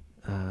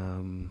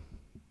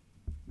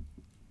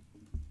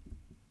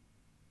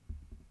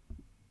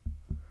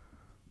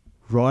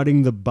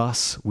 Riding the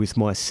bus with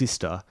my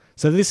sister.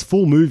 So this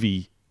full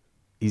movie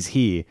is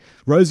here.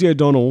 Rosie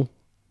O'Donnell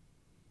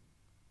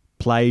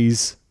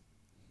plays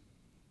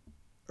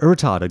a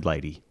retarded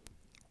lady.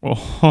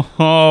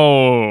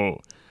 Oh,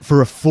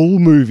 For a full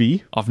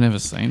movie. I've never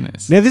seen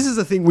this. Now, this is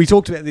the thing. We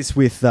talked about this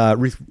with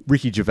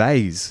Ricky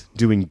Gervais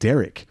doing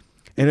Derek.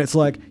 And it's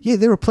like, yeah,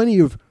 there are plenty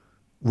of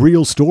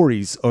real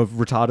stories of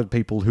retarded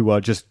people who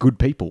are just good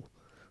people,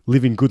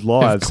 living good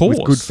lives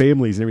with good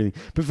families and everything.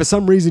 But for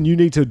some reason, you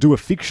need to do a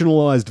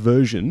fictionalized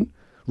version,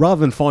 rather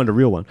than find a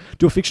real one,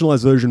 do a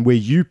fictionalized version where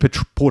you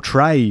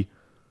portray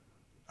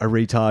a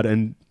retard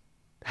and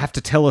have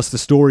to tell us the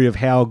story of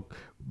how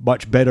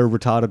much better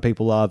retarded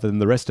people are than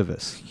the rest of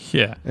us.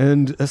 Yeah.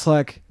 And it's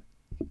like,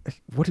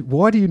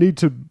 why do you need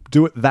to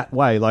do it that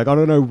way? Like, I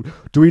don't know.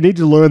 Do we need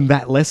to learn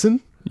that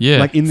lesson? Yeah.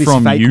 Like in this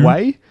from fake you?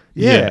 way?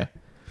 Yeah.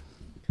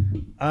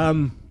 You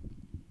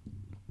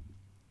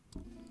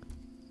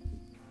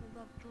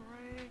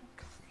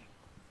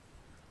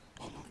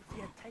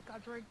take a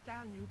drink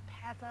down, you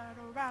pass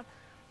it around,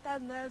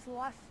 then there's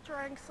less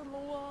drinks in the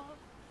world.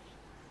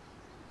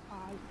 5,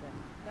 6,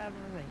 7,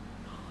 8, 9, 10,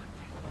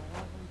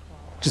 11,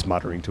 12. Just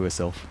muttering to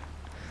herself.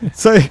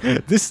 So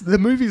the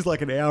movie's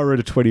like an hour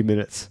and 20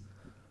 minutes.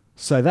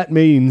 So that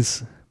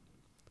means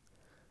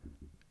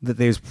that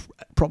there's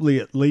probably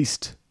at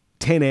least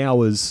 10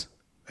 hours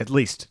at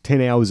least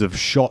 10 hours of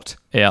shot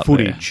Out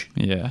footage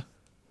there. Yeah.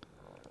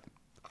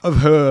 of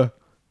her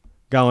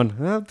going,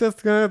 I'm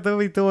just going to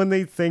be doing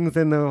these things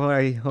in the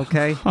way,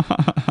 okay?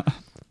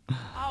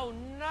 Oh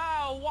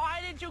no,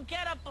 why did you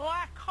get a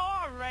black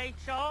car,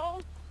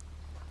 Rachel?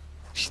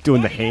 She's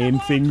doing Why the did you get a hand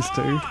black things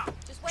car? too.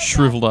 Just wait.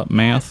 Shriveled up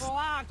mouth.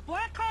 Black.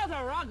 Black cars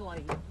are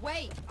ugly.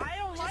 Wait. I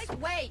don't like Just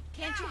wait.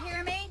 Can't you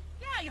hear me?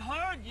 Yeah, I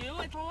heard you.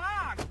 It's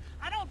locked.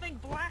 I don't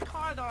think black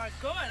cars are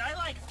good. I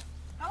like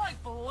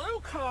blue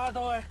cars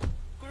or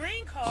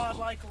green cars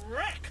like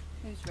Rick.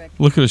 Who's Rick?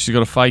 Look at her. She's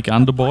got a fake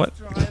underbite.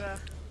 Driver.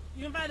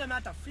 You met him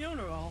at the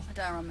funeral. I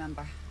don't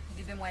remember. Have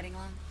you been waiting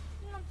long?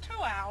 2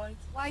 hours.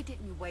 Why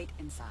didn't you wait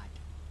inside?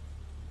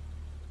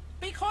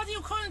 Because you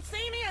couldn't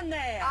see me in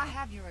there. I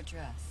have your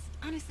address.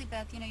 Honestly,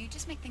 Beth, you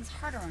just make things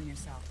harder on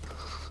yourself.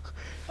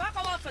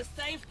 Buckle up for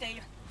safety.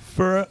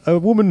 For a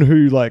woman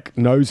who like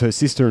knows her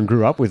sister and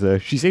grew up with her,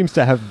 she seems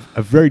to have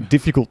a very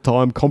difficult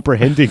time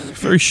comprehending.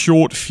 Very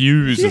short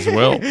fuse as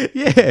well.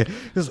 Yeah.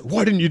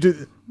 Why didn't you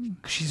do?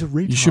 She's a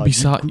retard. You should be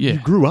You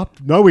grew up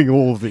knowing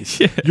all of this.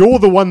 Yeah. You're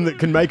the one that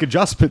can make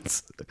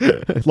adjustments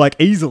like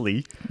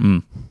easily.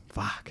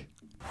 Fuck.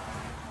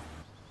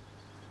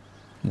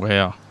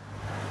 Wow.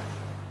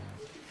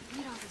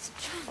 Eat all this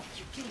junk.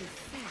 You're getting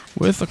fat.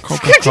 Where's the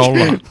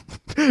Coca-Cola?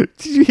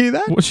 Did you hear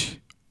that? What?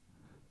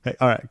 Hey,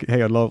 all right,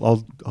 hang on.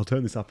 I'll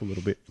turn this up a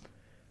little bit.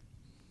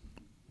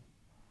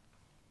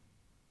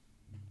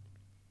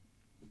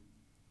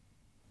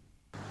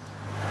 Eat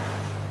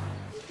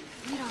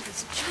all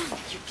this junk.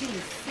 You're getting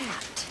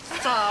fat.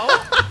 So?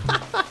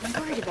 I'm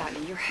worried about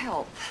you. Your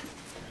health.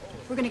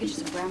 We're gonna get you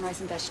some brown rice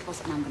and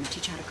vegetables, and I'm gonna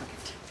teach you how to cook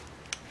it.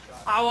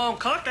 I won't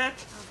cook it.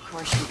 Of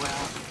course you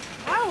will.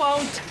 I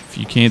won't. A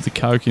few cans of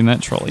Coke in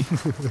that trolley.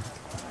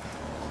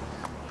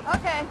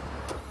 Okay.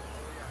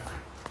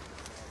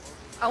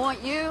 I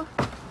want you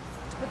to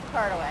put the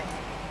card away.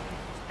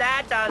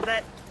 Dad does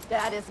it.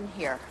 Dad isn't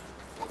here.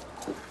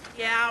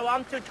 Yeah,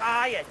 I'm too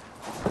tired.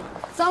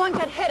 Someone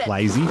could hit it.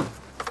 Lazy.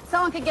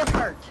 Someone could get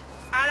hurt.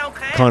 I don't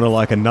care. Kind of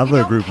like You another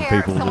don't group of care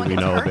if people that someone we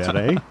gets know hurt? about,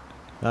 eh?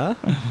 Huh?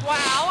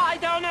 Well, I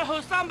don't know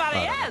who somebody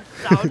is.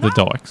 So The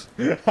Dykes.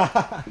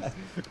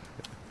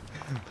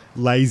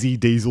 Lazy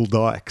diesel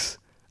dykes.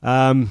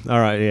 All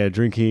right, yeah,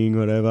 drinking,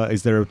 whatever.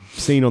 Is there a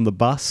scene on the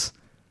bus?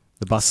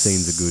 The bus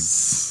scenes are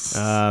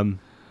good.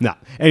 No.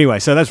 Anyway,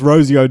 so that's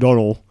Rosie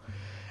O'Donnell.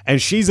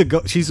 And she's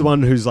the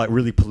one who's like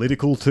really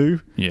political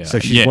too. Yeah. So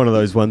she's one of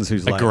those ones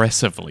who's like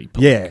Aggressively.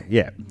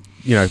 Yeah.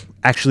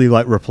 Actually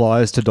like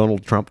replies to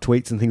Donald Trump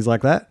tweets and things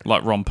like that.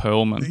 Like Ron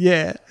Perlman.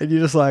 Yeah. And you're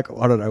just like,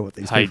 I don't know what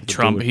these Hey, people are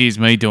Trump, doing. here's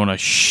me doing a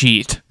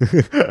shit.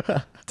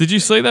 Did you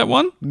see that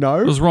one?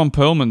 No. It was Ron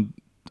Perlman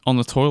on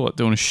the toilet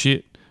doing a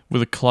shit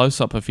with a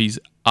close-up of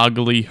his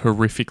ugly,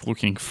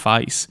 horrific-looking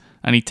face.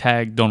 And he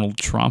tagged Donald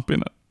Trump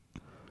in it.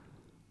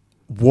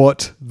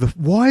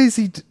 Why is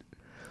he...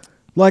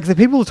 Like, the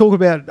people who talk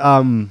about,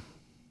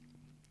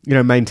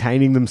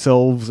 maintaining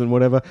themselves and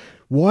whatever,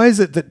 why is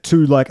it that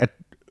to, like,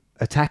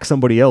 attack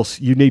somebody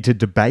else, you need to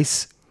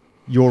debase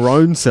your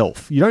own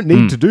self? You don't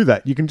need to do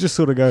that. You can just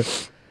sort of go,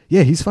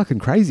 yeah, he's fucking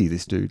crazy,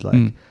 this dude.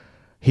 Like,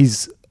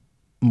 he's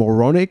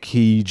moronic,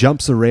 he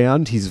jumps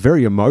around, he's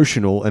very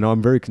emotional, and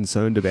I'm very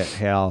concerned about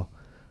how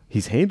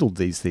he's handled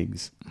these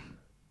things.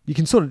 You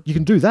can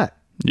do that.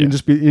 Yeah.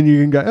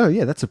 You can go, oh,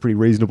 yeah, that's a pretty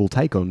reasonable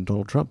take on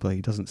Donald Trump, but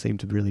he doesn't seem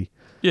to really...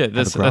 Yeah,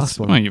 that's on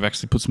well, it. you've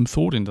actually put some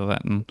thought into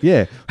that. And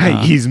Yeah. Hey,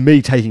 here's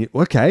me taking it.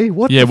 Okay,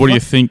 what? yeah, the what do you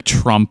fuck? think,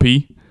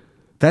 Trumpy?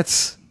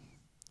 That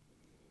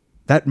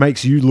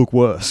makes you look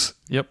worse.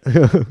 Yep.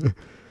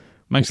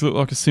 Makes you look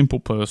like a simple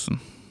person.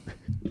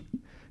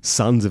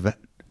 Sons of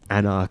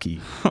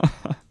anarchy.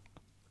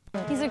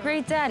 He's a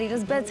great dad. He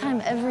does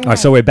bedtime every All night. right,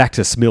 so we're back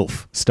to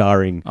Smilf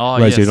starring Oh,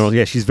 Rosie yes. O'Donnell.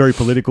 Yeah, she's very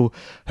political.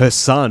 Her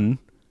son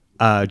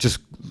just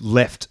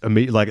left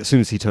immediately, like as soon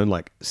as he turned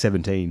like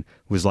 17,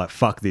 was like,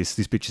 fuck this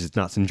bitch is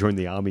nuts, and joined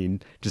the army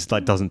and just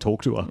like doesn't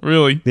talk to her.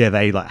 Really? Yeah,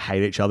 they like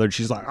hate each other, and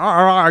she's like, oh,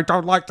 I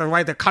don't like the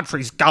way the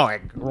country's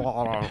going.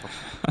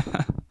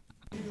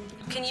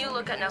 Can you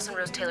look at Nelson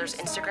Rose Taylor's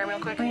Instagram real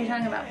quick? What are you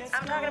talking about?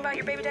 I'm talking about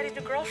your baby daddy's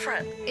new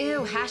girlfriend.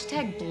 Ew,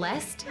 hashtag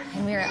blessed.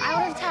 And we are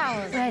out of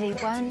towels. Ready,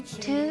 1,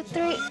 2,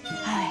 3.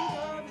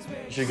 Hi.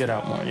 You should get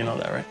out more, you know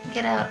that, right?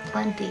 Get out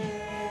plenty.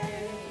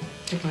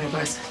 Take my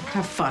advice.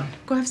 Have fun.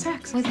 Go have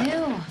sex. With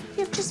who?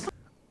 You've just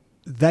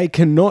They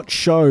cannot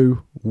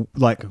show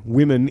like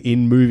women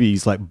in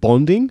movies like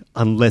bonding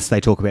unless they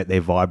talk about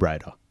their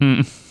vibrator.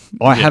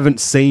 I haven't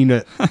seen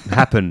it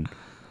happen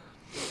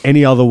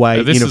any other way.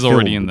 So this in a is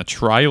already film. in the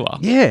trailer.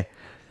 Yeah.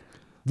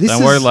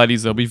 Don't worry,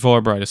 ladies. There'll be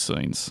vibrator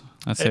scenes.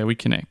 That's how we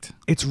connect.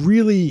 It's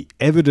really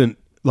evident,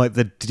 like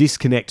the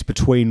disconnect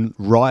between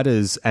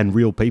writers and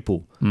real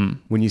people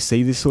when you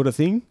see this sort of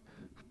thing,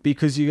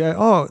 because you go,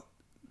 oh,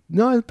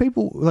 no,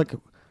 people like,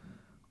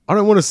 I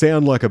don't want to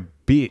sound like a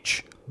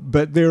bitch,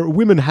 but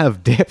women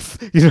have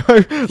depth, you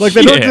know, like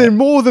they're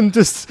more than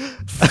just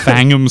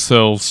Fang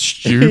themselves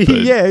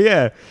stupid.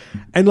 yeah.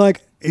 And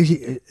like,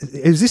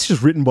 is this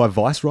just written by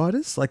Vice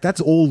writers? Like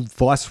that's all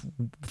Vice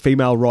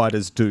female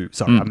writers do.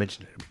 Sorry, I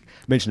mentioned it.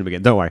 mention him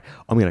again. Don't worry.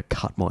 I'm going to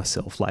cut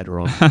myself later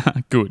on.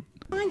 Good.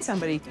 Find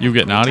somebody. You'll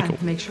get an article.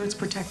 Make sure it's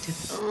protected.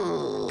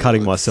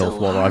 Cutting myself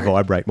while I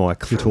vibrate my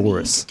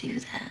clitoris. Do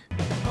that.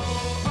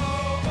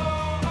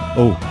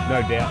 Oh,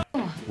 no doubt.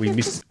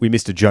 We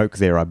missed a joke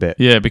there, I bet.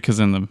 Yeah, because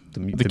in the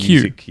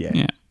cue. Music,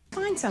 yeah.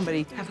 Find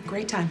somebody. Have a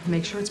great time.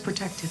 Make sure it's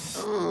protected.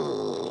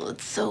 Oh,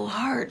 it's so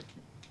hard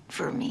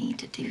for me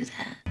to do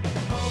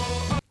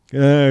that.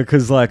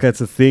 Because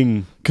that's a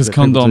thing. Because that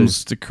people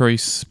condoms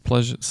decrease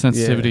pleasure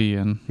sensitivity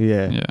and do.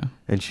 Yeah.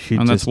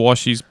 and that's why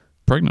she's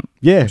pregnant.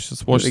 Yeah,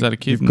 that's why she's had a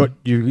kid.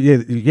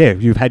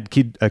 You've had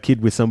a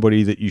kid with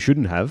somebody that you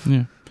shouldn't have.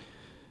 Yeah.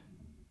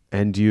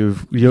 And you're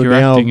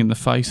now acting in the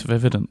face of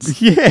evidence.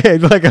 Yeah,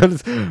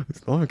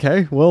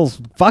 okay, well,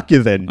 fuck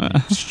you then,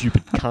 you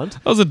stupid cunt.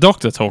 I was a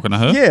doctor talking to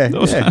her. Yeah,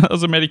 I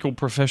was a medical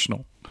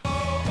professional.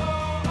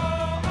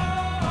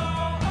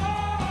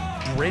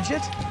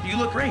 Bridget, you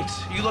look great.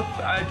 You look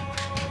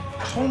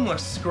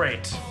homeless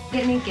great.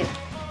 Get naked.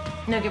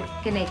 No,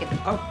 get naked.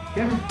 Oh,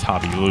 yeah.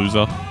 Tubby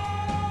loser.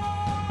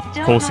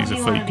 Of course he's a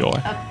feet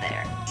guy. Up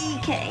there.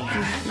 Okay.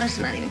 Let's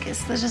not even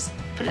kiss. Let's just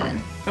put it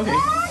in. Okay.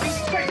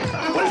 Great.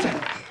 What is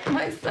that?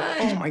 My son.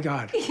 Oh my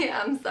God.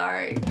 Yeah, I'm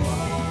sorry.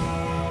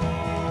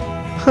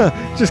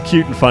 Just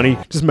cute and funny.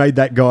 Just made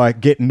that guy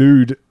get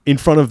nude in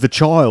front of the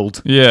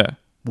child. Yeah.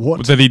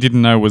 What? That he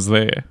didn't know was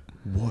there.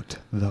 What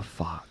the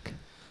fuck?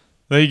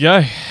 There you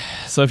go.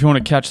 So if you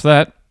want to catch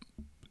that,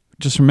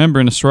 just remember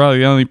in Australia,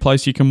 the only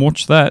place you can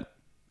watch that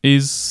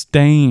is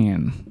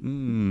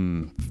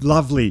Stan.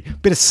 Lovely.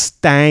 Bit of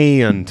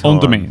Stan time. On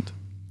demand.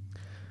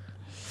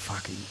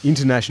 Fucking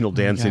International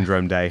Down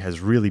Syndrome Day has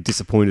really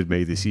disappointed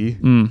me this year.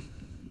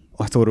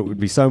 I thought it would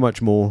be so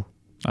much more.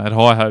 I had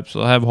high hopes.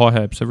 I have high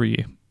hopes every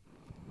year.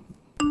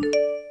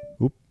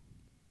 Oop.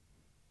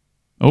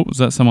 Oh, was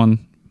that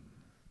someone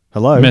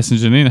Hello?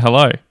 messaging in?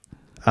 Hello.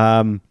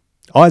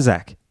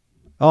 Isaac.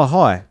 Oh,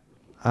 hi.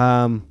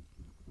 No,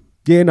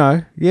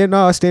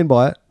 I stand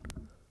by it.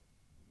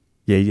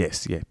 Yeah,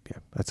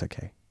 that's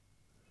okay.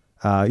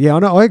 I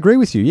know, I agree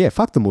with you. Yeah,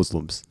 fuck the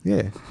Muslims.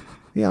 Yeah,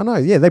 I know.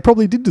 Yeah, they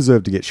probably did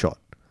deserve to get shot.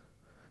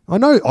 I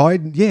know.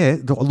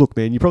 Look,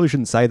 man, you probably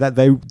shouldn't say that.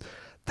 They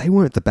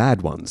weren't the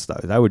bad ones, though.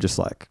 They were just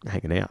like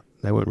hanging out.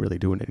 They weren't really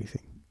doing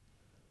anything.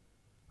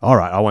 All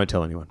right, I won't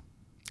tell anyone.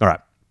 All right,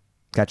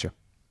 catch you.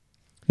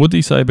 What did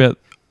he say about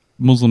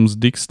Muslims'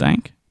 dick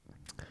stank?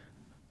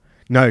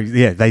 No,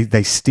 yeah,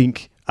 they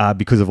stink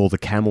because of all the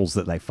camels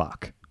that they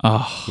fuck.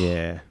 Oh,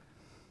 yeah.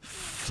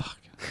 Fuck.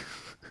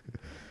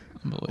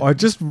 I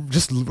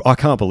I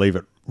can't believe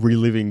it.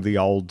 Reliving the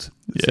old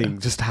thing,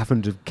 just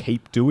having to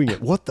keep doing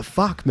it. What the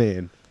fuck,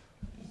 man?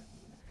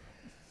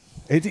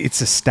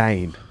 It's a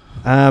stain.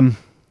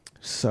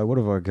 So what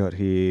have I got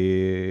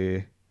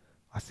here?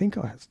 I think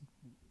I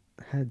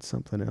had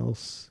something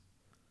else.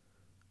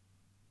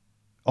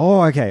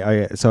 Oh, okay. Oh,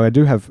 yeah. So I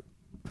do have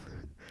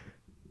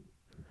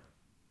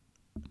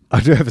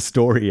a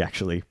story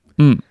actually,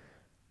 but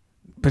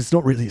it's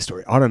not really a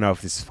story. I don't know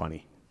if this is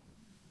funny.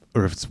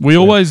 Or if it's we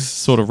always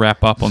sort of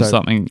wrap up on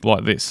something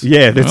like this.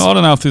 Yeah. I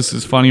don't know if this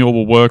is funny or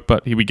will work,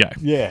 but here we go.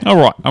 Yeah. All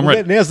right. I'm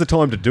ready. Now's the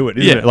time to do it,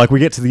 isn't it? Like we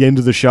get to the end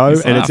of the show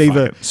and it's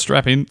either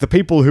strap in. The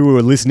people who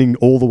are listening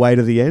all the way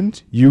to the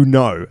end,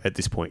 at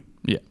this point.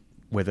 Yeah.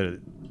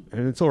 And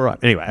it's all right.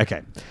 Anyway,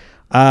 okay.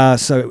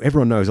 So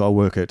everyone knows I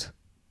work at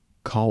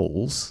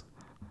Coles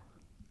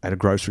at a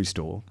grocery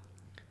store.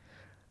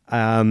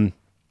 And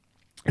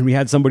we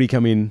had somebody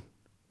come in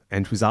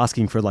and was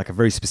asking for like a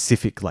very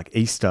specific like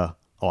Easter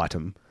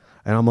item.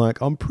 And I'm like,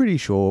 I'm pretty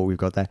sure we've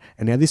got that.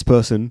 And now this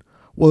person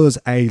was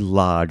a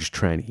large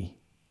tranny.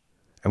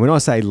 And when I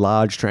say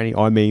large tranny,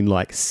 I mean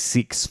like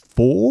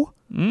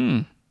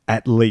 6'4"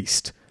 at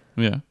least.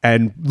 Yeah.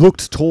 And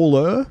looked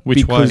taller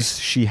because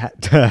she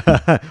had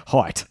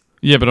height.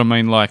 Yeah, but I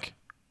mean like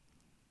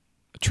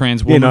a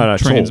trans woman,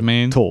 trans tall,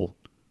 man. Tall.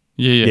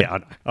 Yeah. Yeah, I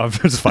know. I'm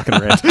just fucking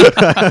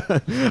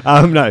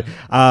around. No.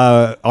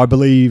 I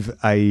believe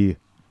a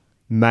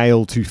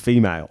male to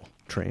female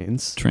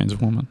trans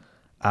woman.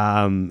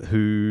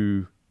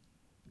 Who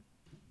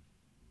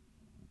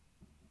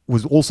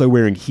was also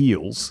wearing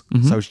heels.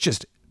 So it's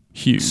just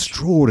huge,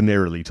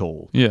 extraordinarily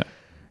tall. Yeah.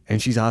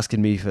 And she's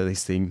asking me for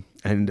this thing.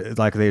 And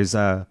like there's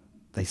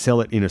they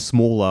sell it in a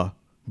smaller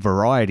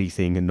variety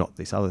thing and not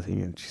this other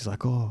thing. And she's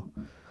like, oh,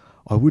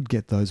 I would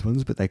get those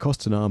ones, but they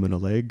cost an arm and a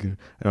leg.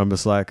 And I'm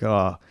just like,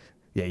 oh,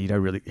 yeah, you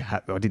don't really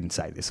have... I didn't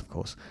say this, of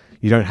course.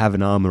 You don't have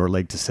an arm or a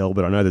leg to sell,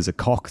 but I know there's a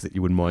cock that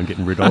you wouldn't mind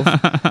getting rid of.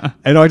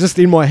 And I just,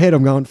 in my head,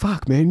 I'm going,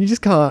 fuck, man, you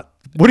just can't...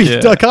 What do you...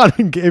 I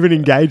can't even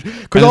engage.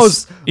 Because I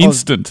was...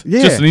 Instant.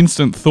 Just an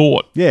instant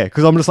thought. Yeah,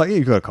 because I'm just like, yeah,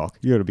 you got a cock.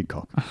 You got a big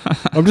cock.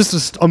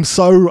 I'm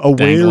so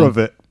aware of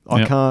it.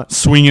 I can't...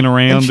 Swinging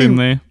around in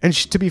there. And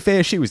to be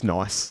fair, she was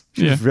nice.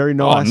 She was very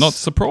nice. I'm not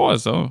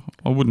surprised. I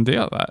wouldn't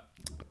doubt that.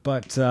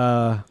 But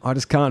I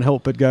just can't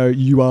help but go,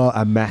 you are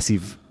a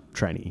massive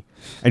tranny.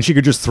 And she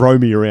could just throw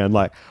me around.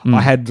 Like,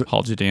 I had...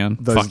 Hold you down.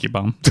 Fuck your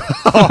bum.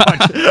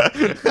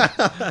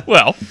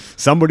 Well.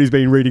 Somebody's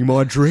been reading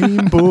my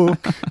dream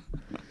book.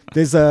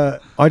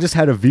 I just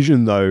had a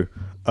vision, though,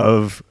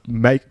 of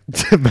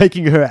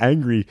making her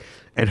angry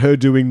and her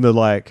doing the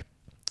like.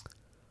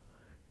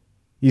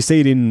 You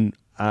see it in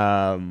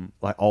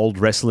like old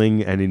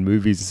wrestling and in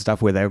movies and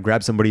stuff where they'll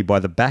grab somebody by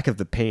the back of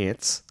the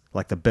pants,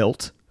 like the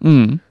belt,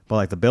 by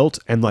like the belt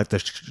and like the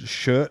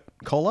shirt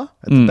collar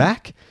at the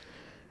back,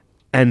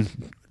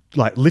 and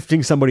like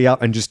lifting somebody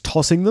up and just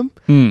tossing them.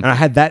 And I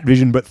had that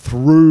vision, but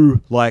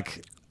through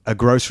like a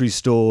grocery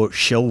store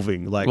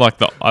shelving, like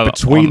the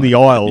between the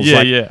aisles,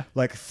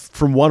 like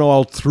from one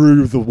aisle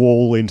through the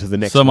wall into the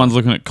next. Someone's one.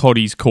 looking at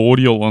Coddy's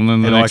cordial, and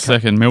then the next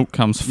second, milk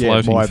comes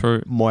floating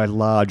through. My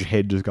large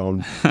head just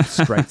gone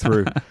straight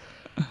through.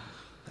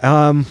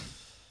 And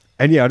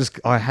yeah,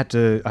 I had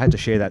to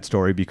share that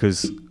story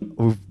because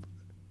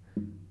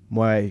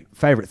my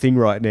favorite thing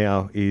right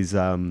now is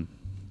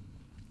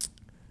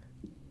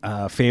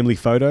family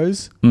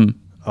photos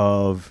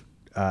of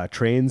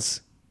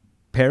trans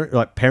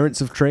parents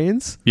of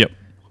trans. Yep.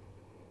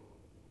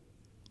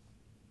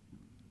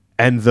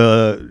 And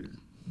the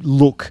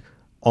look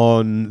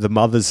on the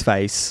mother's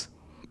face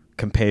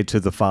compared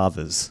to the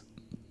father's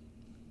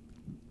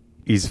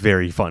is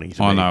very funny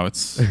to me. I know,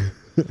 it's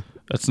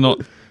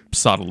not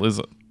subtle, is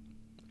it?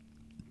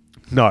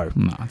 No, it's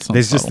not.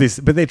 There's subtle. just this,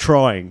 but they're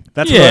trying.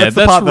 That's the right.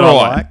 part that I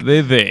like.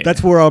 They're there.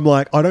 That's where I'm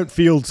like, I don't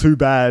feel too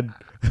bad.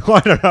 I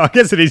don't know. I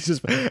guess it's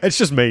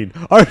just mean.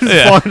 I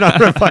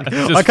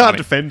can't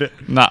defend it.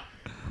 Nah.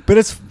 But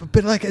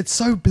it's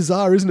so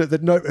bizarre, isn't it?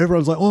 That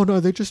everyone's like, oh no,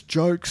 they're just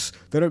jokes.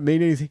 They don't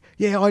mean anything.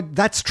 Yeah,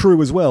 that's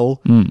true as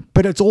well.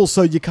 But it's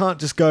also, you can't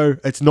just go,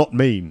 it's not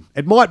mean.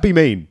 It might be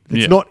mean.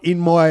 It's not in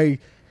my.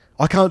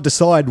 I can't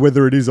decide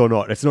whether it is or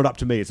not. It's not up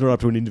to me. It's not up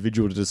to an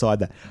individual to decide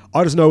that.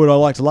 I just know what I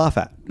like to laugh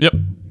at. Yep.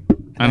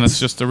 And it's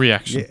just a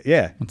reaction.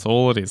 Yeah. That's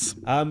all it is.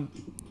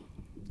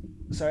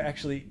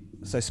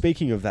 So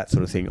speaking of that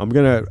sort of thing, I'm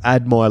going to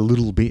add my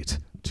little bit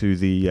to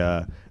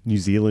the New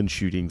Zealand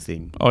shooting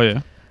thing. Oh,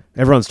 yeah.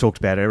 Everyone's talked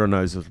about it. Everyone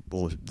knows of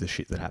all the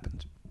shit that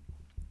happened.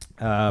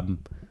 I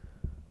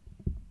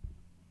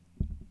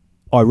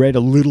read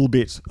a little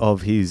bit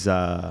of his...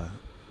 I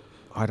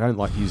don't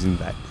like using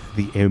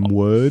the M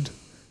word,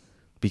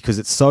 because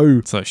it's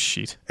so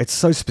shit. It's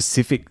so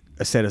specific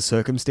a set of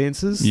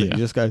circumstances that you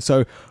just go.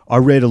 So I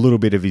read a little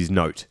bit of his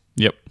note.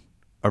 Yep.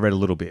 I read a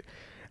little bit.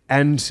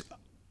 And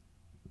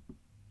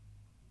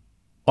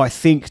I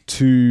think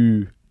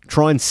to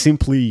try and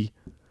simply...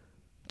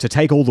 to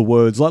take all the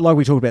words, like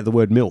we talked about the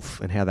word MILF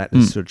and how that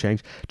has sort of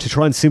changed, to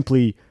try and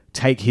simply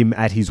take him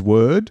at his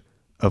word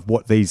of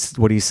what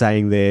he's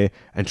saying there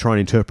and try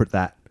and interpret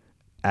that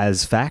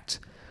as fact,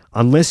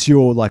 unless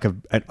you're like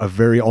a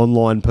very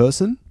online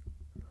person,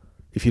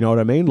 if you know what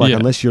I mean. Like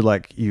unless you're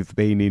like, you've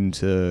been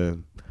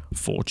into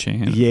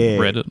 4chan, Reddit.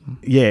 Reddit.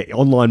 Yeah,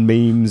 online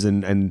memes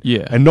and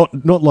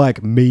not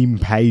like meme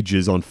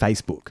pages on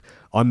Facebook.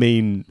 I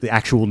mean the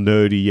actual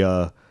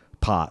nerdy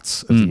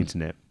parts of the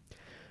internet.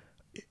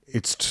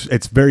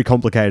 It's very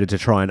complicated to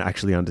try and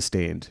actually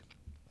understand,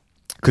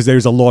 because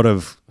there's a lot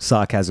of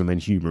sarcasm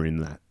and humor in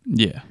that.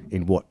 Yeah.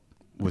 In what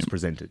was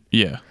presented.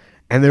 Yeah.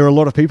 And there are a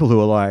lot of people who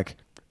are like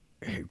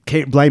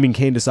blaming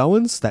Candace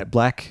Owens, that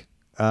black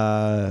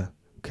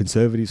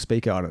conservative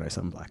speaker. I don't know,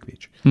 some black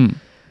bitch. And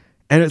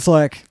it's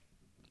like,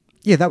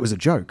 yeah, that was a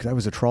joke. That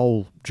was a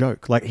troll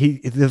joke. Like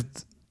he's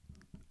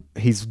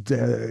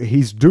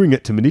doing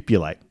it to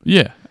manipulate.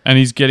 Yeah, and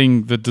he's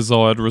getting the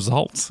desired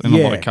results in a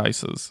lot of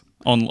cases.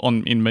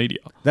 In media.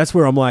 That's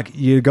where I'm like,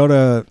 you got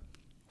to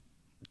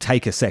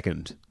take a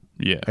second.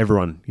 Yeah.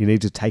 Everyone, you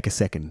need to take a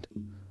second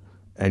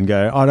and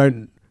go,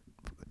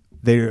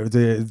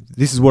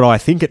 this is what I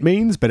think it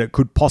means, but it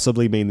could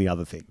possibly mean the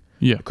other thing.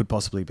 Yeah. It could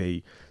possibly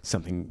be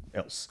something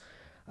else.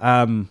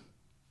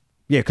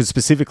 Because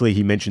specifically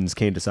he mentions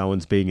Candace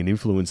Owens being an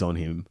influence on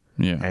him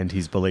and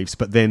his beliefs,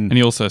 but then... And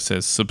he also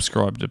says,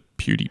 subscribe to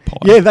PewDiePie.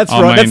 Yeah, that's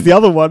right. That's the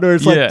other one where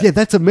it's like,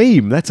 that's a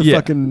meme. That's a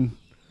fucking...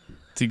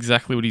 It's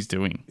exactly what he's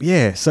doing.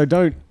 Yeah, so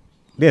don't...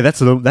 Yeah, that's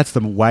the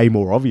way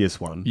more obvious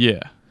one. Yeah.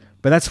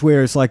 But that's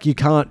where it's like, you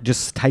can't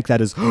just take that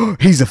as,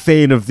 he's a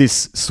fan of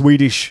this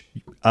Swedish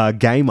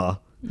gamer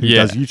who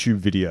does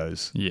YouTube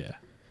videos. Yeah.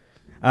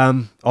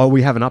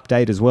 We have an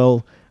update as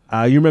well.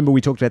 You remember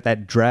we talked about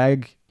that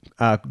drag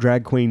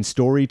queen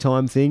story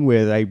time thing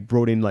where they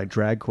brought in like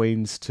drag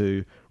queens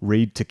to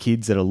read to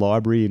kids at a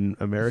library in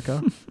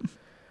America?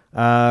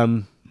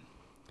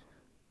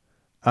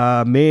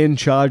 A man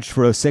charged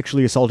for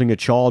sexually assaulting a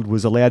child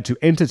was allowed to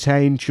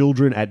entertain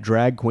children at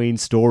drag queen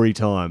story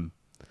time.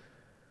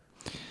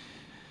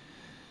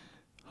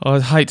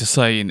 I'd hate to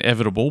say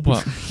inevitable,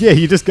 but... Yeah,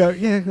 you just go,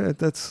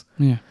 that's...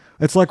 Yeah.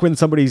 It's like when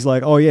somebody's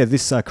like, oh yeah,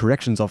 this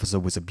corrections officer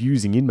was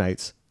abusing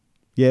inmates.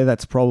 Yeah,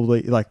 that's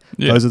probably...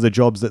 Those are the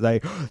jobs that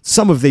they...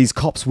 Some of these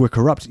cops were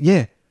corrupt.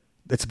 Yeah,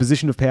 it's a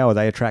position of power.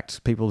 They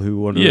attract people who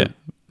want to... Yeah,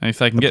 and if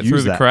they can get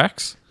through the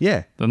cracks,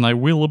 then they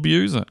will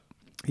abuse it.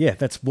 Yeah,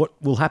 that's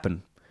what will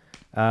happen.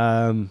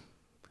 No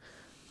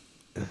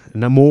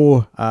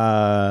more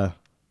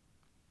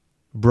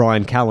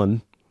Brian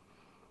Callen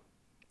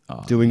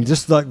doing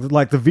just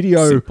like the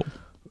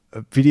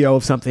video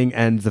of something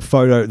and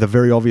the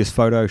very obvious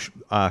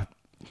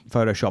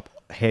Photoshop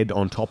head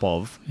on top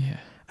of. Yeah.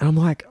 And I'm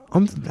like,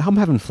 I'm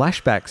having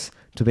flashbacks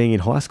to being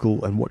in high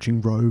school and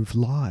watching Rove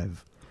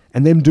live.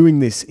 And them doing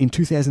this in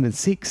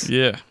 2006.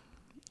 Yeah.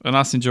 And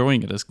us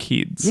enjoying it as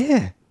kids.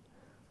 Yeah.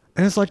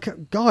 And it's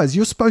like, guys,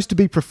 you're supposed to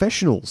be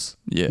professionals.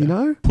 Yeah. You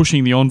know?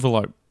 Pushing the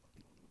envelope.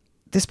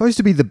 They're supposed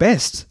to be the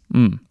best.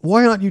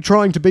 Why aren't you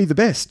trying to be the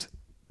best?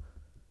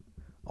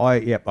 I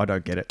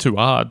don't get it. Too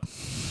hard.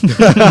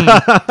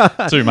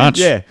 Too much.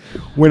 Yeah.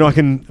 When I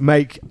can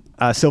make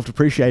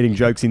self-depreciating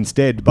jokes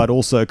instead, but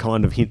also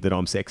kind of hint that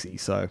I'm sexy.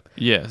 So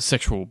Yeah,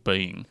 sexual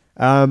being.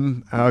 I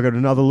got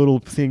another little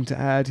thing to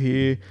add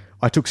here.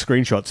 I took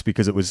screenshots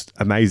because it was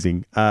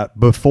amazing.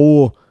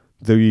 Before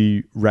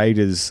the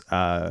Raiders'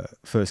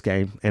 first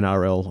game,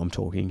 NRL, I'm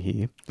talking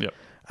here. Yep.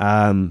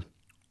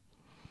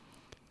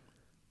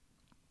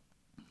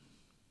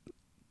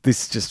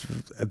 This just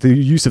the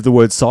use of the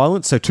word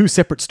silence. So 2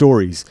 separate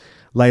stories.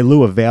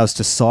 Leilua vows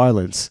to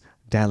silence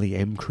Dally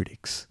M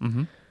critics.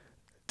 Mm-hmm.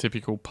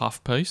 Typical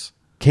puff piece.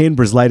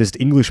 Canberra's latest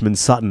Englishman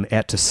Sutton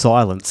out to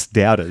silence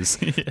doubters.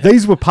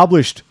 These were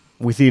published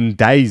within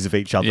days of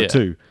each other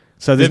too.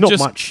 So there's not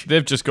much.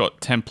 They've just got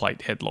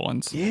template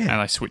headlines. Yeah.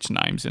 And they switch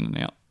names in and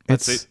out.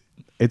 That's it.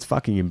 It's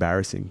fucking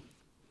embarrassing.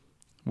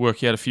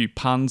 Work out a few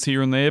puns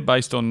here and there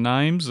based on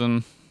names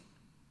and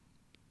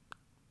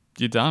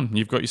you're done.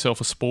 You've got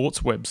yourself a sports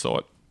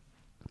website.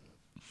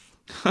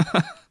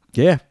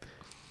 Yeah.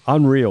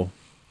 Unreal.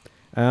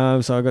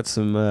 So I got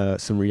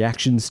some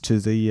reactions to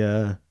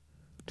the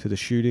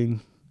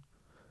shooting.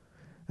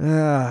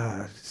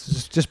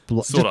 Just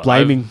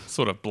blaming.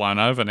 Sort of blown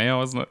over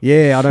now, isn't it?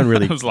 Yeah, I don't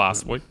really. It was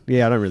last week.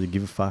 Yeah, I don't really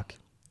give a fuck.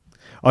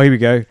 Oh, here we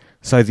go.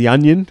 So The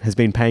Onion has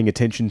been paying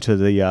attention to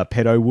the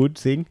pedo wood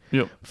thing.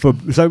 Yep.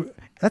 So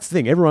that's the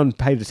thing. Everyone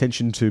paid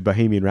attention to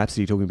Bohemian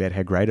Rhapsody talking about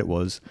how great it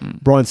was.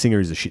 Bryan Singer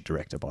is a shit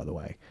director, by the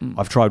way.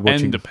 I've tried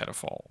watching. And a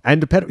pedophile.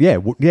 And a pedophile. Yeah,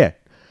 yeah.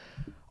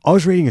 I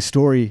was reading a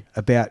story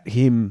about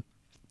him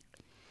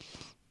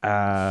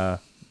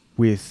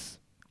with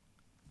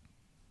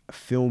a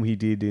film he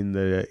did in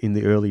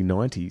the early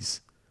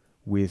 90s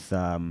with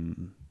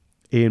Ian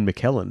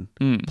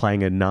McKellen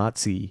playing a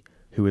Nazi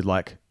who had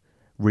like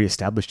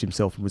re-established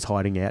himself and was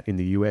hiding out in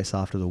the US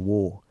after the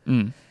war.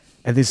 And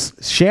there's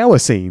shower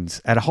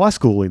scenes at a high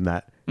school in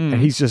that. And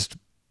he's just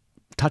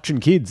touching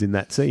kids in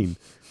that scene.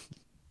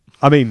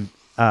 I mean,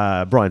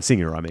 Bryan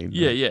Singer, I mean.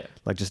 Yeah.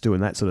 Like just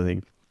doing that sort of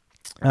thing.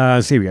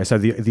 So here we go. So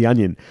the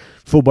Onion.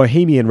 For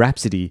Bohemian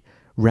Rhapsody,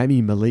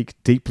 Rami Malek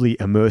deeply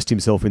immersed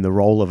himself in the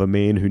role of a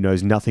man who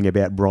knows nothing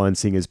about Bryan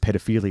Singer's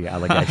pedophilia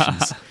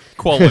allegations.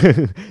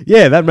 Quality.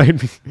 Yeah, that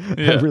made me.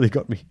 That really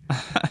got me.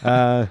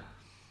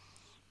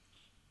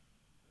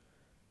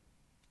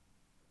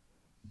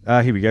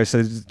 Here we go.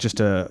 So just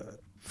a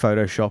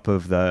Photoshop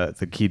of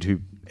the kid who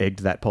egged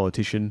that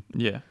politician.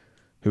 Yeah.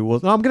 Who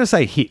was? No, I'm going to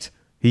say hit.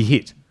 He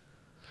hit.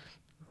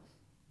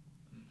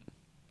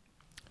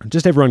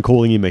 Just everyone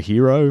calling him a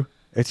hero.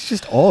 It's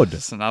just odd.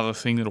 It's another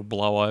thing that'll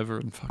blow over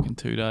in fucking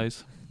 2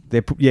 days.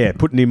 They're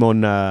putting him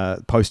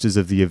on posters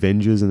of the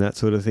Avengers and that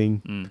sort of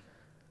thing.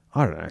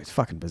 I don't know. It's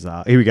fucking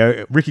bizarre. Here we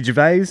go. Ricky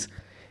Gervais.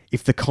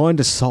 If the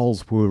kindest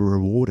souls were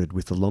rewarded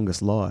with the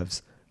longest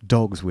lives,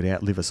 dogs would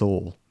outlive us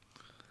all.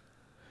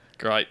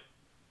 Great.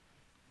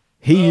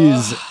 He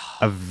is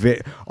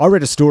I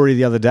read a story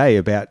the other day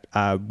about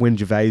when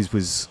Gervais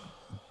was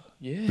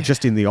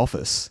just in the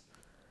office.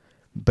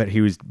 But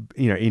he was,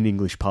 in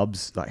English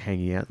pubs, like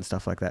hanging out and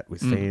stuff like that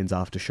with fans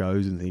after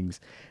shows and things,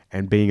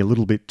 and being a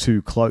little bit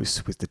too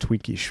close with the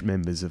twinkish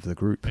members of the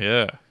group.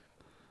 Yeah.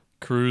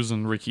 Cruz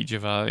and Ricky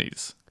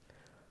Gervais.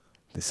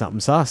 There's something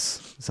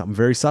sus. Something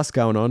very sus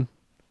going on.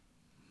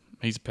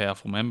 He's a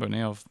powerful member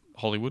now of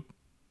Hollywood.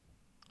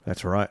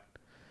 That's right.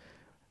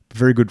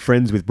 Very good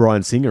friends with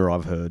Bryan Singer,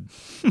 I've heard.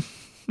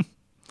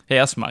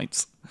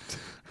 Housemates.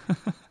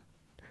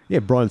 Yeah,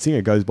 Bryan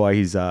Singer goes by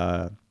his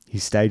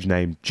stage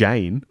name,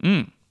 Jane.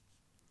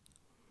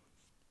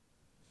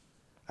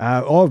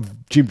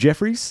 Jim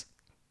Jeffries.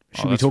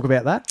 Should we talk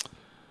about that?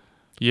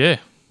 Yeah.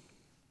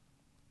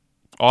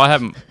 I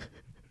haven't.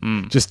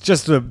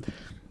 Just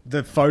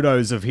the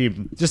photos of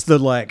him, just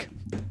the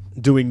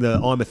doing the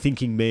I'm a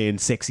thinking man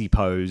sexy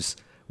pose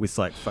with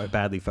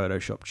badly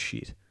photoshopped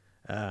shit.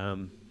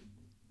 Here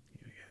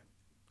we go.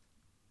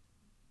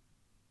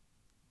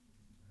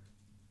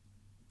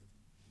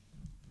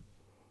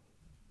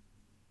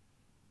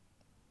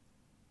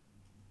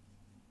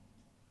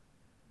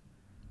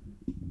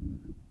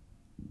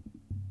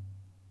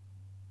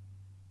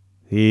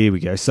 Here we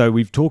go. So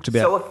we've talked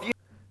about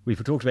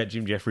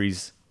Jim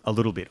Jeffries a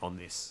little bit on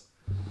this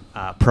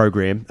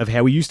program of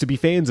how we used to be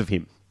fans of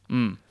him,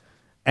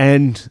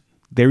 and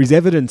there is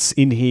evidence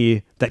in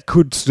here that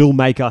could still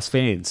make us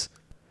fans,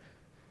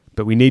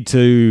 but we need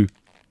to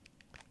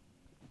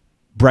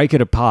break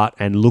it apart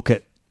and look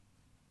at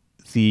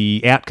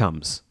the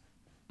outcomes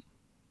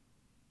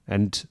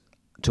and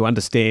to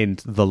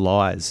understand the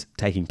lies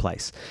taking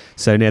place.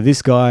 So now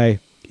this guy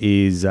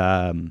is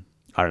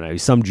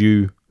he's some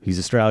Jew. He's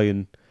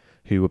Australian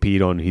who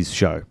appeared on his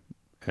show.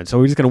 And so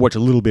we're just going to watch a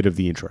little bit of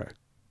the intro.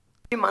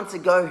 A few months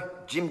ago,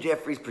 Jim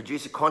Jeffries'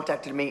 producer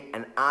contacted me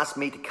and asked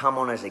me to come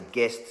on as a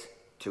guest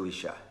to his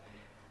show.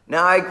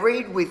 Now, I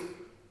agreed with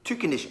 2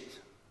 conditions.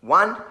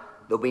 One,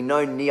 there'll be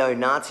no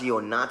neo-Nazi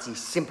or Nazi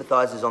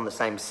sympathisers on the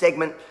same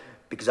segment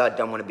because I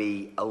don't want to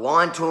be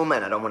aligned to them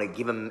and I don't want to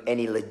give them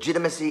any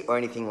legitimacy or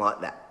anything like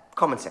that.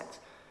 Common sense.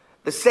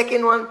 The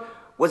second one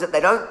was that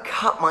they don't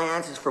cut my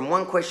answers from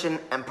one question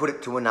and put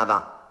it to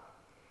another.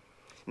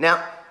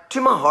 Now, to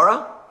my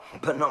horror,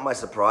 but not my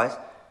surprise,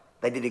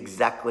 they did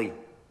exactly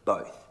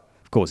both.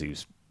 Of course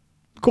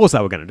they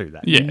were going to do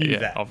that. Yeah, You knew yeah,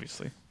 that.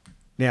 obviously.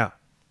 Now,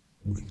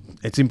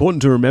 it's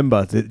important to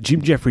remember that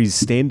Jim Jeffries'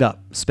 stand-up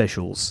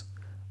specials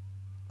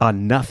are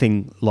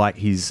nothing like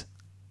his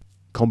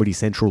Comedy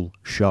Central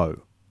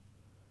show.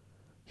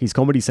 His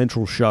Comedy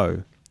Central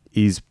show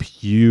is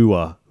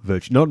pure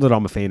virtue. Not that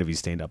I'm a fan of his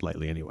stand-up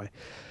lately anyway,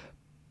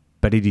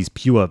 but it is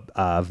pure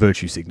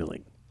virtue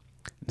signaling.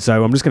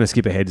 So I'm just going to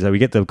skip ahead so we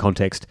get the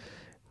context.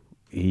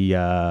 He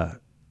does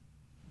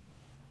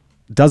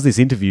this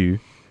interview,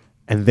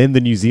 and then the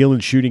New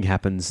Zealand shooting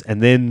happens,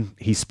 and then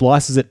he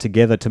splices it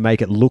together to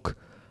make it look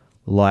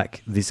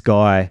like this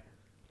guy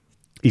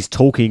is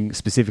talking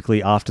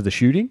specifically after the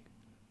shooting.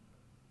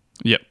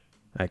 Yep.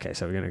 Okay,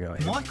 so we're going to go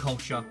ahead. My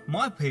culture,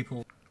 my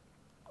people.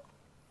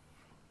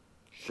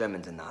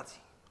 Sherman's a Nazi.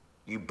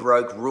 You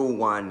broke Rule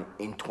 1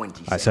 in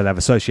 20 seconds. So they've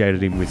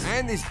associated him with...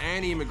 And this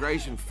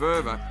anti-immigration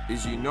fervour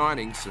is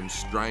uniting some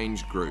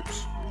strange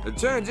groups. It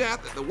turns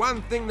out that the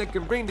one thing that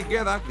can bring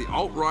together the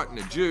alt-right and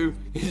the Jew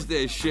is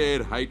their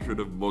shared hatred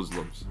of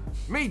Muslims.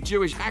 Meet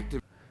Jewish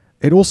activists.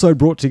 It also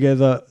brought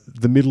together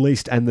the Middle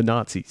East and the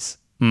Nazis,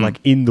 like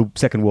in the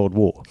Second World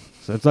War.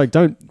 So it's like,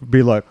 don't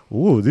be like,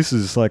 oh, this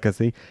is like a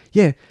thing.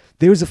 Yeah,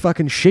 there was a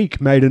fucking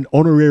sheik made an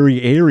honorary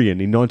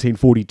Aryan in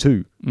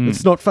 1942.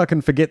 Let's not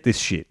fucking forget this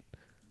shit.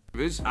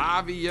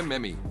 Avi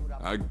Yemeni,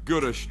 a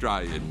good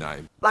Australian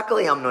name.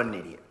 Luckily, I'm not an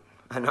idiot,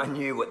 and I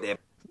knew what their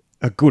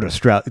A good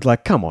Australian...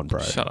 Like, come on,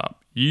 bro. Shut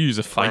up. You use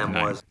a fake plan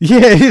name. was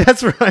Yeah,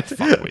 that's right.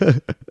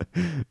 Fuckwit.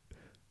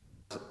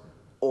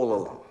 all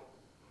along.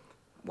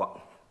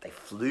 Well, they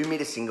flew me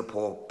to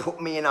Singapore,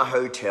 put me in a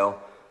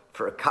hotel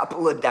for a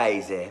couple of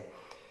days there.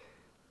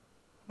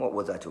 What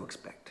was I to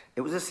expect?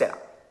 It was a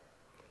setup.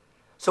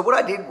 So what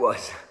I did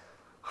was,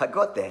 I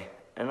got there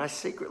and I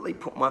secretly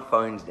put my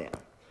phones down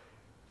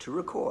to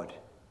record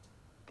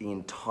the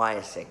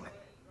entire segment.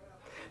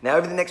 Now,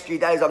 over the next few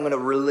days, I'm going to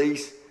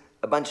release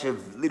a bunch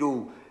of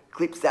little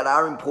clips that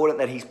are important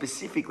that he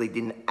specifically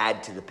didn't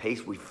add to the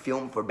piece. We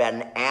filmed for about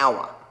an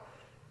hour,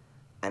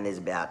 and there's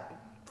about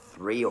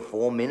 3 or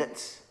 4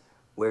 minutes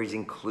where he's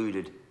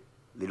included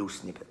little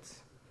snippets.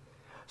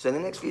 So in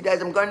the next few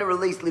days, I'm going to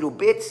release little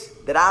bits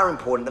that are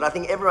important that I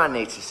think everyone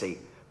needs to see.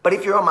 But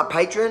if you're on my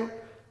Patreon,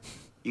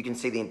 you can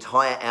see the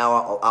entire hour.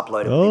 I'll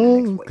upload it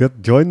within the next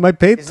week. Join my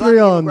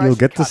Patreon. You'll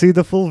get to see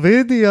the full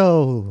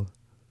video.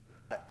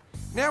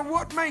 Now,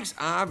 what makes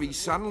Avi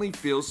suddenly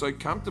feel so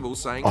comfortable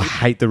saying... I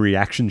hate the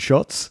reaction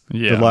shots.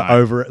 Yeah, They're like mate.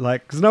 over it,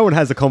 like, because no one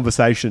has a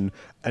conversation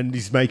and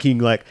he's making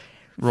like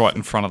Right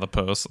in front of the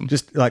person.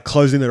 just like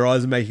closing their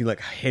eyes and making like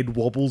head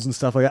wobbles and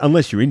stuff like that.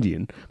 Unless you're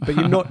Indian, but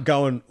you're not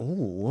going,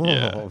 oh,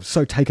 Yeah. I'm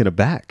so taken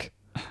aback.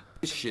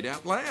 this shit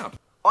out loud.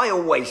 I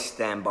always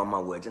stand by my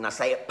words, and I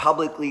say it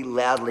publicly,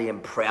 loudly,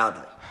 and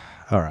proudly.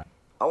 All right,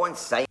 I won't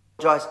say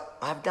apologise.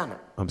 I have done it.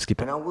 I'm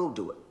skipping. And I will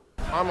do it.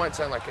 I might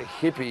sound like a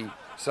hippie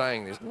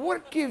saying this.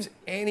 What gives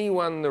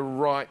anyone the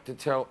right to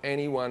tell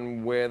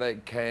anyone where they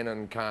can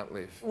and can't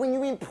live? When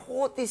you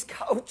import this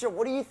culture,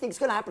 what do you think's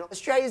going to happen?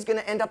 Australia's going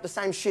to end up the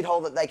same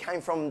shithole that they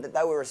came from, that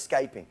they were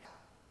escaping.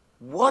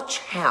 Watch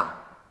how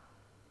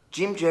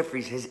Jim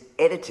Jeffries has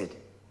edited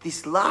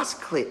this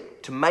last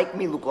clip to make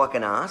me look like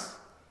an ass.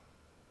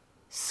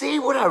 See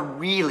what I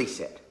really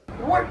said.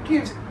 What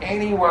gives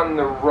anyone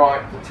the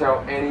right to tell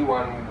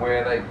anyone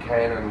where they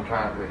can and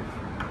can't live?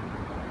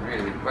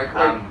 Really? Like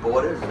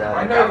Borders,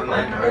 I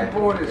know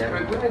borders,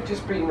 but wouldn't it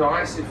just be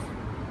nice if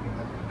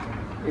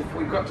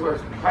we got to a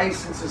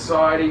place in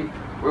society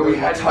where we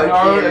had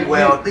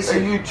a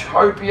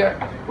utopia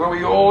where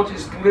we all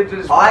just lived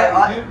as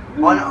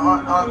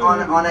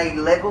on a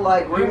level I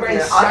agree You with may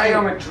you. say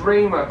I'm a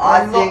dreamer, but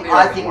I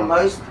think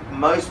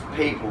most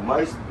people,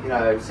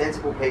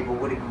 sensible people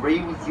would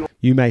agree with you.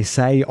 You may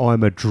say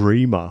I'm a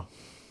dreamer.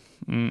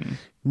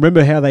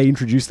 Remember how they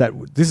introduced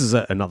that? This is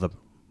another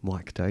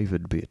Mike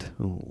David bit.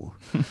 Oh.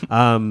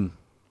 How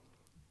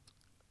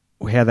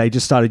they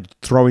just started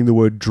throwing the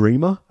word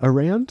dreamer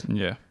around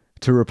Yeah.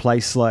 to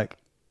replace like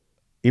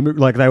they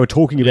were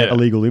talking about Yeah.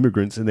 illegal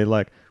immigrants, and they're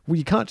like, well,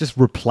 you can't just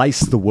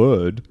replace the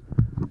word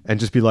and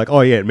just be like,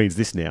 oh yeah, it means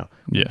this now.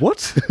 Yeah.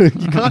 What? You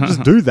can't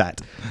just do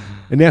that.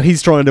 And now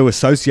he's trying to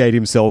associate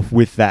himself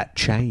with that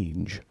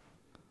change.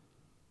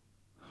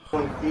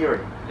 In theory,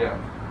 Yeah.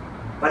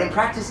 but in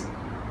practice,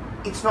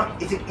 it's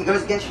not. It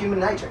goes against human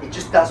nature. It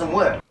just doesn't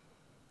work.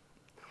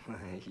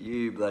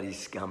 You bloody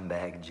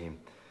scumbag, Jim.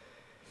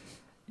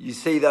 You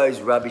see those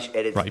rubbish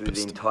edits through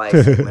the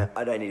entire segment?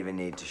 I don't even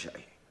need to show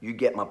you. You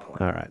get my point.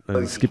 All right,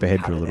 let's skip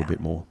ahead for a little bit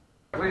more.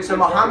 So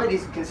Muhammad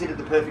is considered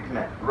the perfect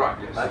man. Right,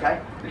 yes. Okay?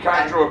 You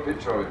can't draw a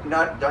picture of it.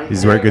 No, don't.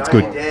 He's very good. It's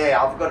good.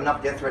 Yeah, I've got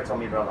enough death threats on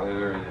me, brother.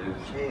 There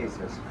he is.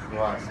 Jesus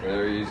Christ.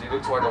 There he is. He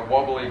looks like a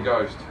wobbly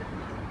ghost.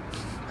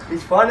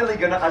 He's finally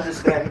going to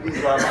understand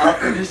Islam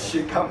after this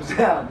shit comes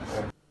out.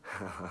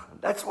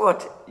 That's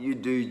what you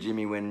do,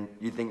 Jimmy, when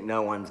you think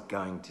no one's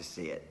going to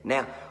see it.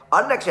 Now,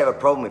 I don't actually have a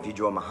problem if you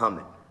draw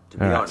Muhammad, to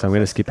be All right, honest. so I'm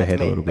going to skip That's ahead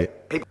a me. little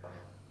bit.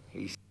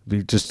 He's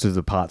Just to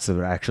the parts that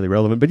are actually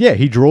relevant. But yeah,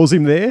 he draws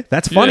him there.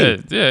 That's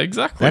funny. Yeah,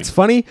 exactly. That's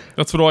funny.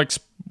 That's what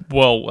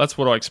that's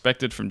what I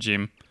expected from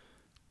Jim,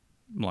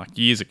 like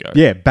years ago.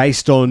 Yeah,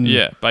 based on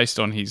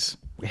his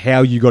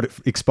how you got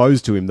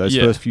exposed to him, those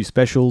Yeah. first few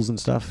specials and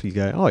stuff. You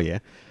go, oh yeah.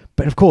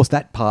 But of course,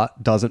 that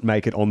part doesn't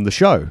make it on the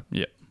show.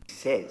 Yeah. He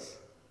says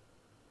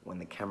when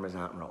the cameras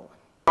aren't rolling.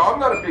 I'm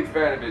not a big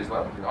fan of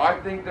Islam. I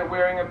think that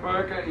wearing a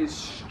burqa is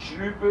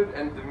stupid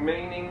and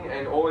demeaning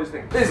and all these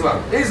things.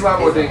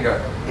 Islam or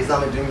dingo?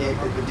 Islam and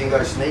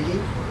dingo sneaky?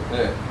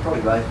 Yeah.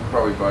 Probably both.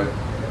 Probably both.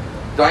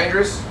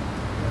 Dangerous?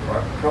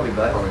 Right. Probably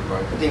both. Probably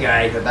both. The dingo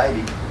ate a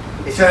baby.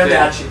 It turned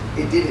out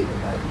it did eat a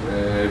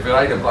baby. If it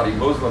ate a bloody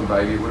Muslim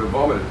baby, it would have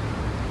vomited.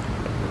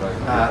 No,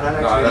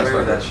 that's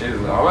not that shit,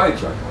 isn't it? I'm only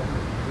joking.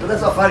 But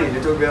that's not funny.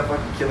 You're talking about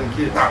fucking killing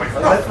kids. No, it's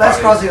not That's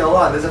funny. crossing a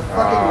line. There's a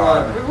fucking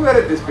line. We'll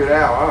edit this bit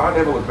out. I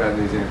never look bad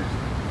in these interviews.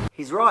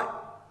 He's right.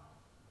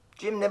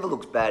 Jim never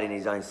looks bad in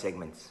his own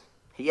segments.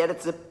 He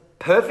edits it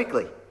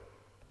perfectly.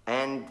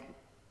 And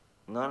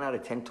 9 out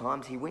of 10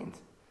 times he wins.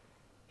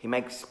 He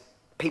makes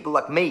people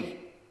like me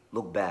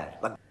look bad.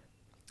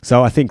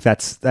 So I think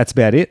that's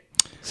about it.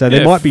 So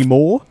there might be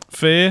more.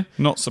 Fair,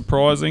 not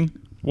surprising.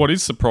 What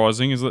is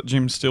surprising is that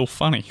Jim's still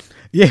funny.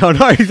 Yeah, I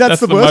know. That's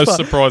the worst most part.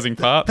 surprising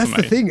part That's to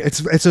me. the thing.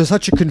 It's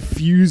such a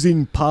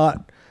confusing part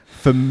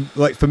for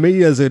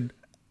me as a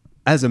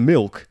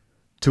milk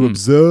to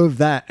observe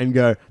that and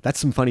go, that's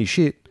some funny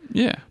shit.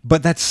 Yeah.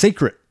 But that's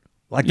secret.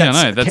 Like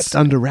that's kept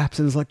under wraps,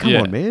 and it's like, come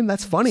on, man,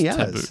 that's funny it's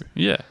as. taboo.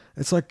 Yeah.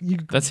 It's like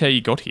that's how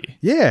you got here.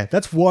 Yeah,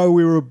 that's why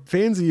we were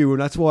fans of you,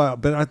 and that's why.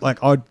 But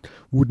I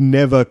would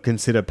never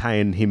consider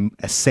paying him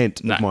a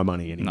cent of my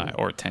money anymore. No,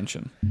 or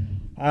attention.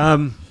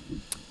 I'm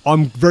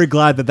very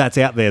glad that that's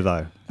out there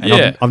though. And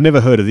Yeah. I've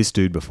never heard of this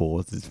dude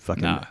before. This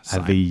fucking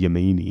same. Avi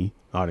Yamini.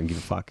 I don't give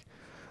a fuck.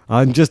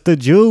 I'm just a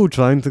Jew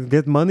trying to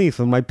get money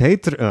from my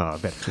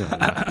Patreon.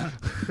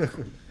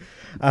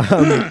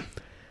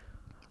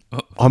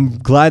 I'm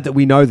glad that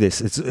we know this.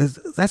 That's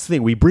the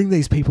thing. We bring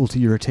these people to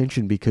your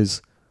attention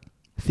because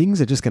things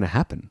are just going to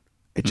happen.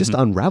 It just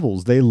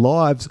unravels their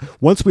lives.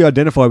 Once we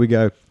identify, we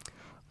go,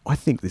 I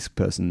think this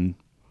person,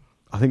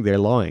 I think they're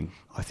lying.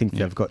 I think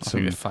they've got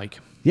some. I think they're fake.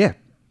 Yeah.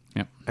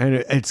 Yep. And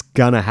it's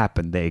going to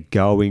happen. They're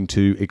going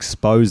to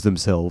expose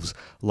themselves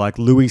like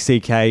Louis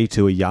C.K.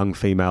 to a young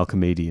female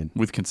comedian.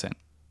 With consent.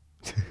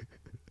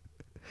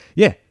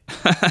 Yeah.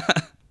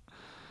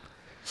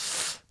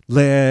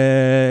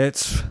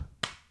 Let's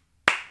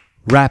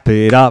wrap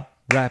it up.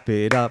 Wrap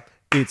it up.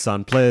 It's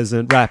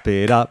unpleasant. Wrap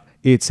it up.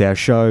 It's our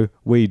show.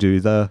 We do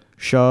the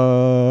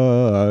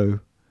show.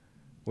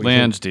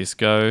 Lounge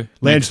disco.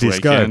 Lounge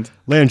disco.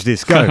 Lounge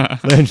disco.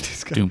 Lounge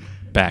disco.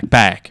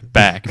 Back.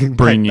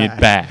 Bring it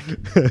back.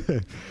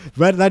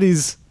 But that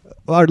is...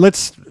 All right,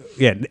 let's...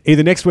 Yeah,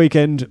 either next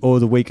weekend or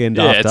the weekend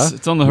after.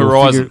 It's on the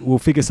horizon. We'll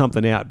figure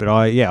something out. But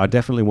I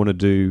definitely want to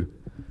do...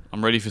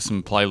 I'm ready for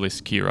some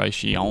playlist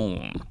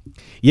curation.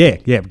 Yeah.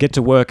 Get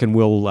to work and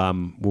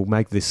we'll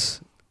make this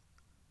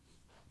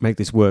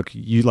work.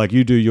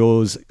 You do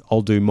yours,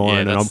 I'll do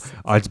mine, and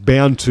it's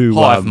bound to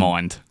Hive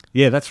mind.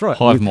 Yeah, that's right.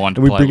 Hive mind.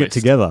 And we bring it playlist.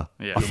 together.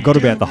 Yeah. I forgot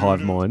about the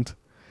hive mind.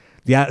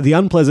 The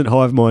unpleasant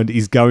hive mind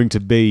is going to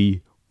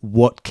be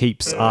what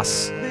keeps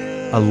us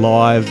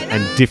alive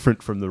and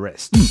different from the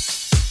rest.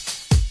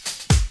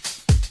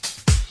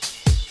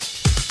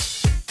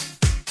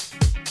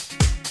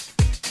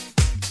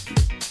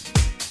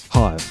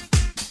 Hive.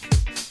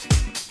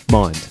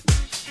 Mind.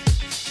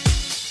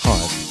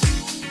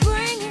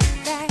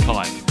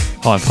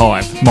 Hive.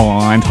 Hive.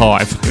 Mind.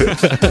 Hive.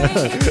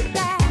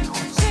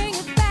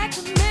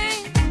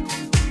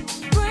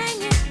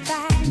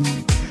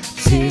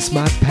 Piss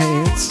my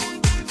pants.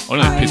 I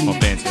didn't piss my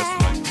pants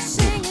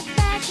yesterday.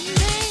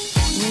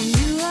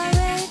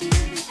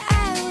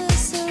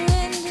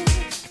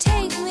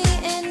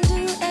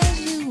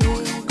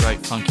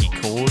 Great funky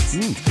chords.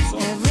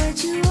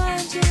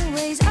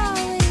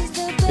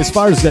 As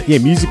far as that,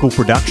 musical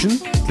production,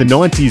 the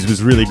 90s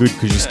was really good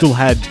because you still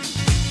had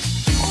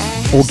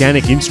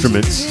organic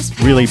instruments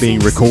really being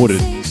recorded,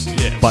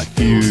 but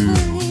you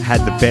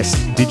had the best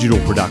digital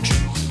production.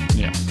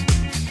 Yeah.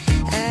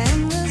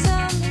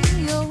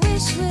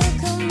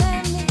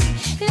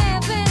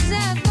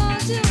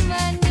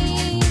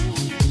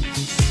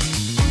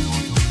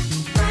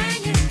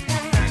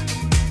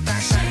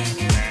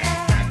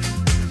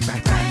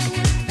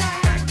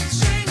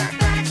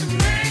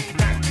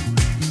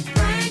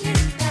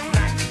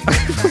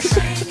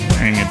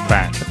 Bring it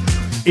back.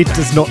 It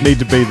does not need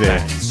to be there.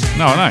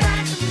 No. Not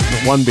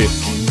one bit.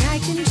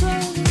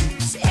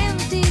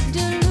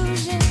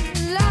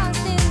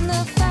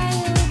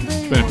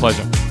 It's been a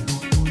pleasure.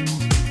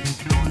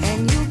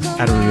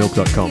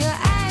 AdamandMilk.com.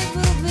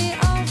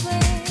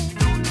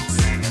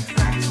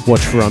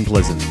 Watch for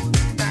Unpleasant.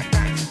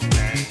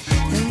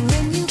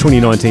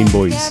 2019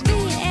 boys.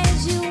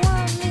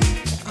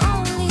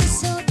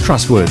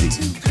 Trustworthy.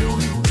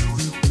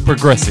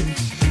 Progressive.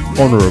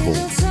 Honourable.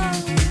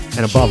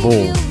 And above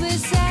all,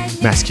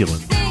 masculine.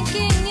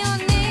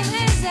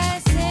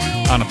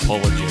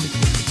 Unapologetic.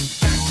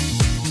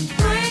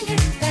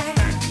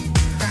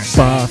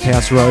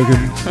 Bathhouse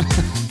Rogan.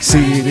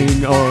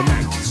 Sitting on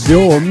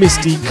your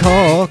misty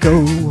cock.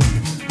 Oh,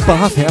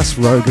 Bathhouse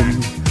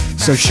Rogan.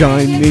 So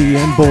shiny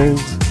and bald.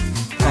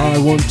 I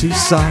want to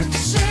suck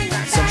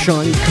some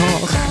shiny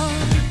cock.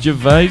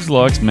 Gervais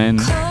likes men,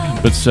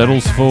 but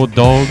settles for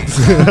dogs.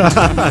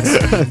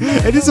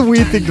 It is a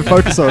weird thing to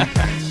focus on.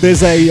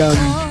 There's a...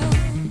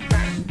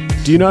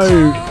 do you know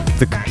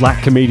the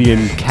black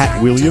comedian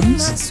Cat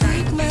Williams?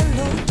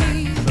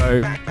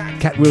 So,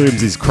 Cat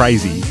Williams is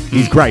crazy.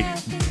 He's great.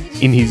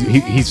 In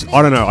he's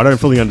I don't know. I don't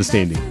fully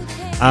understand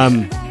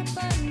him.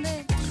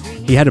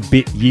 He had a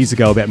bit years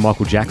ago about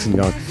Michael Jackson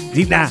going,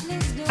 nah,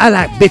 I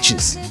like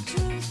bitches.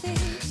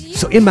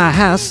 So in my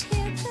house,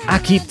 I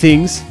keep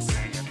things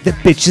that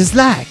bitches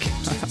like.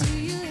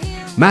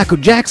 Michael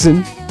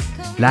Jackson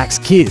likes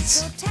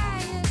kids.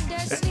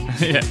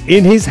 Yeah.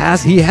 In his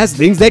house, he has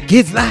things that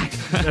kids like.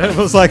 I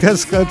was like,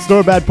 that's not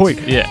a bad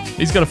point. Yeah,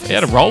 he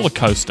had a roller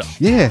coaster.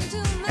 Yeah,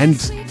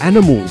 and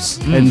animals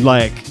and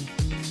like,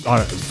 I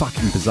don't know,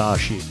 fucking bizarre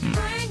shit.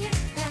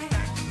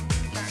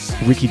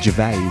 Ricky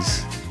Gervais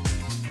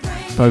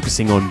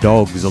focusing on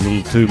dogs a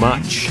little too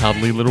much.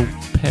 Cuddly little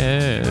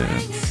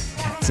pets.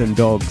 Cats and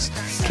dogs,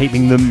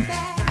 keeping them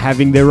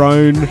having their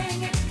own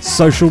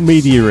social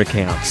media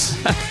accounts.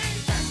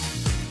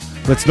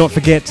 Let's not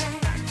forget,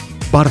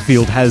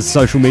 Butterfield has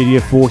social media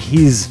for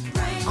his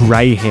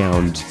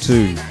greyhound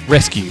too.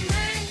 Rescue.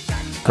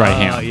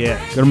 Greyhound. Yeah.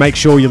 Got to make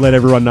sure you let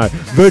everyone know.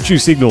 Virtue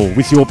signal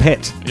with your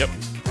pet. Yep.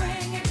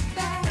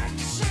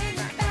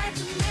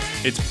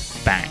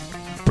 It's bang.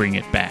 Bring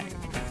it back.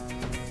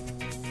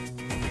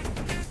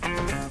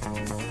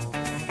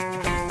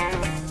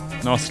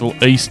 Nice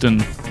little Eastern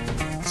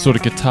sort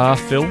of guitar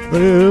fill.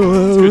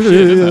 It's good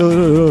shit, isn't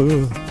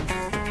it?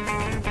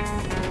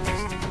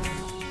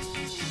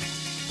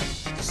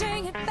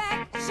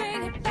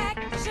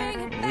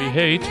 We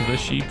hate the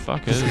sheep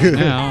fuckers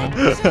now.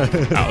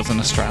 That was an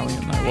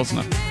Australian though,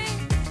 wasn't it?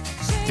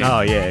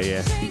 Oh,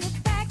 yeah.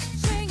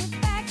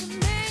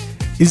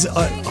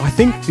 I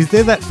think, is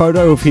there that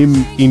photo of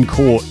him in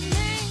court?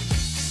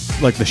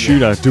 Like the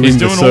shooter doing He's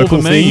the doing circle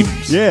all the thing?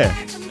 memes. Yeah.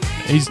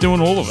 He's doing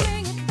all of it.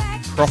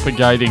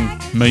 Propagating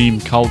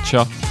meme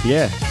culture.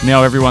 Yeah.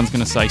 Now everyone's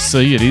going to say,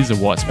 see, it is a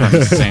white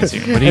supremacist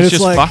dancing. But he's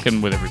just like,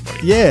 fucking with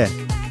everybody. Yeah.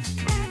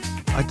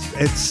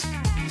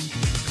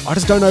 I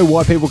just don't know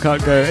why people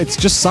can't go, it's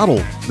just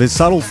subtle. There's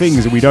subtle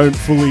things and we don't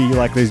fully,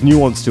 like, there's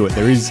nuance to it.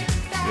 There is,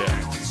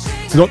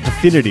 it's not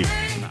definitive.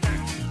 No.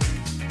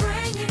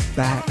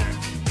 Back.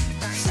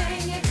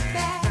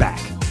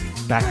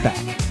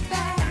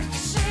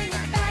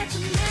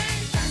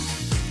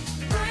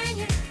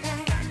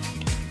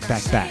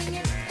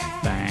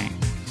 Bang.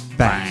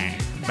 Bang.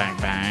 Bang,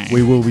 bang.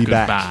 We will be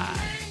Goodbye. back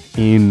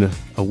in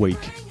a week.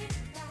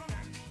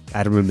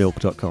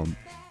 AdamandMilk.com.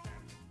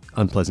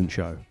 Unpleasant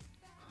show.